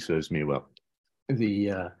memory serves me well.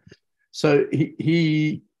 So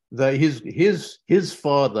his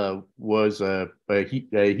father was a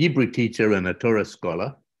Hebrew teacher and a Torah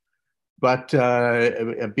scholar, but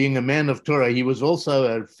being a man of Torah, he was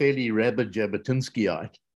also a fairly rabid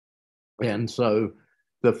Jabotinskyite, and so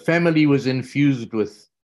the family was infused with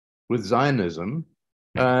Zionism,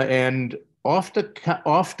 and after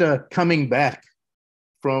coming back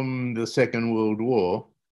from the Second World War,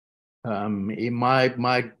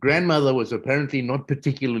 my grandmother was apparently not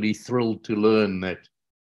particularly thrilled to learn that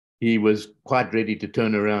he was quite ready to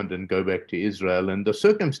turn around and go back to Israel. And the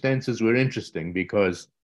circumstances were interesting because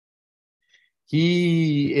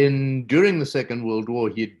during the Second World War,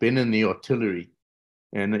 he had been in the artillery.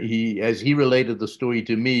 And as he related the story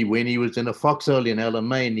to me, when he was in a foxhole in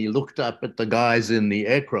Alamein, he looked up at the guys in the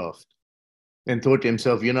aircraft and thought to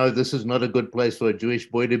himself, this is not a good place for a Jewish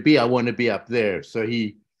boy to be. I want to be up there. So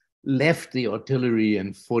he left the artillery in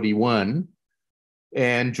 1941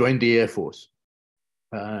 and joined the Air Force.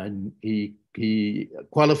 He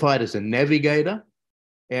qualified as a navigator,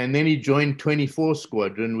 and then he joined 24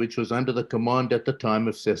 Squadron, which was under the command at the time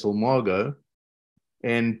of Cecil Margot.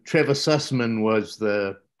 And Trevor Sussman was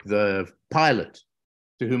the pilot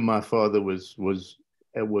to whom my father was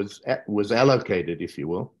allocated, if you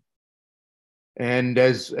will. And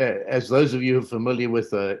as those of you who are familiar with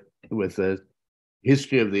the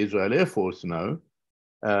history of the Israel Air Force know,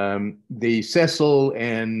 the Cecil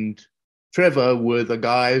and Trevor were the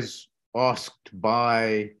guys asked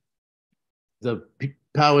by the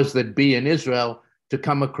powers that be in Israel to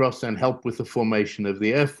come across and help with the formation of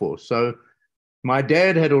the Air Force. So my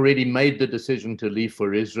dad had already made the decision to leave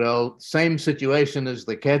for Israel. Same situation as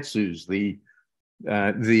the Katsus.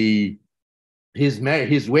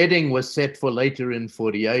 His wedding was set for later in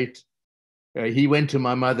 1948. He went to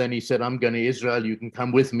my mother and he said, I'm going to Israel. You can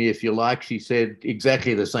come with me if you like. She said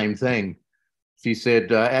exactly the same thing. She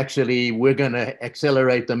said, actually, we're going to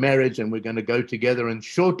accelerate the marriage and we're going to go together. And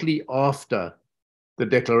shortly after the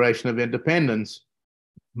Declaration of Independence,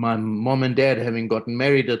 my mom and dad, having gotten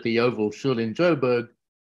married at the Oval Shul in Joburg,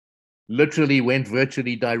 literally went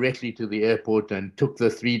virtually directly to the airport and took the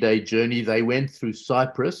 3-day journey. They went through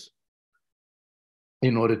Cyprus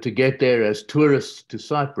in order to get there as tourists to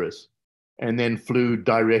Cyprus, and then flew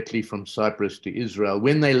directly from Cyprus to Israel.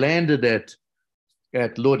 When they landed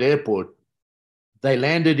at Lod Airport, they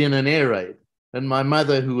landed in an air raid. And my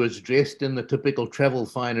mother, who was dressed in the typical travel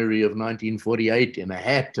finery of 1948 in a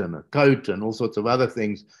hat and a coat and all sorts of other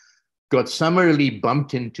things, got summarily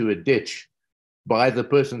bumped into a ditch by the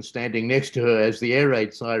person standing next to her as the air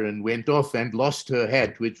raid siren went off, and lost her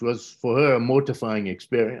hat, which was for her a mortifying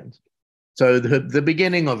experience. So the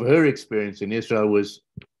beginning of her experience in Israel was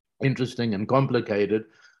interesting and complicated.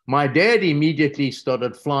 My dad immediately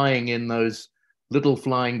started flying in those little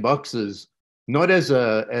flying boxes, not as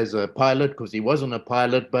a pilot, because he wasn't a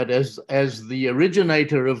pilot, but as the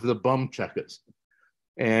originator of the bomb chuckers.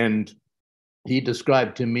 And he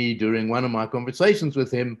described to me during one of my conversations with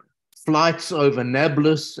him flights over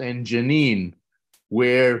Nablus and Jenin,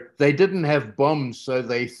 where they didn't have bombs, so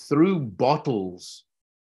they threw bottles,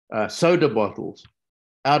 soda bottles,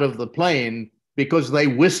 out of the plane because they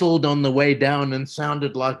whistled on the way down and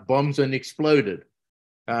sounded like bombs and exploded.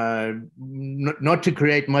 Not to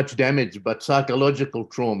create much damage, but psychological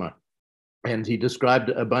trauma. And he described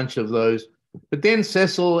a bunch of those. But then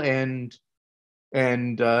Cecil and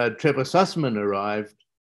Trevor Sussman arrived,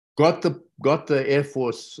 got the Air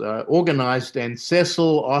Force organized, and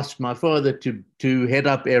Cecil asked my father to head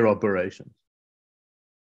up air operations.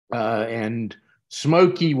 And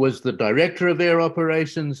Smokey was the director of air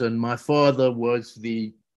operations, and my father was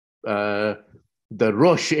the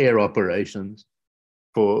Rosh air operations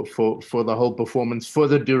for the whole performance for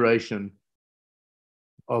the duration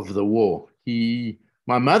of the war.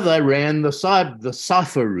 My mother ran the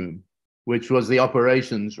Safa room, which was the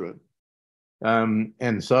operations room.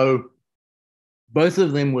 And so both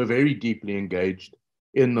of them were very deeply engaged.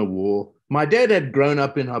 in the war. My dad had grown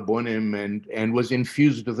up in Habonim and was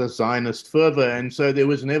infused with a Zionist fervor, and so there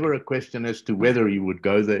was never a question as to whether he would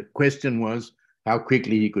go there. The question was how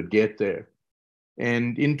quickly he could get there.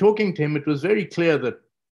 And in talking to him, it was very clear that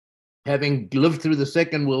having lived through the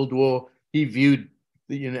Second World War, he viewed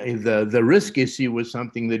the risk issue was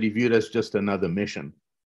something that he viewed as just another mission.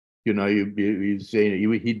 He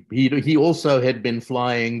also had been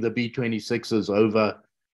flying the B-26s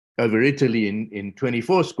over Italy in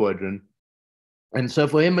 24 Squadron. And so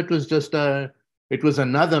for him, it was just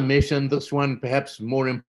another mission, this one perhaps more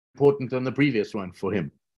important than the previous one for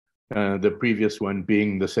him, the previous one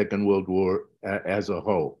being the Second World War as a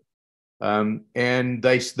whole. And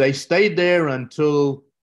they stayed there until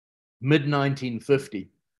mid-1950,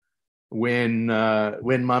 when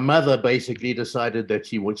my mother basically decided that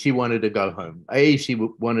she wanted to go home. A, she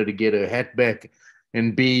wanted to get her hat back,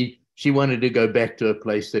 and B, she wanted to go back to a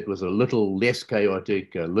place that was a little less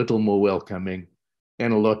chaotic, a little more welcoming,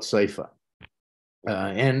 and a lot safer.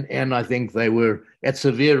 And I think they were at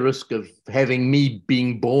severe risk of having me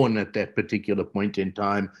being born at that particular point in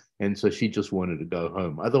time, and so she just wanted to go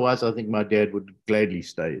home. Otherwise, I think my dad would gladly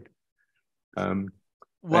stayed.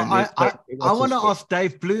 Well, I want to ask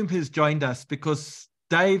Dave Bloom, who's joined us, because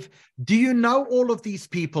Dave, do you know all of these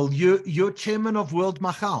people? You're chairman of World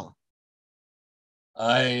Machal.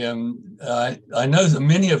 I know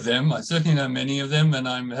many of them. I certainly know many of them, and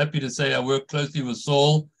I'm happy to say I work closely with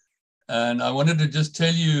Saul. And I wanted to just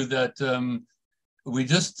tell you that we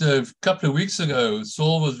just a couple of weeks ago,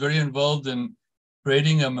 Saul was very involved in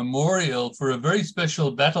creating a memorial for a very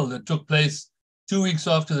special battle that took place 2 weeks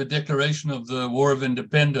after the declaration of the War of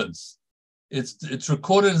Independence. It's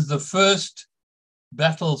recorded as the first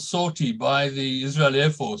battle sortie by the Israel Air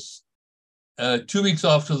Force. 2 weeks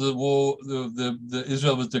after the war, the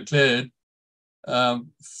Israel was declared,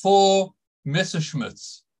 4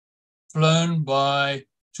 Messerschmitts flown by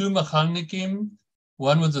 2 Machalnikim.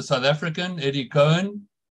 One was a South African, Eddie Cohen,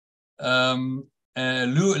 Lou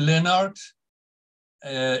Lennart,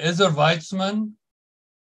 Ezer Weizmann,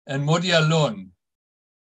 and Modi Alon.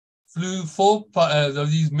 Flew 4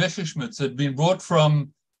 of these Messerschmitts had been brought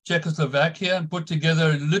from Czechoslovakia and put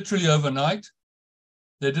together literally overnight.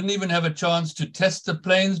 They didn't even have a chance to test the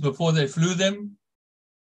planes before they flew them.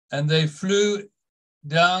 And they flew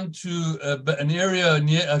down to an area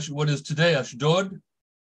near what is today Ashdod.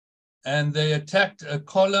 And they attacked a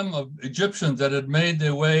column of Egyptians that had made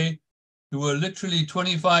their way, who were literally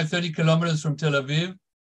 25, 30 kilometers from Tel Aviv,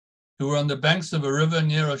 who were on the banks of a river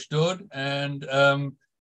near Ashdod. And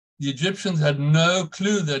the Egyptians had no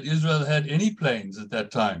clue that Israel had any planes at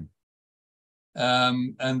that time.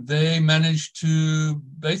 And they managed to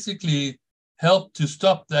basically help to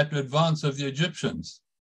stop that advance of the Egyptians.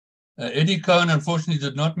 Eddie Cohen, unfortunately,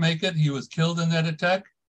 did not make it. He was killed in that attack.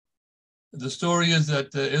 The story is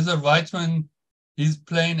that Ezer Weizmann, his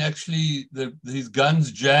plane actually, his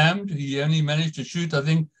guns jammed. He only managed to shoot, I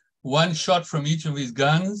think, 1 shot from each of his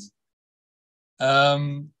guns.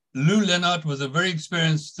 Lou Lennart was a very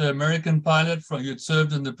experienced American pilot who had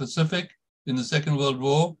served in the Pacific in the Second World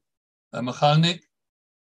War, a Machalnik.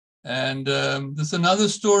 And there's another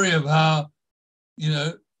story of how,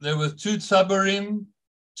 there were 2 Tsabarim,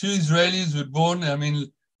 2 Israelis who were born. I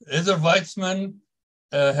mean, Ezer Weizmann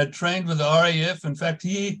had trained with the RAF. In fact,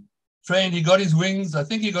 he got his wings. I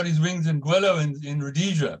think he got his wings in Gwelo in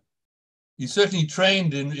Rhodesia. He certainly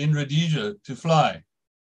trained in Rhodesia to fly.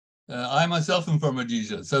 I myself am from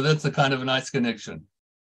Rhodesia, so that's a kind of a nice connection.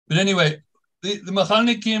 But anyway, the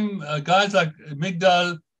Machalnikim, guys like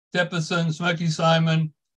Migdal, Tepperson, Smokey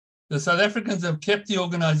Simon, the South Africans have kept the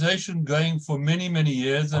organization going for many, many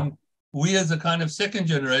years. And we as a kind of second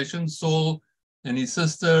generation, Saul and his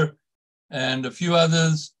sister and a few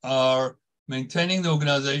others, are maintaining the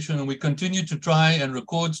organization, and we continue to try and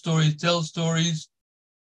record stories, tell stories.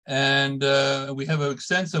 And we have an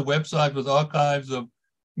extensive website with archives of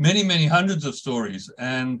many, many hundreds of stories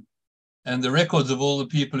and the records of all the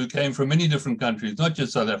people who came from many different countries, not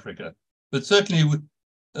just South Africa. But certainly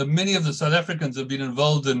many of the South Africans have been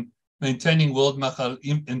involved in maintaining World Machal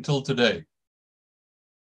until today.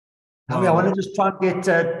 I want to just try and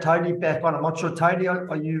get Tony back on. I'm not sure, Tony,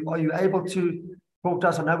 are you able to talk to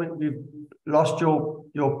us? I know we've lost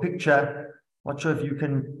your picture. Not sure if you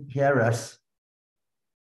can hear us.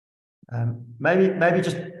 Maybe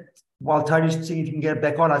just while Tony's seeing if you can get it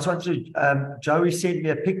back on, I just want to, Joey sent me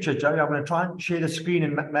a picture. Joey, I'm going to try and share the screen,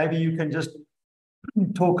 and maybe you can just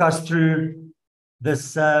talk us through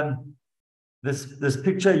this this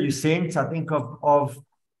picture you sent, I think, of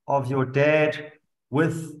your dad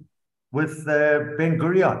with Ben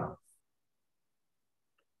Gurion.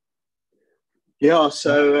 Yeah,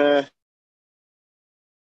 so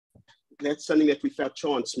that's something that we felt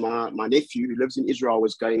chance. My nephew, who lives in Israel,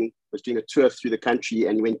 was doing a tour through the country,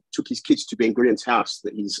 and he took his kids to Ben Gurion's house.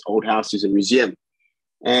 His old house is a museum.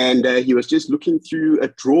 And he was just looking through a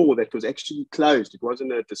drawer that was actually closed. It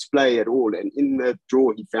wasn't a display at all. And in the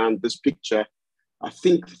drawer, he found this picture. I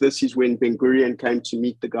think this is when Ben Gurion came to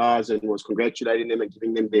meet the guys and was congratulating them and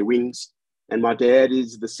giving them their wings. And my dad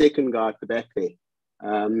is the second guy at the back there,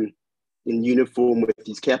 in uniform with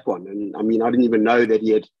his cap on. And I mean, I didn't even know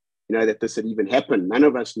that that this had even happened. None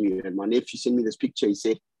of us knew. And my nephew sent me this picture. He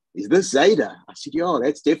said, "Is this Zayda?" I said, "Yeah,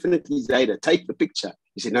 that's definitely Zayda. Take the picture."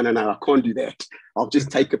 He said, no, I can't do that. I'll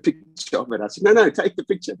just take a picture of it. I said, no, take the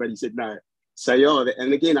picture. But he said, no. So, yeah,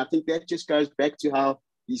 and again, I think that just goes back to how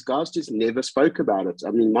these guys just never spoke about it.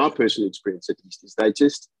 I mean, my personal experience, at least, is they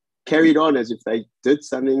just carried on as if they did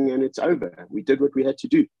something and it's over. We did what we had to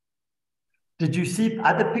do. Did you see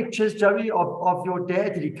other pictures, Joey, of your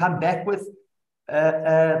dad? Did he come back with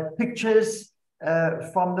pictures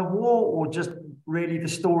from the war, or just really the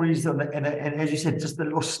stories and as you said, just the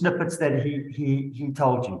little snippets that he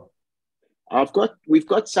told you? We've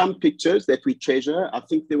got some pictures that we treasure. I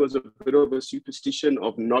think there was a bit of a superstition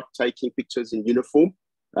of not taking pictures in uniform,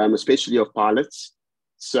 especially of pilots.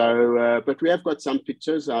 So, but we have got some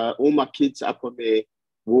pictures. All my kids up on their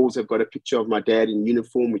walls have got a picture of my dad in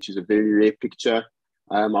uniform, which is a very rare picture.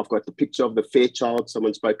 I've got the picture of the Fairchild.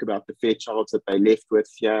 Someone spoke about the Fairchilds that they left with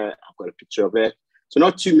here. I've got a picture of that. So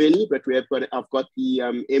not too many, but I've got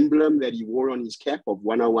the emblem that he wore on his cap of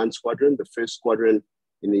 101 Squadron, the first squadron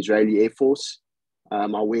in the Israeli Air Force. I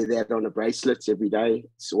wear that on a bracelet every day.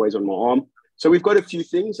 It's always on my arm. So we've got a few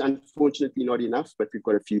things. Unfortunately, not enough, but we've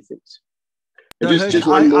got a few things. So just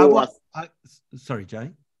one more. Sorry,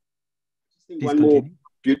 Jay. One more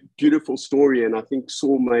beautiful story, and I think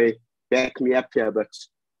Saul may back me up here, but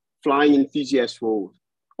flying enthusiasts will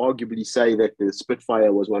arguably say that the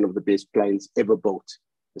Spitfire was one of the best planes ever built,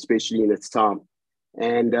 especially in its time.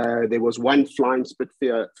 And there was one flying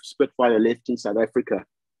Spitfire left in South Africa,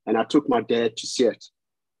 and I took my dad to see it.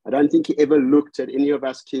 I don't think he ever looked at any of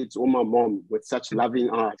us kids or my mom with such loving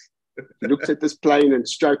eyes. He looked at this plane and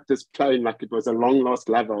stroked this plane like it was a long-lost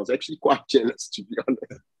lover. I was actually quite jealous, to be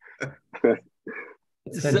honest.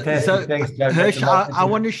 So Hirsch, I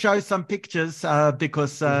want to show some pictures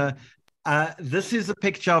because this is a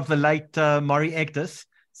picture of the late Maury Egdus,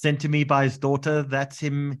 sent to me by his daughter. That's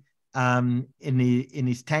him in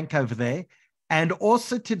his tank over there. And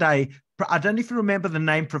also today, I don't know if you remember the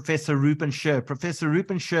name Professor Ruben Scher. Professor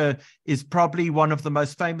Ruben Scher is probably one of the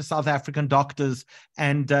most famous South African doctors,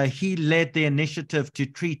 and he led the initiative to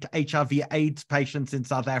treat HIV/AIDS patients in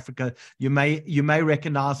South Africa. You may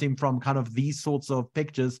recognize him from kind of these sorts of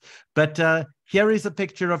pictures. But here is a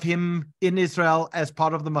picture of him in Israel as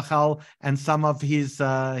part of the Machal, and some of his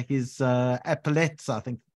epaulettes, I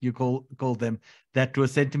think you call them, that were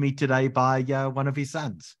sent to me today by one of his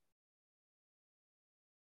sons.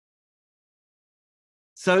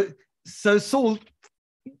 So Saul,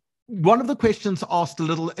 one of the questions asked a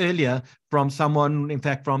little earlier from someone, in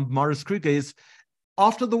fact, from Morris Kruger, is,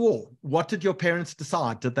 after the war, what did your parents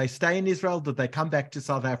decide? Did they stay in Israel? Did they come back to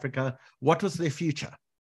South Africa? What was their future?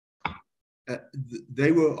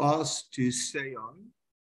 They were asked to stay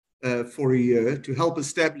on for a year to help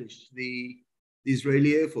establish the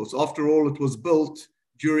Israeli Air Force. After all, it was built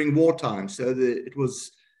during wartime, so it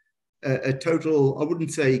was a total, I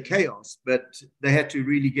wouldn't say chaos, but they had to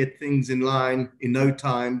really get things in line in no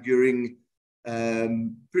time during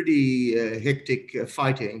pretty hectic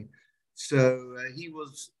fighting. So he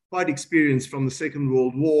was quite experienced from the Second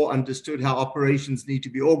World War, understood how operations need to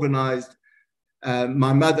be organized.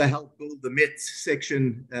 My mother helped build the Metz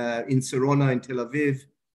section in Sarona in Tel Aviv.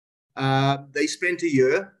 They spent a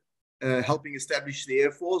year helping establish the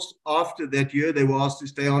Air Force. After that year, they were asked to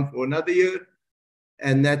stay on for another year.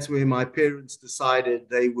 And that's where my parents decided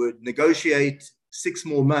they would negotiate 6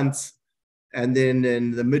 more months. And then in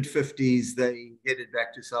the mid-50s, they headed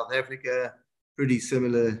back to South Africa, pretty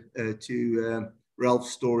similar to Ralph's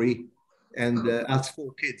story. And us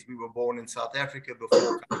 4 kids, we were born in South Africa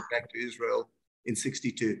before coming back to Israel in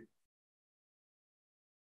 62.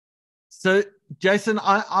 So, Jason,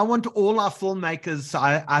 I want all our filmmakers,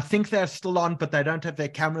 I think they're still on, but they don't have their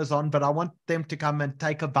cameras on, but I want them to come and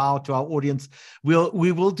take a bow to our audience.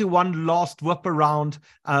 We will do one last whip around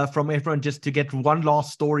from everyone just to get one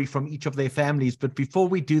last story from each of their families. But before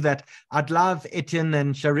we do that, I'd love Etienne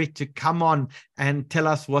and Charit to come on and tell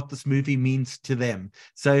us what this movie means to them.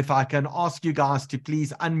 So if I can ask you guys to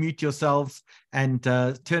please unmute yourselves and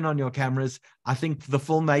turn on your cameras. I think the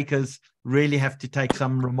filmmakers really have to take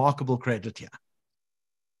some remarkable credit here.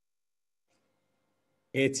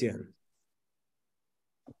 Etienne.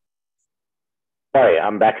 Sorry,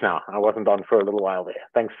 I'm back now. I wasn't on for a little while there.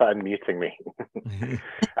 Thanks for unmuting me.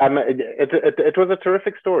 It was a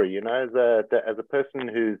terrific story, you know. As a person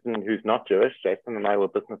who's not Jewish, Jason and I were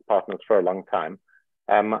business partners for a long time.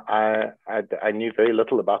 I knew very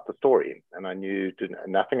little about the story, and I knew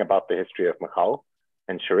nothing about the history of Machal.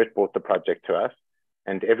 And Sharit brought the project to us,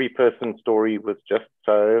 and every person's story was just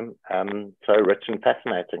so rich and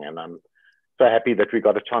fascinating. And I'm so happy that we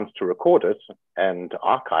got a chance to record it and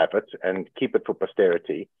archive it and keep it for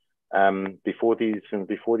posterity before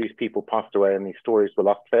these people passed away and these stories were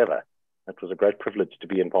lost forever. It was a great privilege to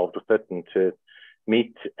be involved with it and to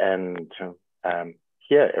meet and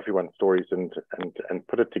hear everyone's stories and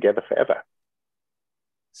put it together forever.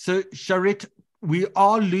 So, Sharit, we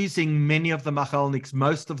are losing many of the Machalniks.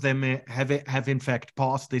 Most of them have in fact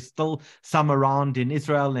passed. There's still some around in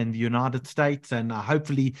Israel and the United States, and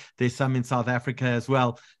hopefully there's some in South Africa as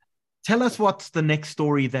well. Tell us what's the next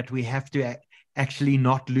story that we have to actually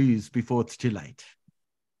not lose before it's too late.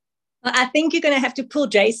 Well, I think you're going to have to pull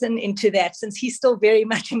Jason into that, since he's still very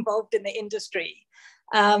much involved in the industry.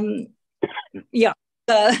 Yeah.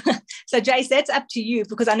 So Jace, that's up to you,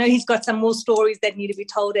 because I know he's got some more stories that need to be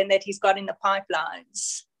told and that he's got in the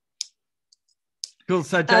pipelines. Cool.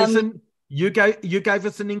 So Jason, you gave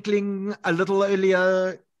us an inkling a little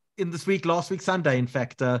earlier in this week, last week Sunday, in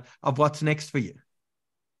fact, of what's next for you.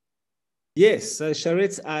 Yes. So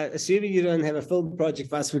Sharit, assuming you don't have a film project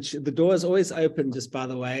for us, which the door is always open, just by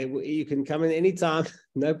the way, you can come in anytime,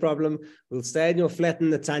 no problem. We'll stay in your flat in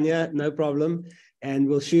Netanya, no problem, and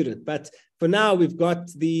we'll shoot it. But for now, we've got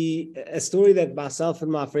a story that myself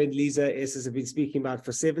and my friend Lisa Esses have been speaking about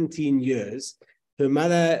for 17 years. Her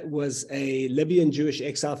mother was a Libyan Jewish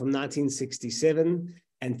exile from 1967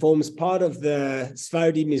 and forms part of the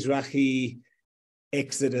Sephardi Mizrahi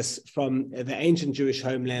exodus from the ancient Jewish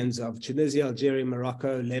homelands of Tunisia, Algeria,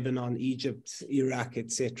 Morocco, Lebanon, Egypt, Iraq,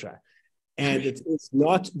 etc. And it's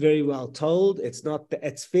not very well told.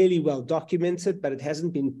 It's fairly well documented, but it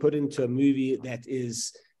hasn't been put into a movie that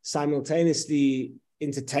is simultaneously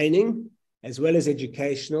entertaining as well as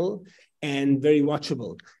educational and very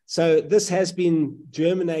watchable. So this has been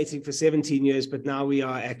germinating for 17 years, but now we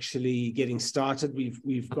are actually getting started.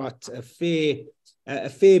 We've got a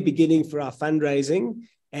fair beginning for our fundraising,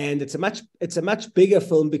 and it's a much bigger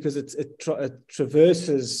film because it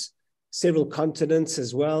traverses several continents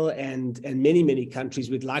as well, and many countries.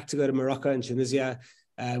 We'd like to go to Morocco and Tunisia.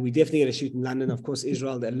 We definitely going to shoot in London, of course,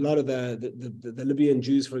 Israel. A lot of the Libyan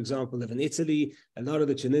Jews, for example, live in Italy. A lot of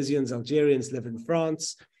the Tunisians, Algerians live in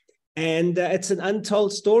France, and it's an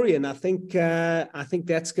untold story. And I think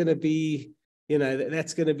that's going to be,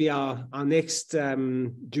 that's going to be our next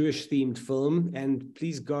Jewish themed film. And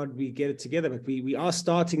please God, we get it together. But we are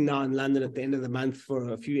starting now in London at the end of the month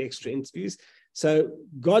for a few extra interviews. So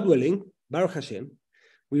God willing, Baruch Hashem,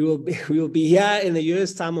 we will be here in a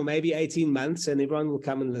year's time, or maybe 18 months, and everyone will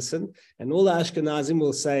come and listen. And all the Ashkenazim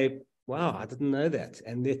will say, wow, I didn't know that.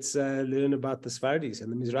 And let's learn about the Sfardis and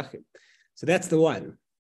the Mizrahim. So that's the one.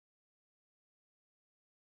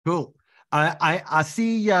 Cool. I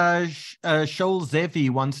see Shaul Zevi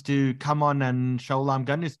wants to come on, and Shaul, I'm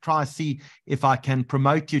going to try to see if I can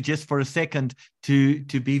promote you just for a second to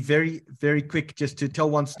be very, very quick, just to tell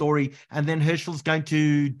one story, and then Herschel's going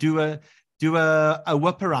to do a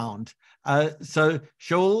whip around. So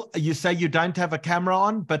Shaul, you say you don't have a camera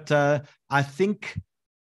on, but I think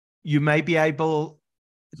you may be able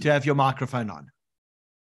to have your microphone on.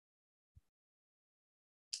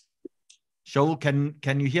 Shaul,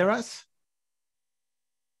 can you hear us?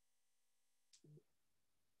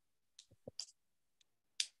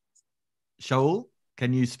 Shaul,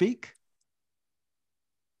 can you speak?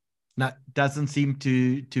 No, doesn't seem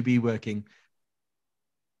to be working.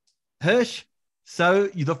 Hirsch, so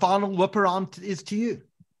the final whip around is to you.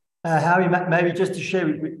 Howie, maybe just to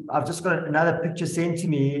share, I've just got another picture sent to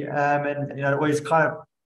me, and it always kind of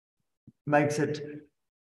makes it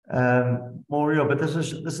more real. But this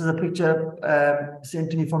is a picture sent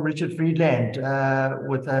to me from Richard Friedland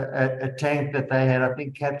with a tank that they had, I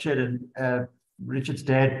think, captured, and Richard's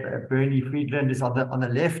dad, Bernie Friedland, is on the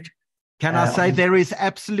left. Can I say there is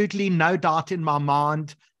absolutely no doubt in my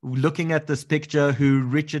mind, looking at this picture, who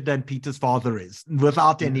Richard and Peter's father is,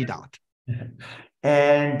 without any doubt.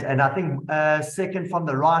 And I think second from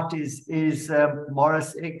the right is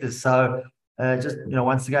Morris Egdes. So just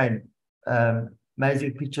once again,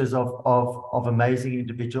 amazing pictures of amazing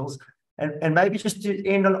individuals, and maybe just to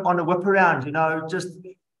end on a whip around, just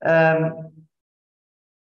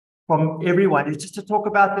from everyone, is just to talk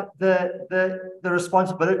about the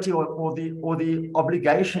responsibility or the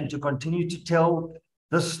obligation to continue to tell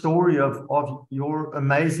this story of your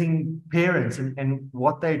amazing parents and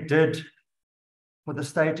what they did for the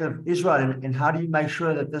state of Israel, and how do you make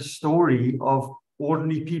sure that this story of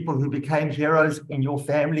ordinary people who became heroes in your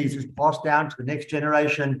families is passed down to the next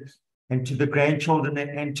generation and to the grandchildren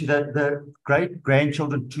and to the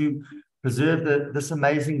great-grandchildren to preserve this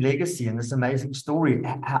amazing legacy and this amazing story?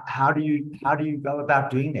 How do you go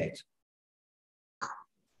about doing that?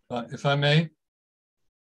 If I may.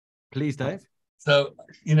 Please, Dave. So,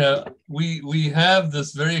 you know, we have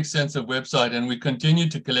this very extensive website, and we continue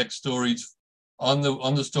to collect stories on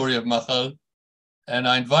the story of Machal. And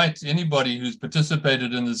I invite anybody who's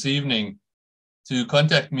participated in this evening to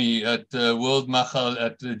contact me at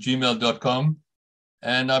worldmachal@gmail.com.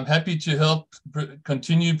 And I'm happy to help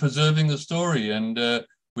continue preserving the story. And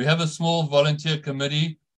we have a small volunteer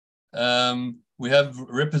committee. We have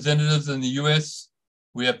representatives in the US.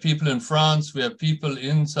 We have people in France. We have people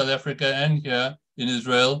in South Africa and here in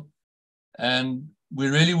Israel. And we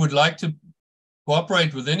really would like to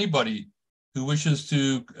cooperate with anybody who wishes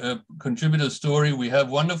to contribute a story. We have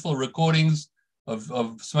wonderful recordings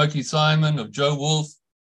of Smokey Simon, of Joe Wolf,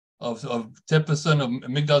 of Tepperson, of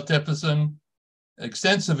Migdal Tepperson,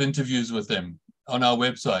 extensive interviews with them on our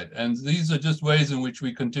website. And these are just ways in which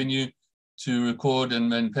we continue to record and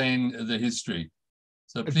maintain the history.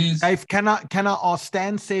 So please. Dave, can I ask,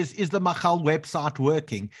 Stan says, is the Machal website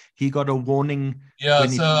working? He got a warning. Yeah,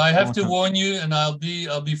 so I have to warn you, and I'll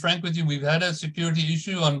be frank with you. We've had a security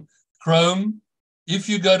issue on Chrome. If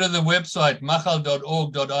you go to the website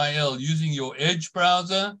machal.org.il using your Edge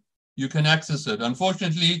browser, you can access it.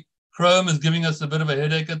 Unfortunately, Chrome is giving us a bit of a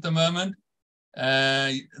headache at the moment.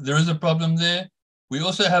 There is a problem there. We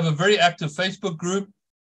also have a very active Facebook group,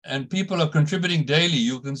 and people are contributing daily.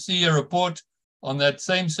 You can see a report on that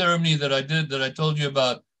same ceremony that I told you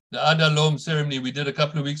about, the Adalom ceremony we did a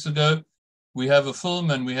couple of weeks ago. We have a film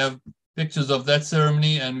and we have pictures of that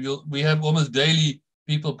ceremony, and we have almost daily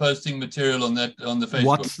people posting material on the Facebook.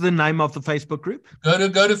 What's the name of the Facebook group? Go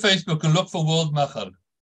to Facebook and look for World Machal.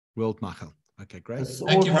 World Machal. Okay, great.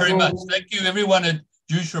 Thank you very much. Thank you everyone at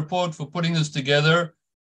Jewish Report for putting this together.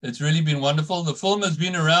 It's really been wonderful. The film has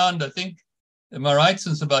been around, I think, am I right,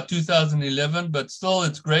 since about 2011, but still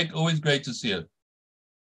it's great, always great to see it.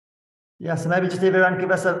 Yeah, so maybe just everyone give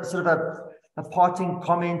us a sort of a parting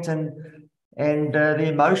comment and the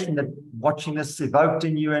emotion that watching this evoked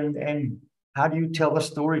in you, and how do you tell the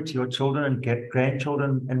story to your children and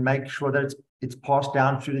grandchildren and make sure that it's passed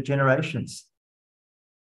down through the generations?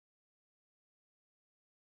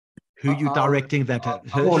 Who are you directing that at?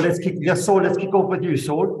 Let's kick off with you,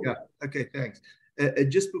 Saul. Yeah, okay, thanks.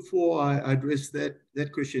 Just before I address that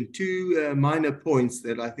question, two minor points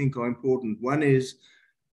that I think are important. One is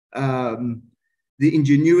the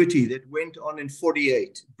ingenuity that went on in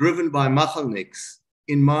 48, driven by Machalniks,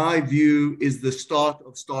 in my view, is the start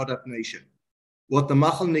of Startup Nation. What the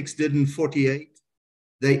Machalniks did in 48,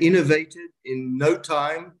 they innovated in no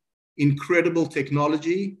time, incredible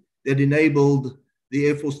technology that enabled the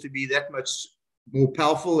Air Force to be that much more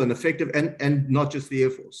powerful and effective, and not just the Air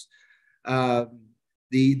Force.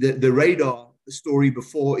 The radar story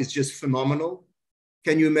before is just phenomenal.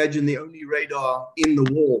 Can you imagine the only radar in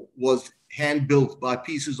the war was hand-built by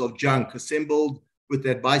pieces of junk assembled with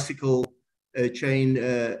that bicycle chain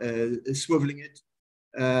swiveling it?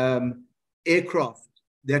 Aircraft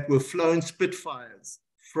that were flown Spitfires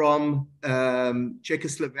from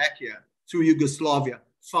Czechoslovakia through Yugoslavia,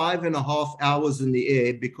 5.5 hours in the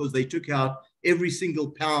air because they took out every single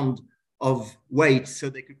pound of weight so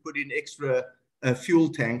they could put in extra fuel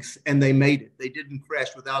tanks, and they made it. They didn't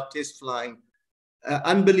crash without test flying.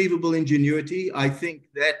 Unbelievable ingenuity. I think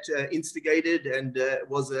that instigated and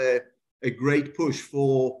was a great push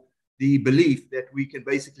for the belief that we can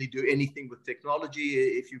basically do anything with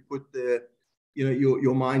technology if you put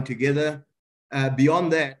your mind together.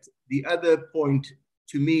 Beyond that, the other point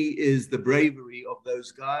to me is the bravery of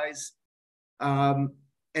those guys, and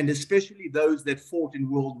especially those that fought in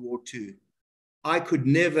World War II. I could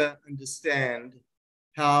never understand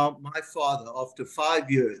how my father, after 5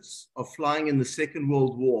 years of flying in the Second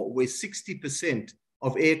World War, where 60%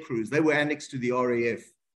 of air crews, they were annexed to the RAF,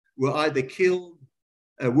 were either killed,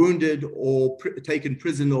 wounded, or taken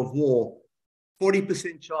prisoner of war,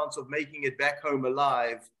 40% chance of making it back home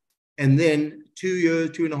alive, and then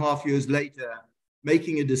 2.5 years later,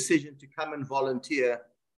 making a decision to come and volunteer.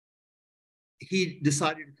 He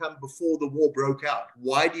decided to come before the war broke out.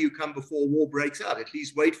 Why do you come before war breaks out? At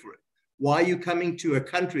least wait for it. Why are you coming to a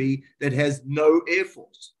country that has no air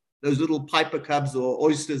force? Those little Piper Cubs or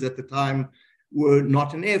Oysters at the time were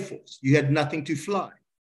not an air force. You had nothing to fly.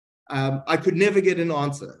 I could never get an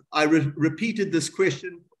answer. I repeated this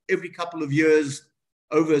question every couple of years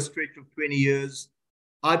over a stretch of 20 years.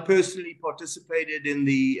 I personally participated in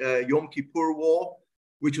the Yom Kippur War,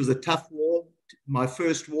 which was a tough war, my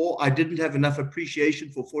first war. I didn't have enough appreciation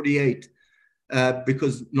for 48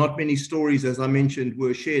 because not many stories, as I mentioned,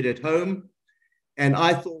 were shared at home. And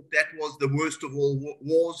I thought that was the worst of all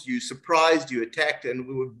wars. You surprised, you attacked, and it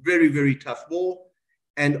was a very, very tough war.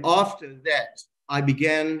 And after that, I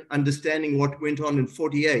began understanding what went on in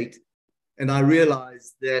 48. And I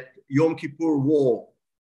realized that Yom Kippur War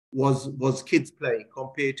was kids' play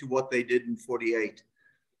compared to what they did in 48.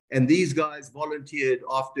 And these guys volunteered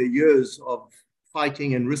after years of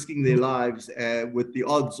fighting and risking their lives with the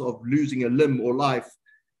odds of losing a limb or life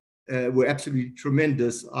were absolutely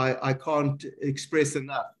tremendous. I can't express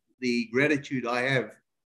enough the gratitude I have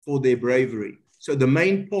for their bravery. So the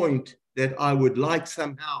main point that I would like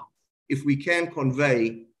somehow, if we can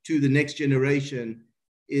convey to the next generation,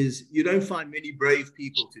 is you don't find many brave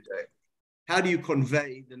people today. How do you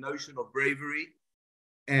convey the notion of bravery?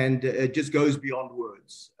 And it just goes beyond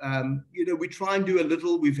words. You know, we try and do a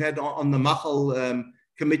little. We've had on the Machal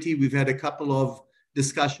committee, we've had a couple of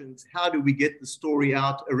discussions. How do we get the story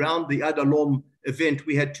out around the Adalom event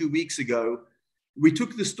we had 2 weeks ago? We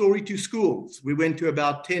took the story to schools. We went to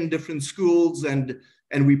about 10 different schools and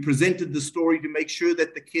we presented the story to make sure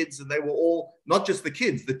that the kids, and they were all, not just the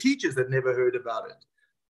kids, the teachers had never heard about it.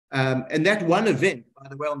 And that one event, by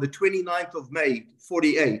the way, on the 29th of May,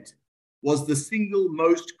 48, was the single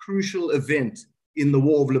most crucial event in the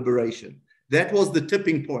War of Liberation. That was the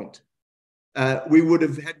tipping point. We would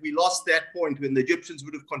have, had we lost that point, when the Egyptians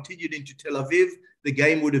would have continued into Tel Aviv, the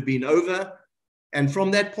game would have been over. And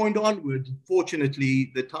from that point onward,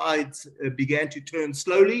 fortunately, the tides began to turn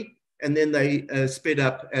slowly, and then they sped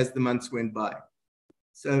up as the months went by.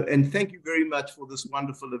 So, and thank you very much for this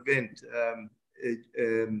wonderful event,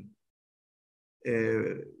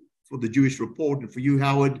 for the Jewish Report, and for you,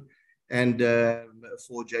 Howard, and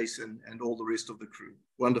for Jason and all the rest of the crew.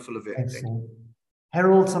 Wonderful event. Thank you.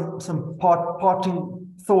 Harold, some parting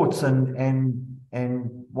thoughts and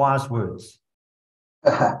wise words.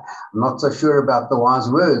 I'm not so sure about the wise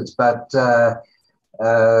words, but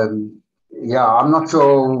yeah, I'm not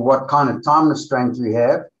sure what kind of time restraint we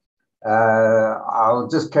have. I'll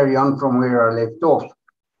just carry on from where I left off.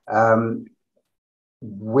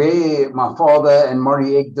 Where my father and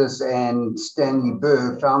Maury Egdus and Stanley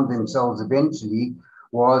Burr found themselves eventually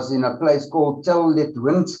was in a place called Tel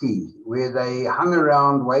Letwinski, where they hung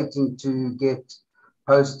around waiting to get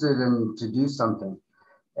posted and to do something.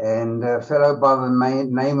 And a fellow by the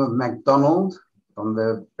name of MacDonald from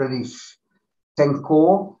the British Tank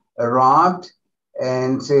Corps arrived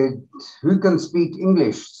and said, "Who can speak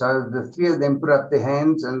English?" So the three of them put up their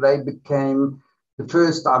hands, and they became the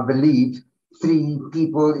first, I believe, 3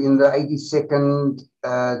 people in the 82nd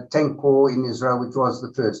Tank Corps in Israel, which was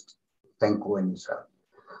the first Tank Corps in Israel.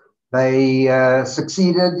 They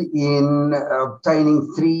succeeded in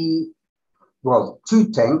obtaining 2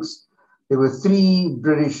 tanks. There were 3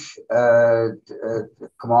 British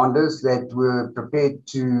commanders that were prepared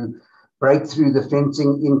to break through the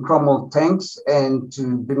fencing in Cromwell tanks and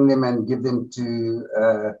to bring them and give them to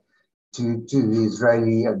the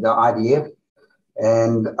Israeli, the IDF.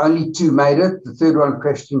 And only 2 made it. The third one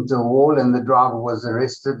crashed into a wall, and the driver was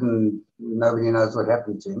arrested, and nobody knows what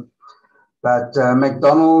happened to him. But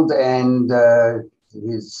MacDonald and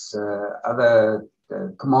his other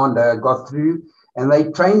commander got through, and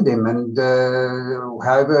they trained them. And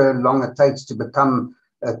however long it takes to become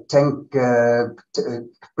a tank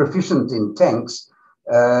proficient in tanks,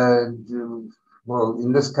 well,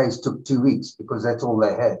 in this case, took 2 weeks because that's all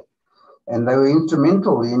they had. And they were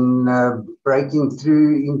instrumental in breaking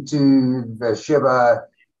through into the Sheba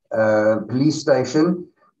police station,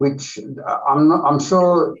 which I'm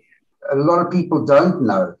sure a lot of people don't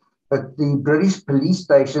know, but the British police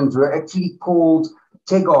stations were actually called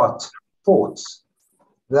Tegart forts,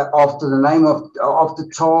 after the name of after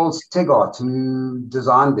Charles Tegart, who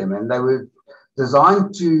designed them, and they were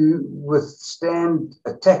designed to withstand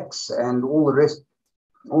attacks and all the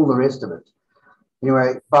rest of it.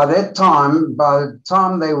 Anyway, by the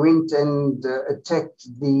time they went and attacked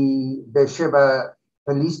the Beersheba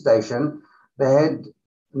police station, they had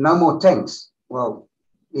no more tanks, well,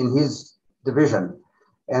 in his division.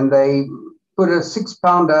 And they put a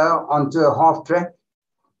 6-pounder onto a half-track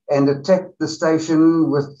and attacked the station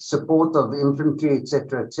with support of the infantry,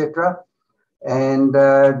 etc., etc. And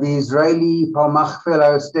the Israeli Palmach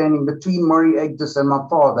fellow standing between Maury Egdus and my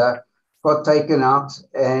father got taken out,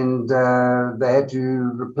 and they had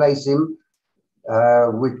to replace him,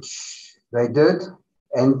 which they did.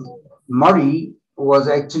 And Murray was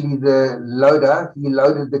actually the loader. He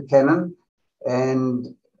loaded the cannon,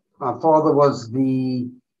 and my father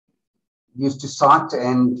used to sight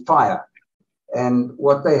and fire. And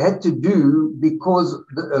what they had to do, because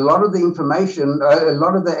a lot of the information, a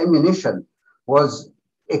lot of the ammunition was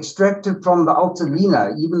extracted from the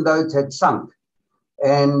Altalena, even though it had sunk.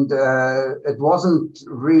 And it wasn't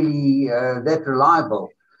really that reliable.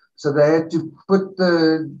 So they had to put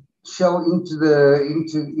the shell into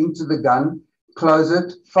the gun, close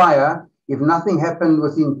it, fire. If nothing happened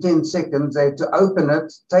within 10 seconds, they had to open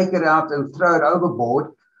it, take it out and throw it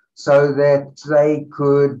overboard so that they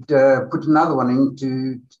could put another one in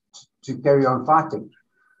to carry on fighting.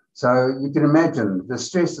 So you can imagine the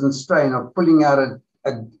stress and strain of pulling out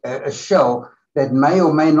a shell that may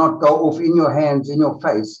or may not go off in your hands, in your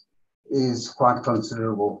face, is quite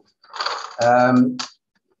considerable.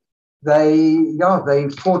 They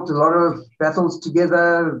fought a lot of battles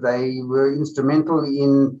together. They were instrumental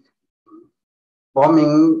in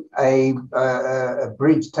bombing a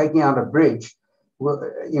bridge, taking out a bridge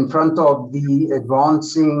in front of the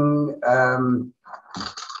advancing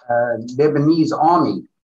Lebanese army.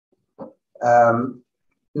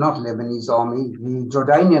 Not Lebanese army, the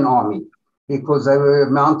Jordanian army, because they were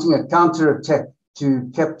mounting a counterattack to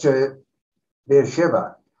capture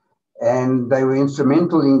Beersheba. And they were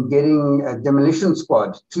instrumental in getting a demolition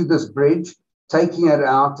squad to this bridge, taking it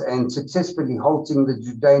out and successfully halting the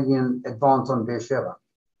Jordanian advance on Beersheba.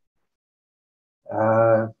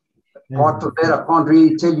 Part of that, I can't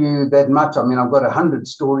really tell you that much. I mean, I've got 100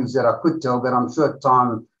 stories that I could tell, but I'm sure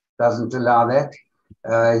time doesn't allow that.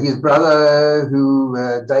 His brother,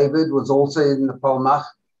 David, was also in the Palmach,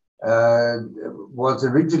 was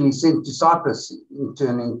originally sent to Cyprus into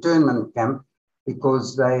an internment camp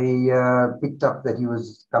because they picked up that he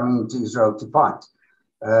was coming to Israel to fight.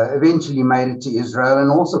 Eventually made it to Israel and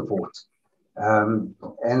also fought.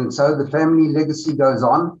 And so the family legacy goes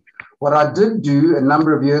on. What I did do a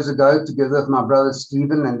number of years ago, together with my brother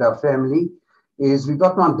Stephen and our family, is we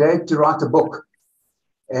got my dad to write a book.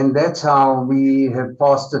 And that's how we have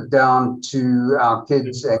passed it down to our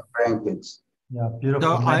kids and grandkids. Yeah,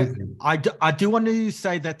 beautiful. So I do want to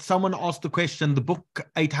say that someone asked the question, the book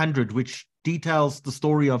 800, which details the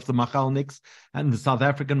story of the Machalniks and the South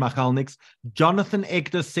African Machalniks. Jonathan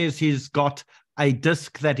Egder says he's got a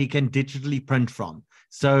disc that he can digitally print from.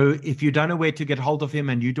 So if you don't know where to get hold of him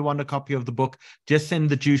and you do want a copy of the book, just send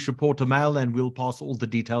the Jewish Reporter mail and we'll pass all the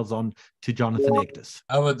details on to Jonathan Egder.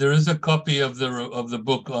 Howard, there is a copy of the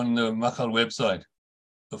book on the Machal website,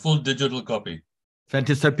 the full digital copy.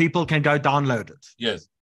 Fantastic. So people can go download it. Yes.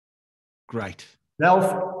 Great.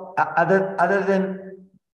 Now, other than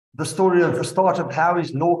the story of the start of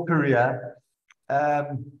Howie's law career,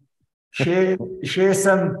 share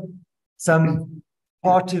some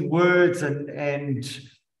parting words and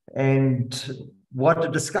what a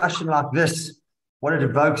discussion like this, what it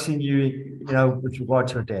evokes in you, with regard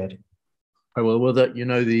to your dad. Well, that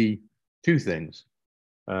the two things.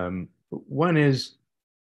 One is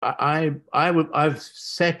I've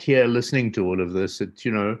sat here listening to all of this.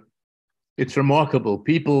 It's remarkable.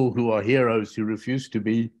 People who are heroes who refuse to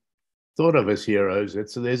be thought of as heroes.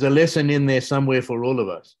 There's a lesson in there somewhere for all of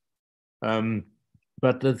us.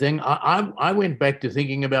 But the thing, I went back to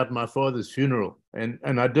thinking about my father's funeral, and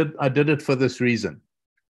I did it for this reason.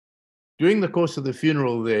 During the course of the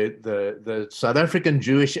funeral, the South African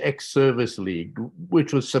Jewish Ex-Service League,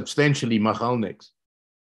 which was substantially Machalniks,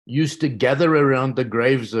 used to gather around the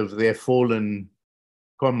graves of their fallen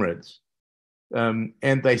comrades. And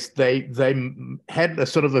they had a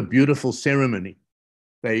sort of a beautiful ceremony.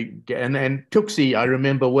 And Tuxi, I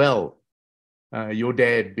remember well, your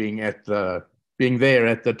dad being there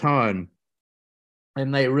at the time,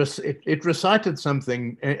 and it recited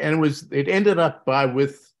something, and it ended up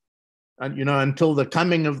with until the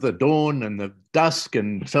coming of the dawn and the dusk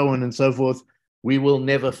and so on and so forth, we will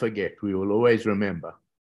never forget, we will always remember.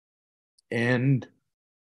 And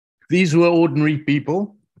these were ordinary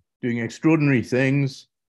people doing extraordinary things.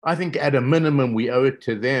 I think at a minimum we owe it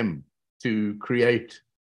to them to create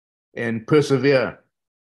and persevere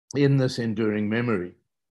in this enduring memory.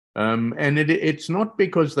 And it's not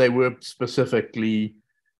because they were specifically,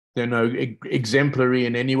 exemplary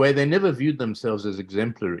in any way. They never viewed themselves as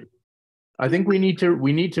exemplary. I think we need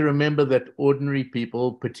to remember that ordinary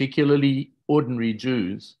people, particularly ordinary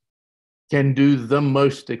Jews, can do the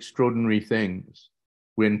most extraordinary things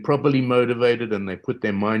when properly motivated and they put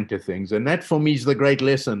their mind to things. And that, for me, is the great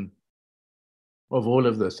lesson of all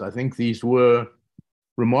of this. I think these were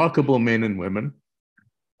remarkable men and women,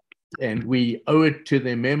 and we owe it to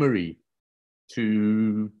their memory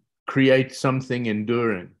to create something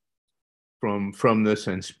enduring from this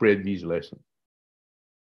and spread these lessons.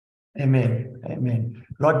 Amen. Amen.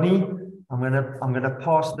 Rodney, I'm gonna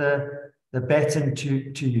pass the baton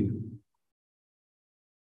to you.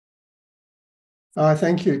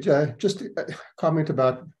 Thank you. Just a comment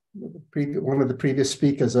about one of the previous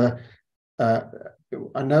speakers.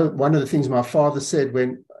 I know one of the things my father said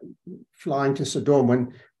when flying to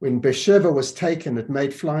Sodom, when Beersheba was taken, it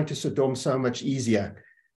made flying to Sodom so much easier.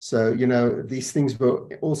 So, you know, these things were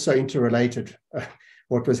also interrelated,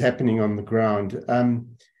 what was happening on the ground.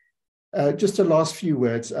 Just the last few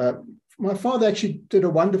words. My father actually did a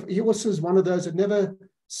wonderful, he also is one of those that never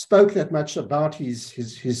spoke that much about his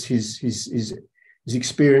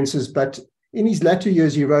experiences, but in his latter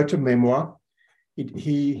years, he wrote a memoir.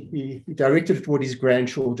 He directed it toward his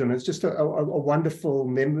grandchildren. It's just a wonderful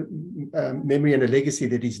memory and a legacy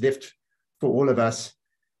that he's left for all of us.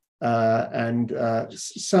 And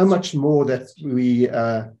so much more that we,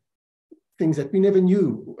 things that we never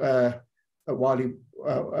knew while he,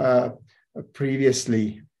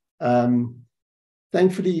 previously.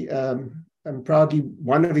 Thankfully, and proudly,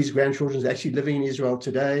 one of his grandchildren is actually living in Israel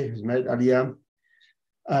today. His mate Aliyah,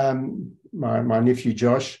 my nephew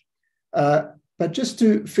Josh. But just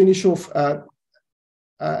to finish off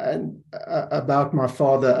about my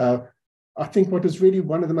father, I think what was really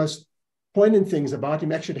one of the most poignant things about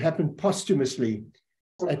him actually happened posthumously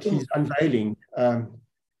at his unveiling,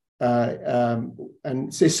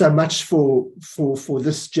 and says so much for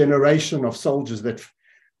this generation of soldiers that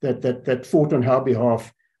fought on our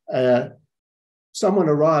behalf. Someone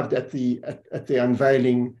arrived at the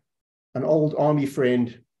unveiling, an old army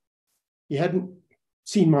friend. He hadn't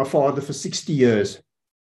seen my father for 60 years,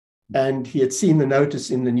 and he had seen the notice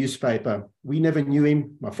in the newspaper. We never knew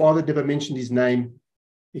him. My father never mentioned his name.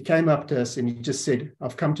 He came up to us and he just said,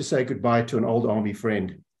 "I've come to say goodbye to an old army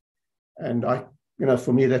friend." And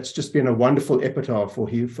for me, that's just been a wonderful epitaph for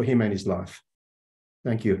him and his life.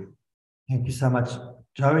 Thank you. Thank you so much.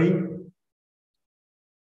 Joey?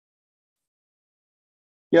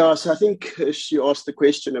 Yeah, so I think she asked the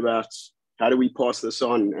question about how do we pass this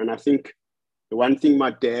on? And I think the one thing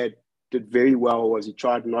my dad did very well was he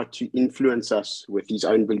tried not to influence us with his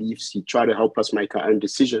own beliefs. He tried to help us make our own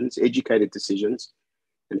decisions, educated decisions.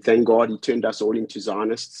 And thank God he turned us all into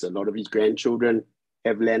Zionists. A lot of his grandchildren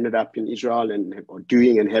have landed up in Israel and are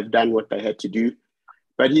doing and have done what they had to do.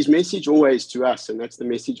 But his message always to us, and that's the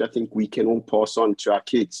message I think we can all pass on to our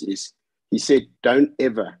kids, is he said, don't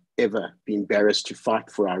ever, ever be embarrassed to fight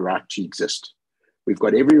for our right to exist. We've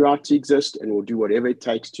got every right to exist, and we'll do whatever it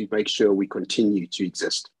takes to make sure we continue to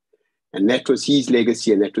exist. And that was his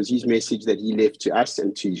legacy, and that was his message that he left to us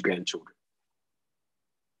and to his grandchildren.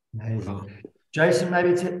 Amazing. Jason,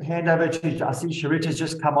 maybe to hand over to, I see Sharita's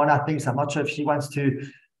just come on, I think, so I'm not sure if she wants to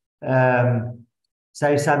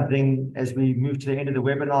say something as we move to the end of the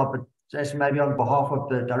webinar, but Jason, maybe on behalf of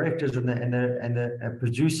the directors and the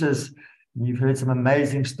producers, you've heard some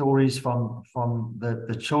amazing stories from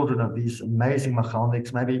the children of these amazing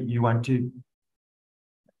Machalniks. Maybe you want to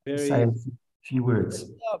say a few words.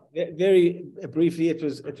 Very briefly, it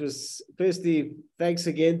was firstly, thanks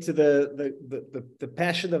again to the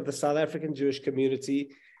passion of the South African Jewish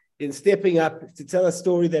community in stepping up to tell a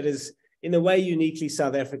story that is in a way uniquely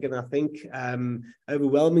South African. I think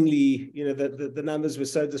overwhelmingly, the numbers were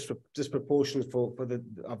so disproportionate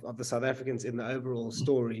of the South Africans in the overall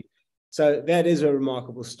story. So that is a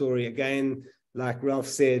remarkable story. Again, like Ralph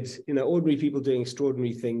said, ordinary people doing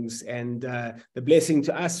extraordinary things. And the blessing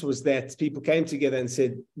to us was that people came together and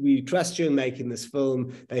said, we trust you in making this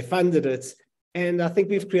film. They funded it. And I think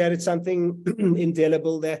we've created something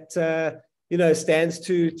indelible that, stands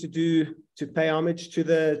to pay homage to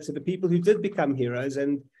the people who did become heroes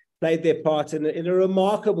and played their part in a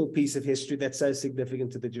remarkable piece of history that's so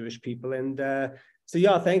significant to the Jewish people. And so,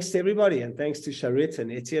 yeah, thanks to everybody, and thanks to Sharit and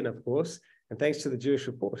Etienne, of course, and thanks to the Jewish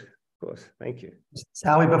Report, of course. Thank you.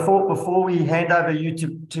 Sally, before we hand over you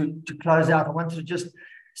to close out, I wanted to just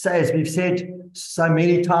say, as we've said so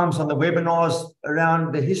many times on the webinars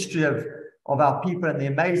around the history of our people and the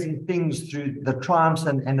amazing things through the triumphs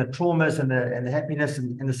and the traumas and the happiness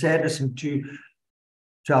and the sadness, and to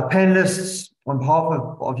our panelists on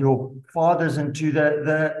behalf of your fathers, and to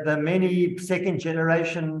the many second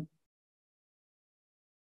generation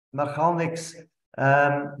Machalniks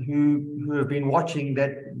who have been watching,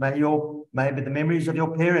 that maybe the memories of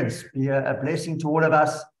your parents be a blessing to all of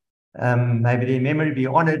us. Maybe their memory be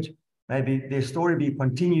honored. Maybe their story be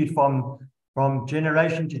continued from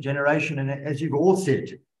generation to generation. And as you've all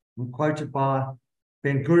said, and quoted by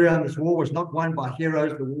Ben Gurion, this war was not won by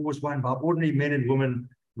heroes. The war was won by ordinary men and women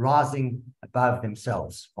rising above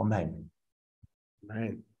themselves. Amen.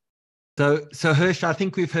 Amen. So Hirsch, I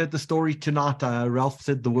think we've heard the story tonight. Ralph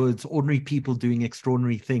said the words, ordinary people doing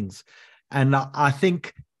extraordinary things. And I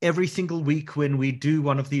think every single week when we do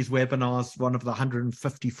one of these webinars, one of the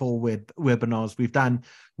 154 webinars we've done,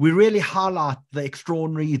 we really highlight the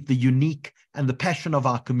extraordinary, the unique, and the passion of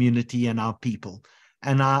our community and our people.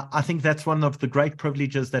 And I think that's one of the great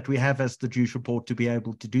privileges that we have as the Jewish Report, to be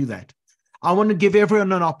able to do that. I want to give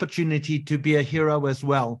everyone an opportunity to be a hero as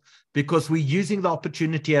well, because we're using the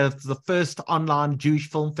opportunity as the first online Jewish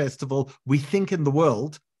film festival, we think, in the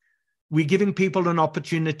world. We're giving people an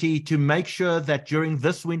opportunity to make sure that during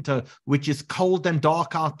this winter, which is cold and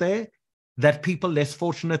dark out there, that people less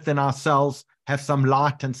fortunate than ourselves have some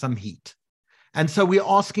light and some heat. And so we're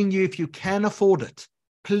asking you, if you can afford it,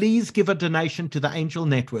 please give a donation to the Angel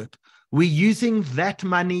Network. We're using that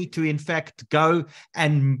money to, in fact, go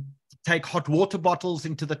and take hot water bottles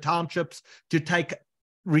into the townships, to take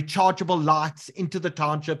rechargeable lights into the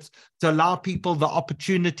townships, to allow people the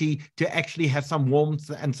opportunity to actually have some warmth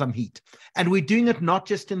and some heat. And we're doing it not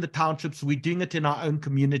just in the townships, we're doing it in our own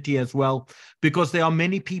community as well, because there are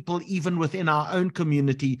many people, even within our own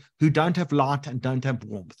community, who don't have light and don't have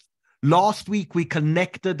warmth. Last week, we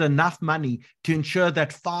connected enough money to ensure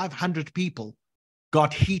that 500 people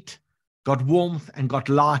got heat, got warmth, and got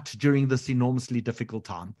light during this enormously difficult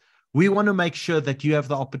time. We want to make sure that you have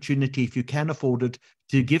the opportunity, if you can afford it,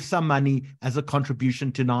 to give some money as a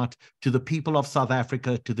contribution tonight to the people of South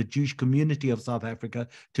Africa, to the Jewish community of South Africa,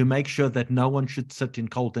 to make sure that no one should sit in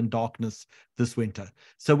cold and darkness this winter.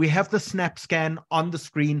 So we have the snap scan on the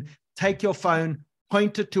screen. Take your phone,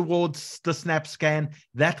 point it towards the snap scan.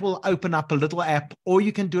 That will open up a little app, or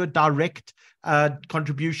you can do a direct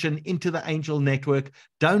contribution into the Angel Network.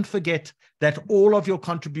 Don't forget that all of your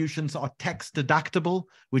contributions are tax deductible,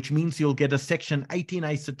 which means you'll get a Section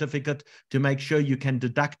 18A certificate to make sure you can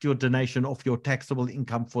deduct your donation off your taxable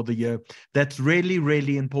income for the year. That's really,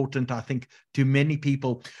 really important, I think, to many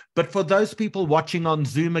people. But for those people watching on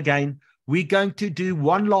Zoom again, we're going to do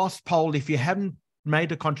one last poll. If you haven't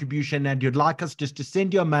made a contribution and you'd like us just to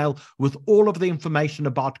send you a mail with all of the information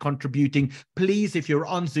about contributing, please, if you're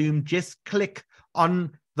on Zoom, just click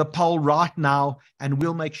on the poll right now, and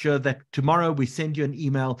we'll make sure that tomorrow we send you an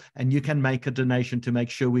email and you can make a donation to make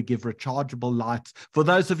sure we give rechargeable lights. For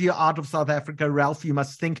those of you out of South Africa, Ralph, you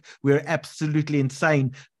must think we're absolutely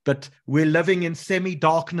insane, but we're living in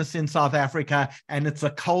semi-darkness in South Africa, and it's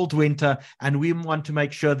a cold winter, and we want to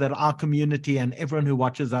make sure that our community and everyone who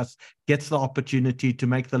watches us gets the opportunity to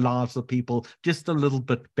make the lives of people just a little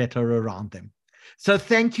bit better around them. So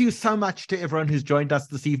thank you so much to everyone who's joined us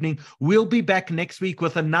this evening. We'll be back next week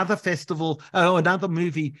with another festival, another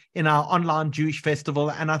movie in our online Jewish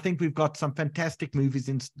festival. And I think we've got some fantastic movies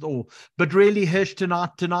in store. But really, Hirsch,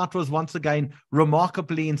 tonight was once again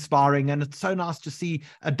remarkably inspiring. And it's so nice to see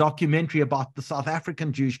a documentary about the South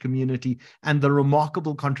African Jewish community and the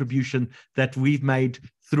remarkable contribution that we've made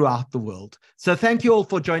throughout the world. So thank you all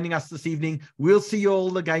for joining us this evening. We'll see you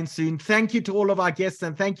all again soon. Thank you to all of our guests,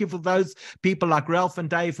 and thank you for those people like Ralph and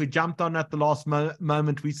Dave who jumped on at the last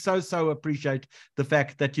moment. We so appreciate the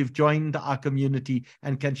fact that you've joined our community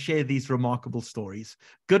and can share these remarkable stories.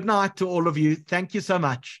 Good night to all of you. Thank you so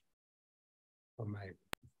much. Amen.